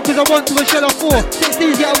go mode cause I want to a shell of 4.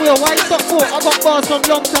 16 get a wheel, why you stop 4? I got bars from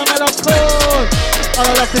long time and I'm cold. And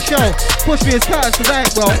I love the show. Push me as fast cause I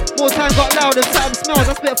ain't well. More time got loud and something smells.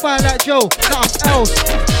 I spit fire like Joe, nothing else.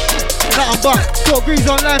 Nothing but talk grease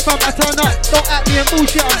on life, I'm I turn up. Don't act me in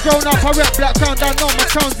bullshit, I'm grown up. I rep Black Crown down on my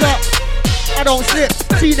crown's up. I don't slip,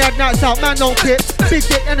 been had nights out, man don't kip. Big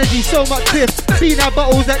dick energy, so much piff. Been had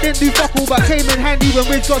bottles that didn't do fuck all, but came in handy when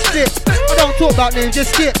wigs got split. I don't talk about names,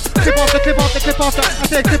 just skip. Clip after clip after clip after. I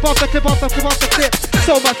said clip after clip after clip after clip.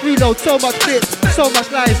 So much reload, so much clips, so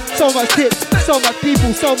much lies, so much tips, so much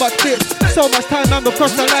people, so much tips. So much time man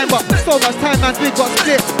across the line, but so much time man's wig got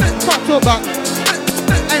split. Can't talk about.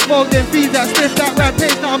 Ain't involved in fees that stiff, that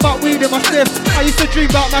rampage, nothing but weed in my sniff. I used to dream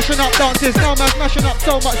about mashing up dances, now man's mashing up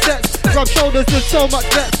so much sets. Rub shoulders with so much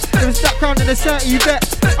depth. If it's that crown in the 30, you bet.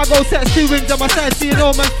 I go sets 2 wings on my side, so you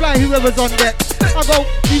know man's fly, whoever's on deck. I go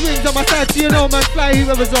 3 wings on my side, so you know man's fly,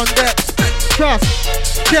 whoever's on deck. Trust,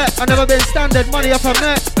 check, I never been standard, money up a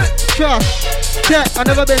Mac. Trust, check, I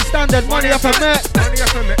never been standard, money up a Mac.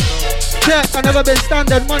 Check, I never been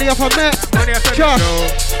standard, money up a Mac.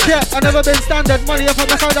 Trust, check, I never been standard, money up a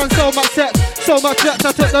Mac. I done so much sex, so much reps.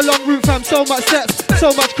 I took the long route, fam, so much steps,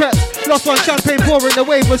 so much creps. Lost one champagne pouring, the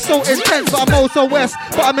wave was so intense, but I'm also west.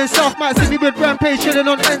 But I'm in South, might see me with rampage, chilling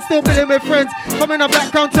on end, still milling with friends. I'm in a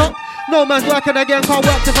black counter. No man's working again, can't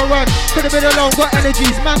work if I run. Could've been alone, got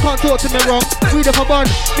energies, man can't talk to me wrong. Weed if I bun,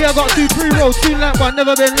 me I got 2 pre-rolls, soon like one,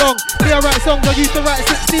 never been long. Me I write songs, I used to write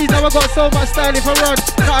 16s, now I got so much style if I run,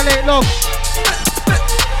 nothing ain't long.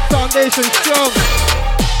 Foundation strong.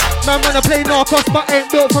 Man wanna play Narcos but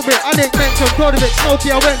ain't built for it. I ain't mentioned proud of it.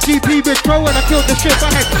 Smokey, I went GP with pro and I killed the shit.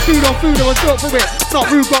 I had food on food, I was built for it.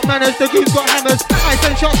 Not rude, got manners, the goose got hammers. I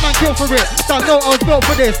send shots, man kill for it. Don't know I was built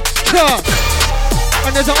for this.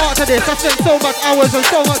 And there's an art to this. I spent so much hours and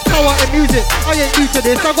so much power in music. I ain't new to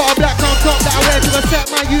this. I got a black crown top that I wear to accept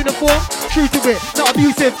my uniform. True to it, not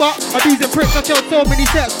abusive, but abusing pricks. I killed so many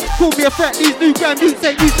sets. Called me a threat. These new grand youths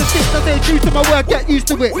ain't used to sticks. I say true to my word, get used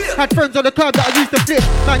to it. Had friends on the curb that I used to flip.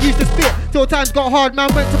 Man used to spit. Till times got hard, man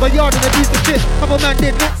went to my yard and abused the shit. Couple man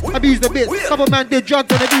did licks, abused the bits. Couple man did drugs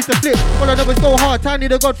and abused the flip. All I know is go hard. Tiny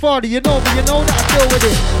the Godfather, you know me, you know that I deal with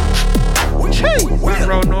it. Back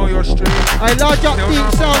row, know your street. I large up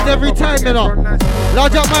theme sounds every time, you know.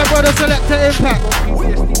 Large up my brother Selector Impact.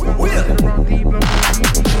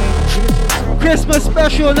 Christmas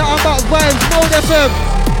special, nothing but vibes, Mode FM.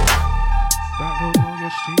 Back row, know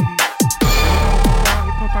your street.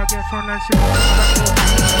 Hip-hop, I get front line,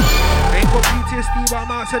 ain't got PTSD, but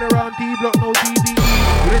I'm outside around D-block, no DBE.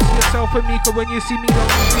 You didn't see yourself and me, cause when you see me,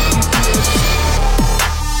 don't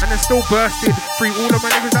and it's still bursted. Free all of my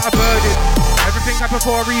niggas that are birded. Everything happened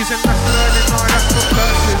for a reason, that's learning, no, that's not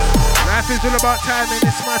curses. Life is all about timing,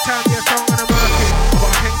 it's my time, yes, I'm gonna work it. Got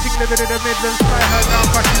a painting living in the Midlands, fly her down,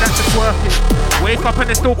 but she like to twerk it. Wake up and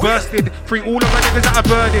it's still bursted. Free all of my niggas that are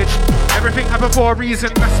birded. Everything happened for a reason,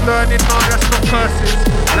 that's learning, no, that's not curses.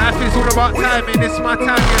 Life is all about timing, it's my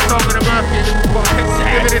time, yes, I'm gonna work it. Got a painting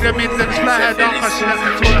living in the Midlands, fly her down, but she like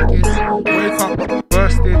to twerk it. Wake up,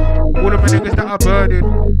 bursted. All of my niggas that are birded.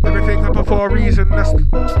 Everything happened for a reason, that's...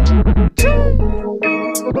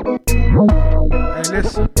 Hey,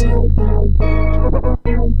 listen.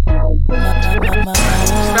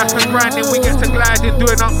 Stack and grinding, we get to gliding,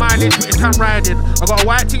 doing up mileage, with time riding. I got a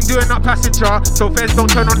white team doing up passenger, so feds don't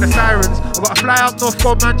turn on the sirens. I got to fly up north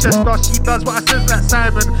from Manchester, she does what I says like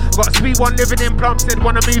Simon. I got a sweet one living in Plumstead,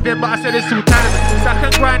 wanna move in, but I said it's too time. Stack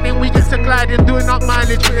and grinding, we get to gliding, doing up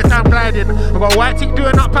mileage, with time gliding. I got a white team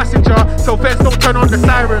doing up passenger, so feds don't turn on the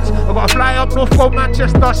sirens. I got to fly up north from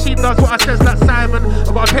Manchester, she does what I says like Simon.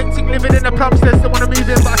 I got a painting living in the Plumstead, don't wanna move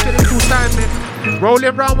in, but I said it's too time.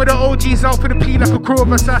 Rolling round with the OGs out for the P like a crew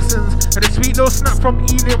of assassins. And a sweet little snap from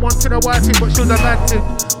Ealing, one to the white thing, but she was a bad thing.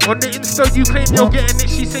 On the Insta you claim you're getting it,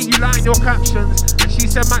 she say you lying your captions. And she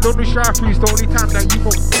said McDonald's drive-throughs the only time that you go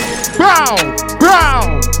Brow!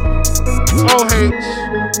 OH.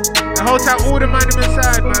 The whole time all the man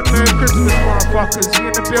inside, man. Merry Christmas, motherfuckers. We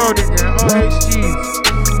in the building, yeah. OHGs.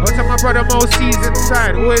 I'll tell my brother Mo C's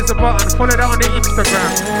inside, always a button, follow that on the Instagram.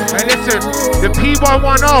 Hey listen, the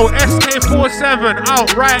P110 SK47 out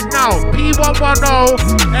right now. P110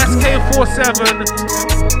 SK47.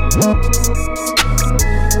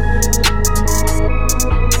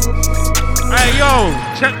 Hey yo,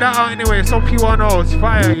 check that out anyway, it's on P10, it's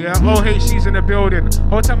fire, yeah. OHC's in the building.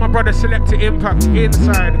 Hold tight my brother Selector Impact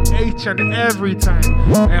inside, each and every time.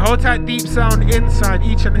 Hey, hold tight Deep Sound inside,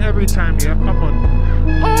 each and every time, yeah, come on.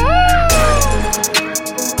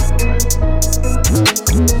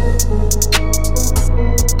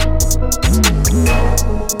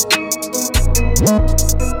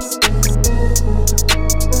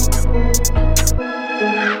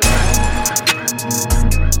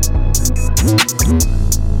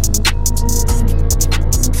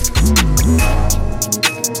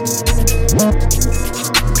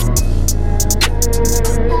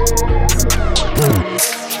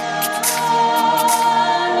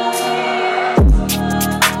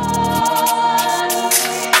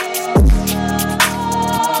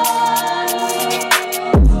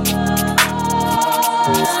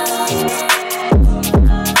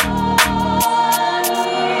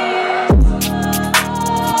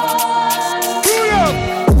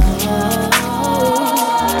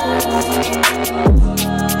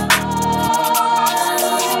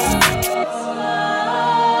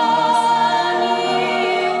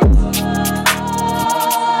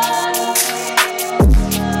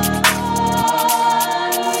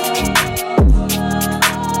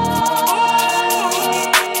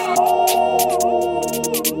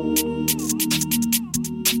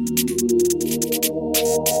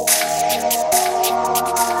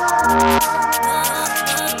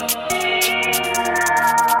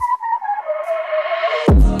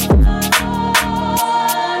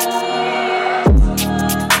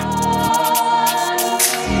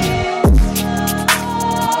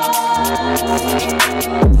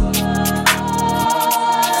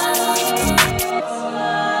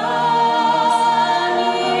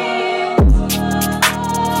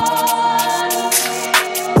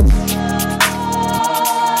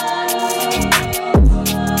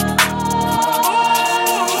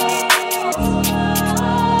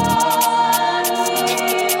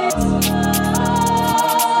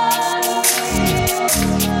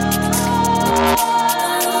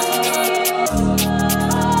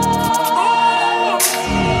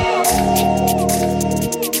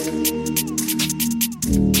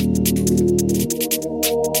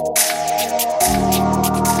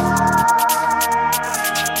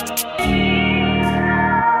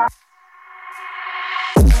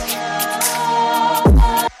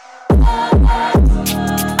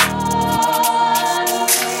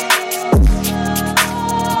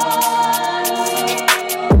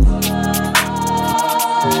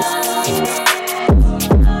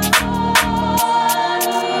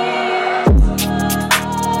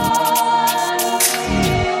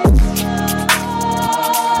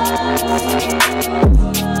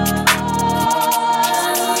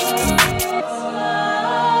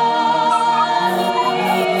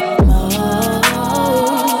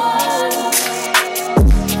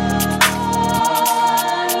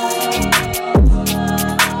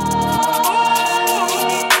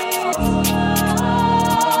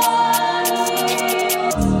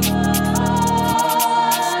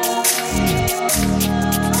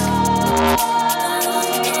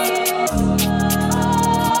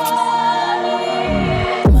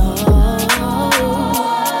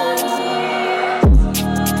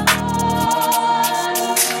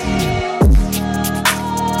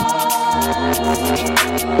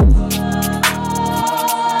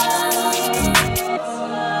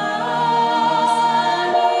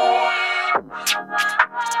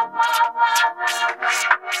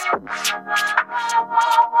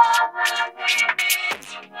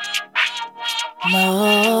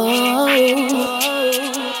 No.